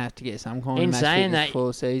 so he's going to have to get some kind of match fitness before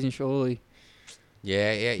the season, surely.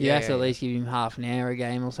 Yeah. You have to at least give him half an hour a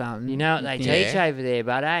game or something. You know what they teach over there,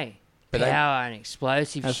 but power and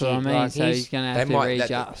explosive that's shit. That's what I mean, like so he's going to have to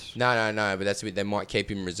readjust. No, but that's a bit, they might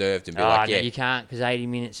keep him reserved and be no, you can't because 80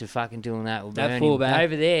 minutes of fucking doing that will burn him.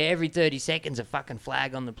 Over there, every 30 seconds a fucking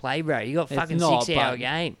flag on the play, bro. You got fucking 6-hour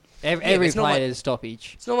game. Every player's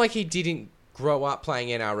stoppage. It's not like he didn't grow up playing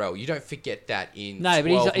NRL. You don't forget that in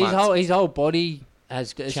 12 but his whole body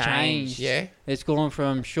has changed. Yeah. It's gone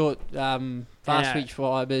from short, fast twitch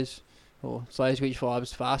fibres, or slow twitch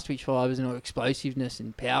fibres, fast twitch fibres, and explosiveness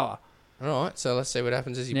and power. All right, so let's see what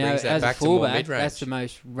happens as he brings that back to more mid-range. That's the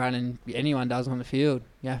most running anyone does on the field.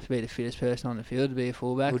 You have to be the fittest person on the field to be a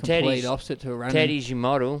fullback. Well, complete opposite to a running. Teddy's your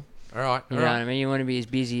model. All right. You know what I mean? You want to be as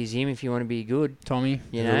busy as him if you want to be good. Tommy.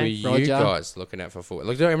 You know? Who are you guys looking at for full?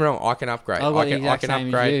 Look, don't get me wrong, I can upgrade. I can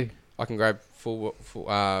upgrade. I can grab full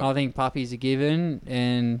I think Puppy's a given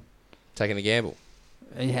and taking a gamble.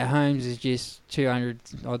 Yeah, Holmes is just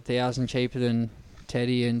 200,000 cheaper than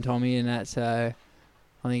Teddy and Tommy and that, so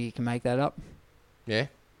I think he can make that up. Yeah.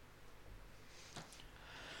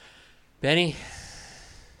 Benny?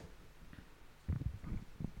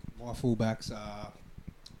 My fullbacks are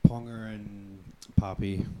Ponga and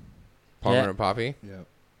Puppy. Ponga and Puppy? Yep.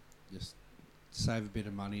 Just save a bit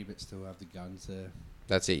of money but still have the guns there.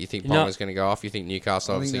 That's it. You think Ponga's going to go off? You think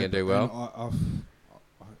Newcastle obviously going to do well?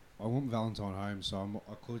 I want Valentine Holmes, so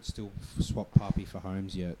I could still swap Puppy for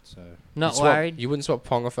Holmes yet. So not worried. You wouldn't swap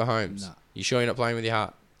Ponga for Holmes? Nah. You sure you're not playing with your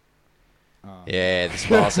heart? Yeah, the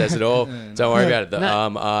smile says it all. Don't worry about it.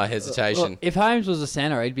 The hesitation. Look, if Holmes was a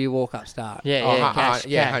centre, he'd be a walk-up start. Cash.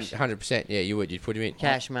 100%. Yeah, you would. You'd put him in.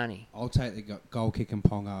 Cash money. I'll take the goal kick and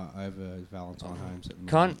Ponga over Valentine Holmes at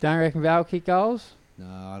the moment. Don't reckon Val kick goals? No,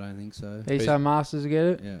 I don't think so. Eso Masters will get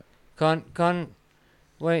it? Yeah. Con,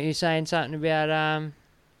 weren't you saying something about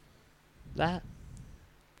that?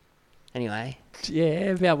 Anyway.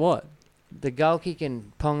 Yeah, about what? The goal kick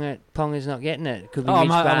and Ponga's not getting it. Could be I'm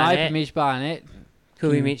Barnett. hoping Mitch Barnett.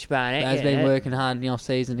 Could be Mitch Barnett. Has been working hard in the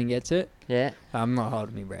off-season and gets it. Yeah. I'm not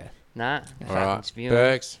holding my breath. Nah. All right.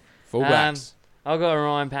 Bergs, fullbacks. I've got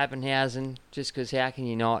Ryan Pappenhausen just because how can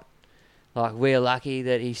you not? Like, we're lucky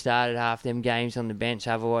that he started half them games on the bench.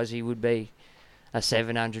 Otherwise, he would be a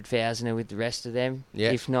 700,000er with the rest of them.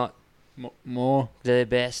 Yeah. If not more. The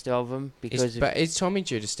best of them. But is Tommy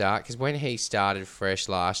due to start? Because when he started fresh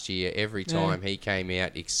last year, every time he came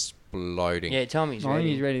out exploding. Yeah, Tommy's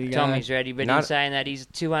ready. He's ready to go. Tommy's ready, but he's saying that he's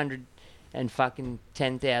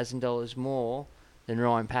 $210,000 more than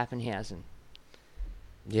Ryan Pappenhausen.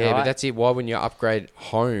 Yeah, right? But that's it. Why wouldn't you upgrade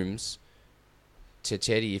Holmes to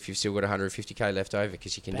Teddy if you've still got 150k left over?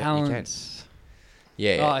 Because you can. Balance.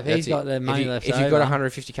 Yeah. If he's got the money left over. If you've got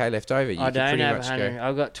 150k left over, you can pretty much go.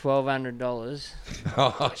 I've got $1,200.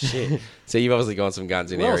 Oh, shit. So you've obviously got some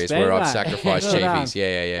guns in areas where I've sacrificed cheapies.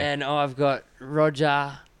 Yeah. And I've got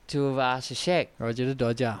Roger Tuivasa-Sheck. Roger the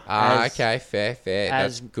Dodger. Okay. Fair.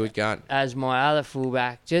 That's a good gun. As my other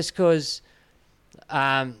fullback. Just because,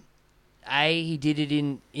 he did it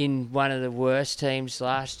in one of the worst teams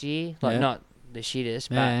last year. Like, not the shittest,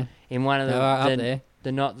 but in one of the... up there.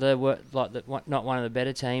 Not one of the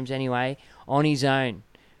better teams anyway, on his own,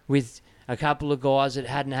 with a couple of guys that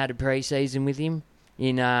hadn't had a pre-season with him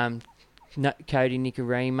in Cody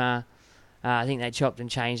Nikorima. I think they chopped and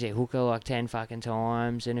changed their hooker like 10 fucking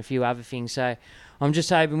times and a few other things. So I'm just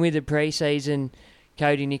hoping with the pre-season,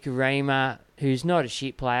 Cody Nikorima, who's not a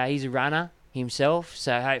shit player, he's a runner himself,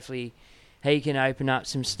 so hopefully he can open up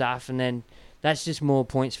some stuff, and then that's just more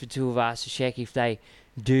points for Tuivasa-Sheck if they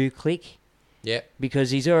do click. Yeah.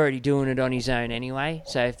 Because he's already doing it on his own anyway.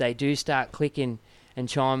 So if they do start clicking and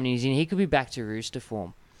chiming his in, he could be back to rooster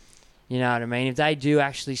form. You know what I mean? If they do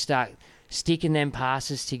actually start sticking them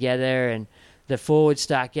passes together and the forwards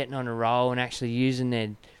start getting on a roll and actually using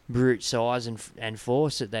their brute size and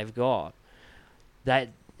force that they've got, they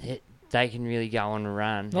can really go on a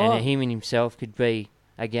run. Oh. And him and himself could be,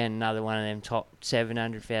 again, another one of them top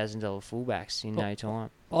 $700,000 fullbacks in no time.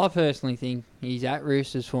 I personally think he's at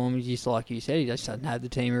Roosters form. He's just like you said, he just doesn't have the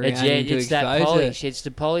team around him to It's that expose polish. it. It's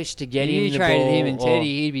the polish to get If him you the traded ball. him and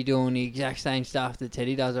Teddy, he'd be doing the exact same stuff that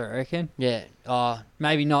Teddy does, I reckon. Yeah.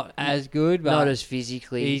 Maybe not as good, but not as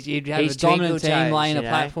physically. he'd have He's a dominant twinkle team toes, laying a you know?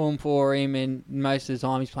 platform for him, and most of the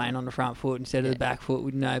time he's playing on the front foot instead of the back foot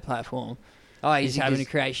with no platform. Oh, he's having to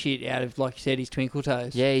create shit out of, like you said, his twinkle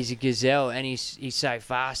toes. Yeah, he's a gazelle, and he's so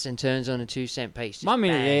fast and turns on a 2-cent piece. Just 1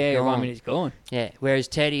 minute, bang, gone. 1 minute's gone. Yeah, whereas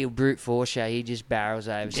Teddy will brute force you. He just barrels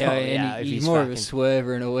over. And he's more of a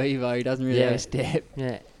swerver and a weaver. He doesn't really have a step.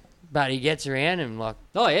 Yeah, but he gets around him like.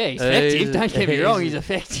 Oh yeah, he's effective. Don't get me wrong, he's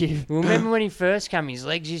effective. Well, remember when he first came, his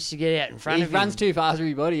legs used to get out in front of him. He runs too fast with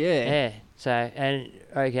his body. Yeah. Yeah. So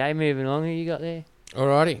okay, moving along. Who you got there?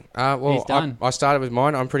 Alrighty. Well, He's done. I started with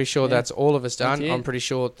mine. I'm pretty sure that's all of us done. That's it. I'm pretty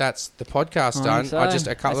sure that's the podcast I done. think so. I just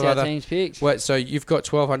a couple That's of our other team's picks. Wait, so you've got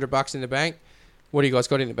 $1,200 in the bank. What do you guys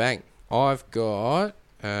got in the bank? I've got.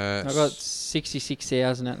 I've got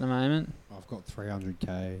 66,000 at the moment. I've got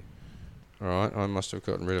 300k. All right, I must have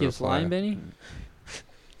gotten rid Give of us a a lane, player. Benny.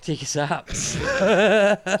 Tick us up.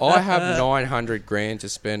 I have 900 grand to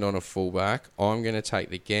spend on a fullback. I'm going to take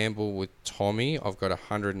the gamble with Tommy. I've got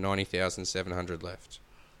 190,700 left.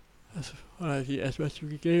 I don't think that's much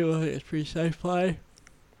of a deal. I think it's pretty safe play.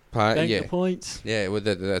 Yeah. The points. Yeah, well,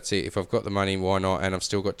 that's it. If I've got the money, why not? And I've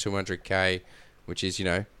still got 200k, which is,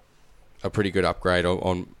 a pretty good upgrade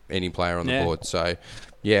on any player on the board. So,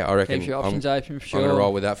 yeah, I reckon Keep your options open for sure. I'm going to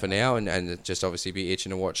roll with that for now and just obviously be itching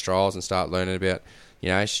to watch trials and start learning about,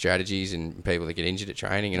 strategies and people that get injured at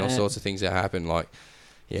training and all sorts of things that happen. Like,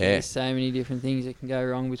 yeah. There's so many different things that can go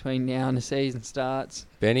wrong between now and the season starts.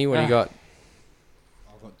 Benny, what do you got?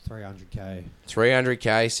 I've got 300k.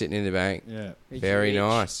 300k sitting in the bank. Yeah. Very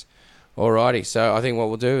nice. Alrighty, so I think what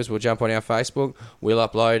we'll do is we'll jump on our Facebook. We'll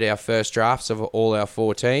upload our first drafts of all our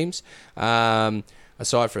 4 teams.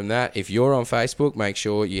 Aside from that, if you're on Facebook, make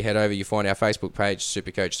sure you head over. You find our Facebook page,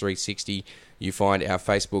 Supercoach 360. You find our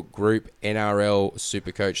Facebook group, NRL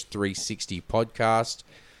Supercoach 360 Podcast.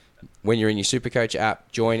 When you're in your Supercoach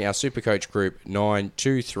app, join our Supercoach group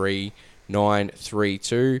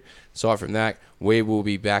 923932. Aside from that, we will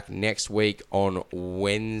be back next week on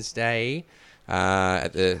Wednesday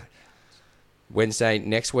at the Wednesday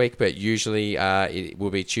next week, but usually it will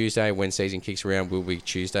be Tuesday. When season kicks around, will be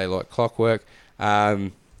Tuesday like clockwork.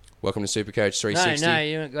 Welcome to Supercoach 360.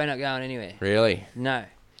 No, we're not going anywhere. Really? No,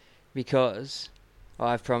 because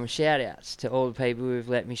I've promised shout-outs to all the people who've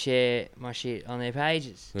let me share my shit on their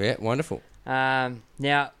pages. Yeah, wonderful.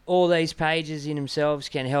 Now, all these pages in themselves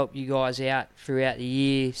can help you guys out throughout the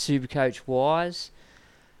year, Supercoach-wise.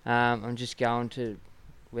 I'm just going to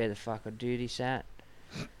where the fuck I do this at.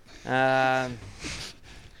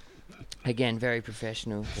 Again, very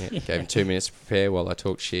professional. Yeah, gave him 2 minutes to prepare while I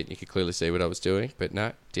talked shit. You could clearly see what I was doing, but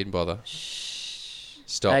no, didn't bother.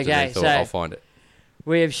 Stopped and then thought, I'll find it.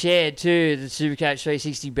 We have shared to the Supercoach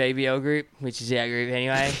 360 BBL group, which is our group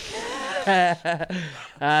anyway.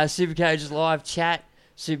 Supercoach Live Chat,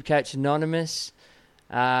 Supercoach Anonymous,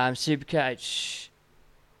 Supercoach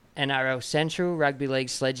NRL Central, Rugby League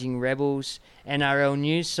Sledging Rebels, NRL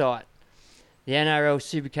News Site, the NRL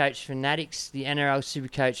Supercoach Fanatics, the NRL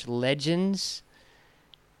Supercoach Legends,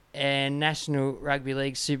 and National Rugby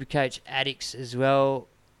League Supercoach Addicts as well,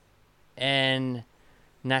 and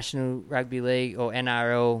National Rugby League or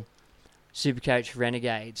NRL Supercoach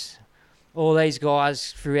Renegades. All these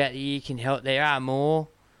guys throughout the year can help. There are more.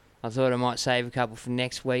 I thought I might save a couple for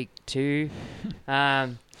next week too.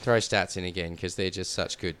 Throw stats in again because they're just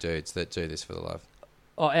such good dudes that do this for the love.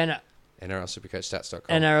 Oh, and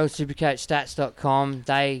NRLSupercoachStats.com. NRLSupercoachStats.com.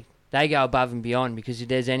 They go above and beyond because if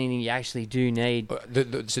there's anything you actually do need,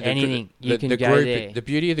 you can go there. The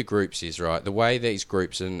beauty of the groups is, right, the way these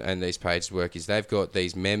groups and these pages work is they've got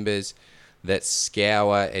these members that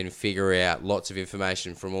scour and figure out lots of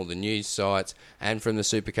information from all the news sites and from the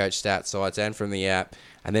Supercoach stats sites and from the app,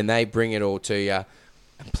 and then they bring it all to you,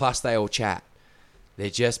 and plus they all chat. They're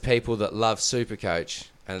just people that love Supercoach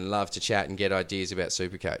and love to chat and get ideas about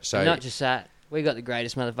Supercoach. So and not just that, we got the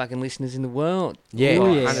greatest motherfucking listeners in the world. Yeah,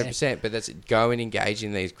 100%. But that's go and engage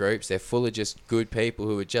in these groups. They're full of just good people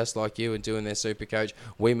who are just like you and doing their Supercoach.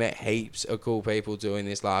 We met heaps of cool people doing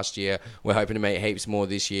this last year. We're hoping to meet heaps more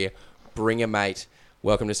this year. Bring a mate.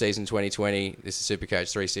 Welcome to season 2020. This is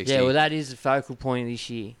Supercoach 360. Yeah, well, that is the focal point of this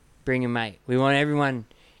year. Bring a mate. We want everyone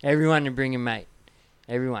to bring a mate.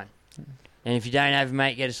 Everyone. And if you don't have a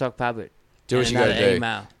mate, get a sock puppet. Do what you got to do.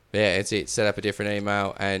 Email. Yeah, that's it. Set up a different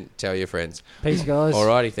email and tell your friends. Peace, guys.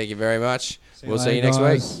 Alrighty, thank you very much. We'll see you next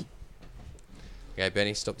week. Okay,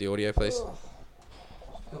 Benny, stop the audio, please.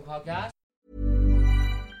 Good podcast.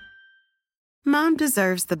 Mom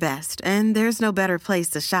deserves the best, and there's no better place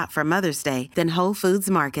to shop for Mother's Day than Whole Foods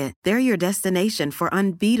Market. They're your destination for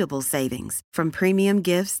unbeatable savings, from premium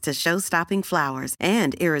gifts to show-stopping flowers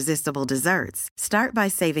and irresistible desserts. Start by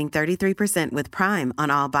saving 33% with Prime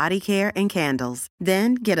on all body care and candles.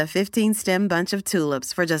 Then get a 15-stem bunch of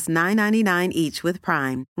tulips for just $9.99 each with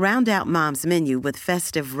Prime. Round out Mom's menu with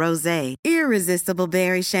festive rosé, irresistible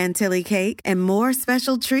berry chantilly cake, and more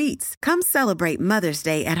special treats. Come celebrate Mother's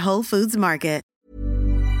Day at Whole Foods Market.